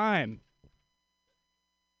out of time.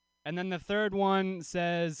 And then the third one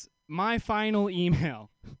says, my final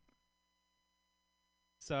email.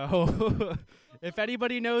 So, if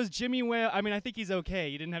anybody knows Jimmy Whale, I think he's okay.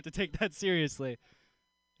 You didn't have to take that seriously.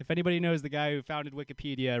 If anybody knows the guy who founded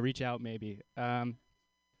Wikipedia, reach out maybe.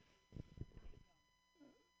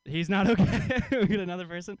 He's not okay. We get another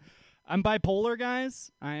person. I'm bipolar,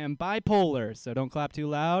 guys. I am bipolar, so don't clap too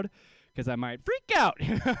loud because I might freak out.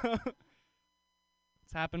 It's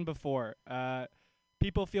happened before.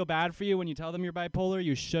 People feel bad for you when you tell them you're bipolar.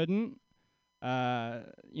 You shouldn't.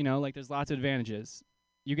 There's lots of advantages.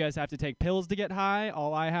 You guys have to take pills to get high.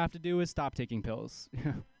 All I have to do is stop taking pills.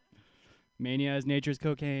 Mania is nature's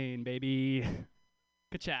cocaine, baby.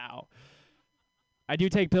 Ka-chow. I do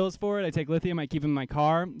take pills for it. I take lithium. I keep them in my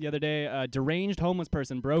car. The other day, a deranged homeless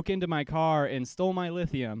person broke into my car and stole my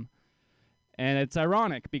lithium. And it's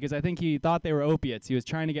ironic because I think he thought they were opiates. He was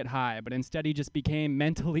trying to get high, but instead he just became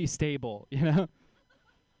mentally stable,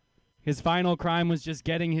 His final crime was just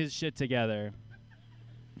getting his shit together.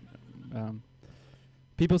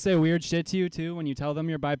 People say weird shit to you, too, when you tell them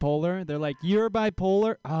you're bipolar. They're like, you're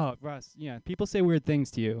bipolar? Oh, Russ, yeah. People say weird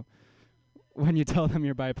things to you when you tell them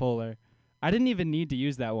you're bipolar. I didn't even need to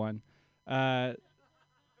use that one. They're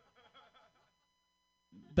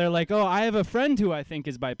like, oh, I have a friend who I think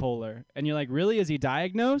is bipolar. And you're like, really? Is he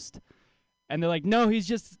diagnosed? And they're like, no, he's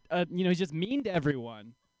just, he's just mean to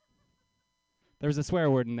everyone. There was a swear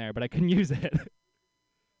word in there, but I couldn't use it.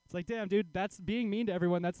 It's like, damn, dude, that's being mean to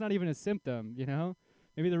everyone. That's not even a symptom, you know?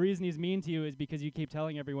 Maybe the reason he's mean to you is because you keep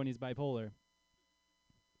telling everyone he's bipolar.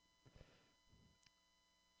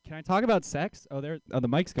 Can I talk about sex? Oh, the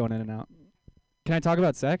mic's going in and out. Can I talk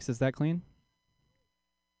about sex? Is that clean?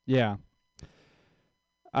 Yeah.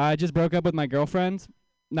 I just broke up with my girlfriend.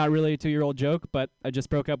 Not really a 2-year-old joke, but I just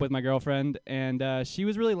broke up with my girlfriend, and she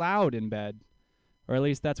was really loud in bed. Or at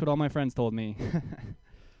least that's what all my friends told me.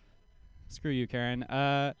 Screw you, Karen.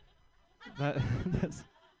 It's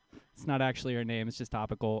not actually her name. It's just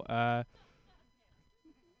topical.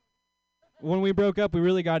 When we broke up, we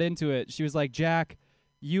really got into it. She was like, Jack,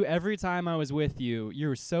 every time I was with you, you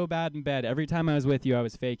were so bad in bed. Every time I was with you, I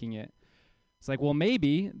was faking it. It's like, well,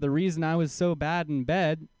 maybe the reason I was so bad in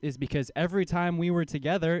bed is because every time we were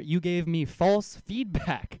together, you gave me false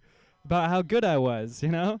feedback about how good I was, you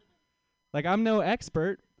know? Like, I'm no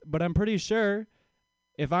expert, but I'm pretty sure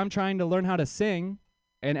if I'm trying to learn how to sing,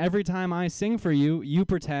 and every time I sing for you, you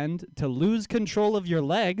pretend to lose control of your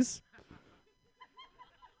legs,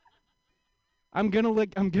 I'm gonna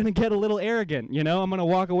get a little arrogant, you know? I'm gonna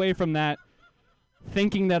walk away from that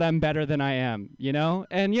thinking that I'm better than I am, you know?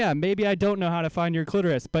 And yeah, maybe I don't know how to find your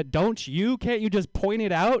clitoris, but can't you just point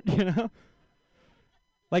it out, you know?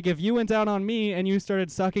 Like, if you went down on me and you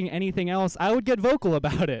started sucking anything else, I would get vocal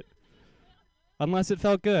about it. Unless it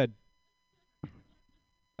felt good.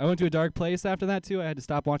 I went to a dark place after that, too. I had to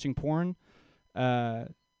stop watching porn. And,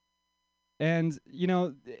 you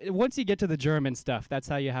know, once you get to the German stuff, that's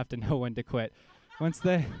how you have to know when to quit. Once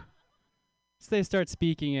they start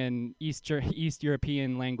speaking in East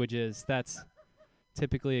European languages, that's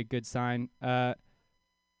typically a good sign. I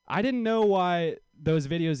didn't know why those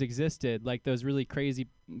videos existed, like those really crazy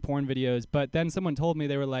porn videos, but then someone told me,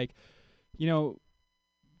 they were like, you know,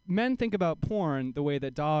 men think about porn the way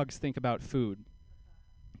that dogs think about food.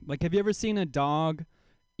 Like, have you ever seen a dog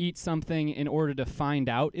eat something in order to find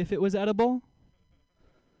out if it was edible?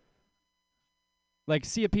 Like,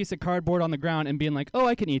 see a piece of cardboard on the ground and being like, oh,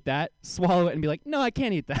 I can eat that. Swallow it and be like, no, I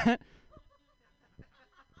can't eat that.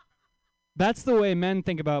 That's the way men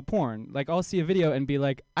think about porn. Like, I'll see a video and be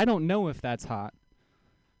like, I don't know if that's hot,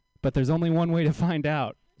 but there's only one way to find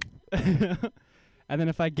out. And then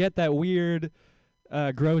if I get that weird,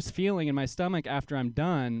 gross feeling in my stomach after I'm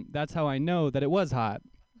done, that's how I know that it was hot.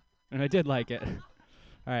 And I did like it.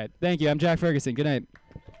 All right. Thank you. I'm Jack Ferguson. Good night.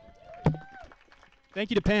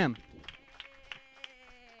 Thank you to Pam.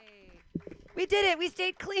 We did it. We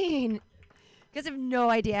stayed clean. You guys have no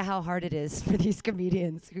idea how hard it is for these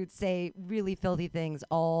comedians who say really filthy things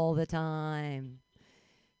all the time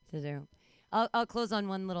to do. I'll close on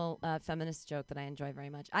one little feminist joke that I enjoy very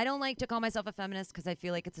much. I don't like to call myself a feminist because I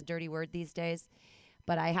feel like it's a dirty word these days,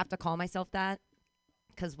 but I have to call myself that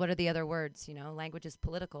because what are the other words? You know, language is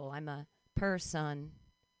political. I'm a person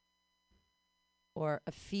or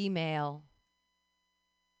a female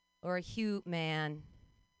or a human.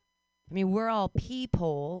 I mean, we're all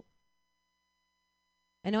people.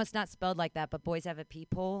 I know it's not spelled like that, but boys have a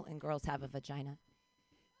peephole and girls have a vagina.